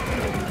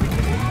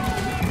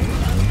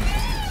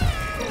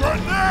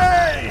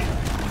 Grenade!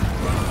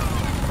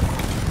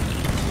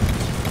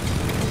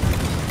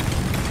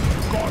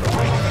 Gotta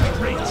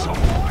make some.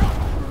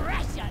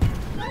 Oppression!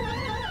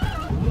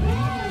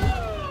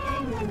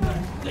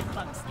 Good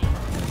bug steal.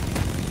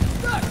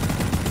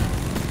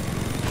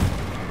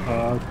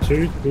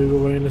 Tooth,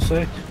 move away in a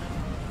sec.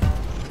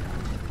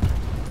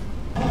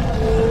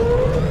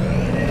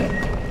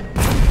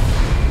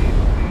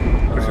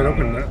 I said,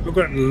 I've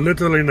got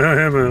literally no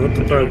ammo. What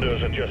the Drill fuck?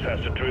 dozer just has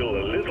to drill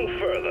a little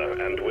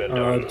further and we're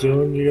done.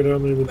 Dylan, you gotta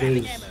help me with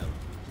Grabbing these.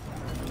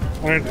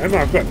 ammo. I ain't ammo,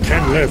 I've got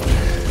 10 left.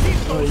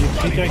 Oh, you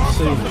pickaxe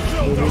see.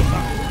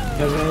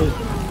 Have those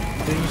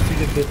things to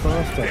get there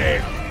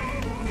faster.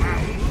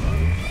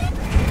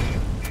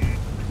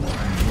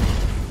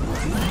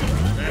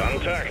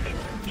 Contact.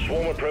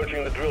 Swarm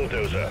approaching the drill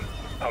dozer.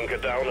 Hunker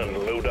down and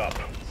load up.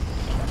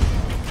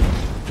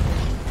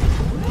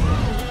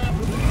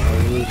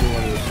 I'm losing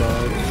one of the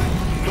sides.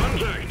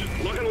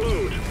 Contact. Lock and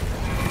load.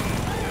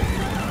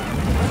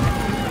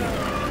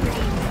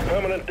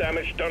 permanent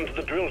damage done to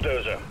the drill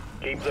dozer.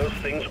 Keep those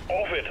things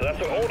off it. That's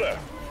an order.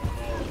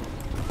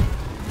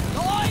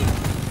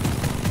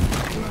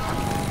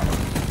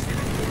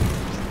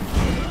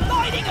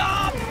 Lighting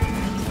up!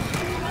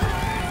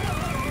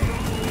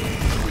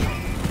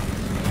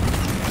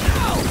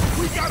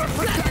 We gotta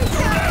protect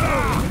Loretta!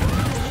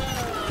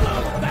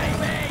 Oh,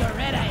 baby!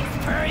 Loretta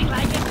is purring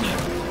like a kid.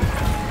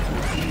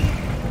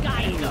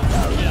 Guy, no.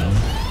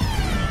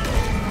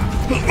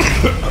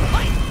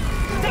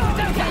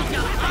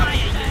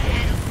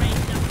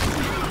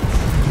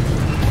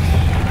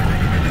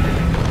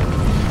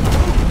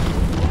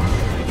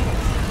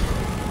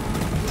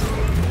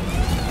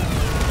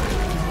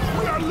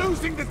 We are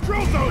losing the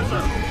drill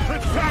dozer!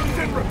 Protect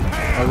and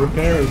repair!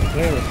 Repair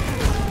it.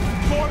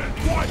 More than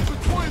twice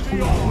between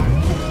the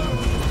arms!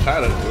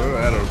 Had it. We're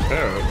out of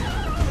repair it.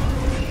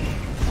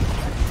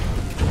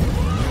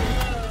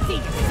 See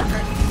you,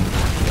 sucker!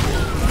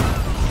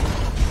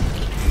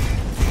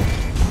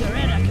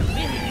 Loretta can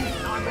really use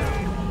an armor.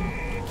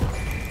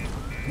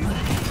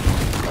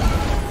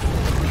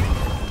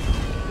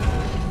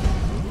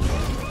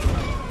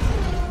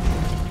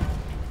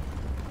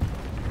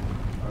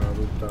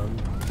 We're done.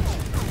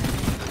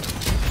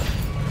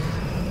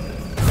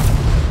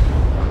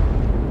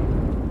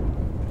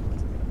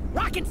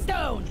 Rock and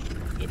stone!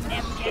 It's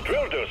never The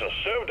drill dozer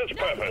served its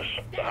purpose.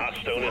 The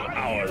Heartstone is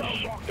ours.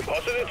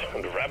 Deposit it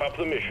and wrap up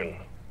the mission.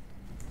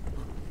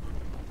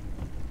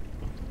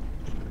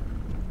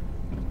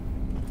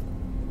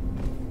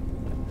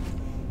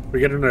 We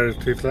getting those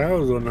 2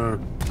 flowers or no?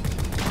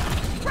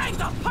 Bring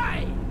the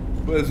pay!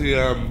 Where's the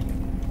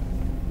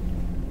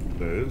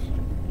There it is.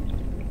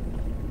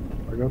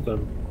 I got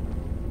them.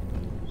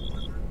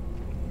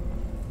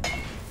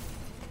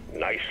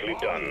 Nicely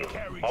done.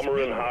 Armor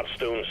and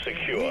Heartstone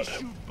secured.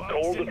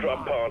 Call the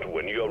drop pod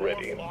when you're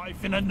ready.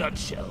 Life in a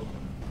nutshell.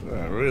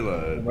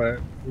 Reload.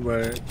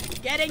 Wait.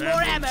 Getting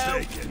more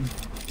ammo!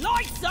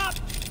 Lights up!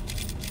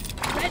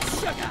 Red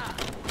sugar!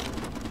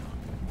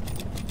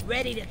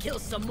 Ready to kill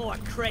some more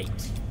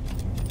crate.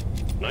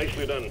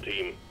 Nicely done,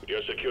 team. You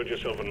have secured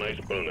yourself a nice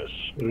bonus.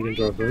 We can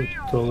drop it.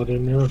 Call it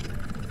in now.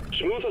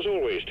 Smooth as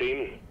always,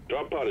 team.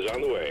 Drop pod is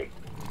on the way.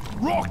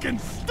 Rock and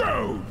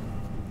stone!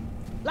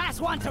 Last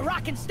one to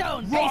rock and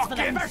stone. Base Rock for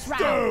the and first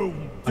round.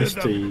 stone! I To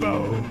see. the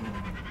bone!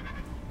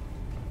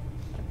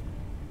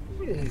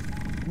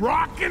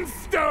 Rock and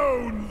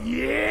stone!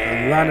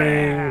 Yeah! I'm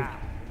running.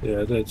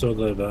 Yeah, that's all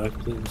the back.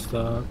 Didn't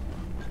start.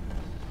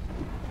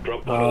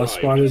 Drop pod arrived.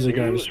 spiders are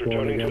going to Mule is spawn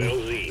returning to again.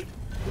 LZ.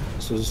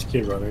 So just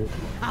keep running.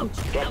 Ouch!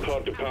 Drop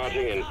pod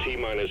departing in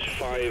T-minus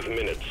 5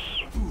 minutes.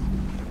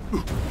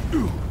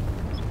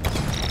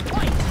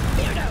 Oi,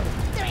 Beardo!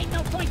 There ain't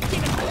no point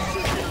giving up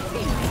shooting at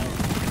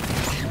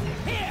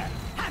teammates. Here,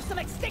 have some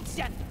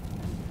extinction.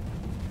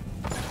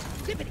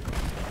 Zippity.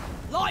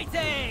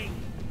 Lighting.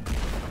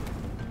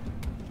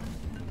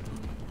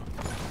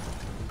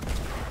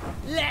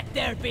 Let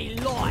there be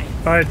light.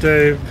 Hi,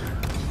 Dave.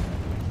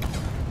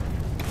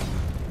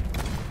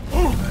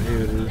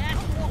 Here it is.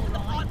 Let's walk the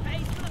hot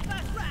pace for the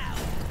first round.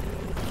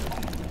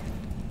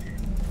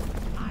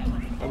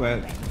 Come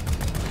on.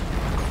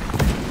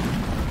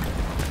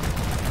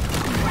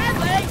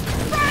 Friendly!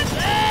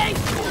 Friendly!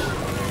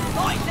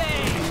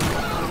 Lighting!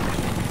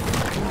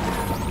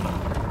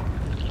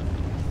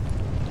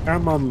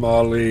 Come on,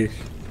 Molly.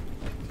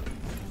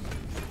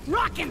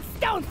 Rock and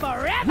stone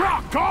forever!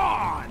 Rock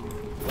on!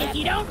 If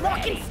you don't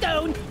rock and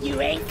stone,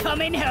 you ain't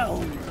coming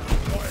home.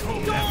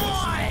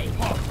 Die!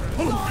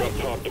 Drop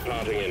pod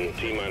departing in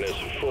T-minus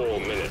 4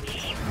 minutes.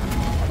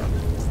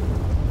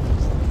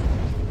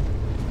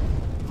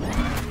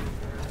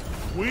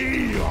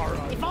 We are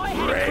If I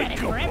had a credit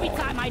for every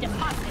time I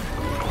deposited,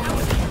 I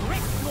would be a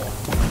rich lord.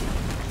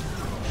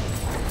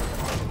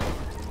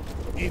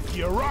 If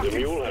you rock The and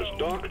mule has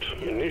docked,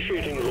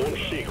 initiating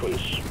launch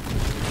sequence.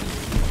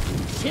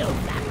 Chill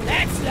that.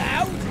 That's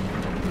loud!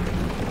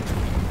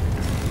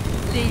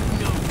 Leave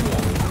no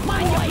war.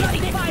 Mind your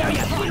bloody fire, you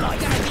feel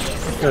like I'm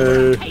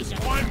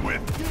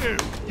with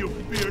you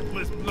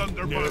beardless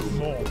blunderbuss. No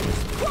more.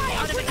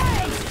 Quiet,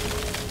 grenade!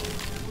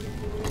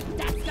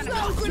 That's gonna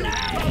go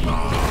grenade!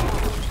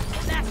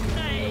 That's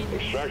grenade!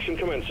 Extraction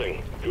commencing.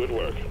 Good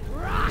work.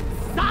 Rock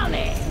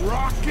solid!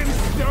 Rock and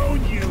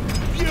stone, you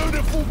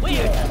beautiful We're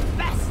boy. the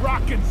best!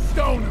 Rock and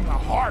stone in the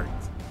heart.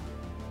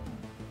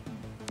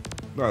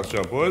 Nice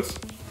job, boys.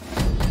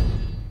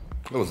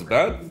 That wasn't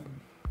bad.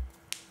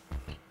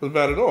 Wasn't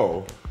bad at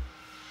all.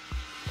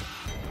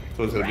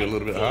 Thought it was going to be a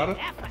little bit harder.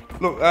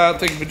 Look,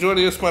 thank you for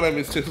joining us. My name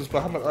is Titus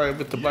Bahamut. I am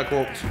with the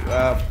Blackhawks,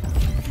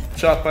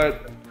 Shark Boat,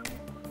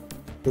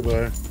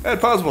 Goodbye. and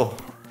Puzzle.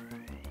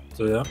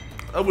 So yeah.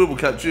 And we will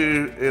catch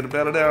you in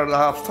about an hour and a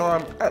half's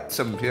time at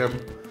 7 PM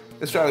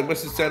Australian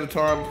Western Standard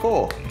Time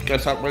for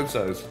Ghost Hunt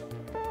Wednesdays.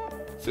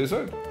 See you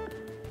soon.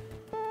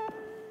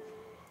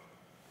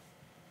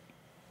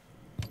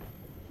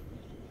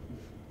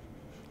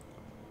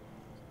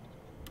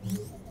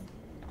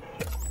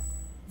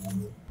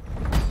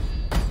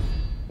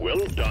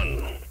 Well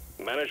done.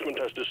 Management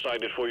has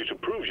decided for you to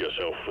prove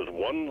yourself with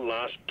one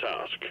last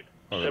task.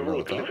 Oh,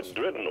 Several they're Glyphic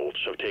dreadnoughts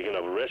have taken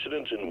up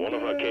residence in one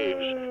of our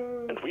caves,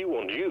 and we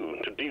want you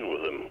to deal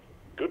with them.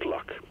 Good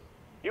luck.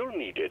 You'll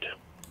need it.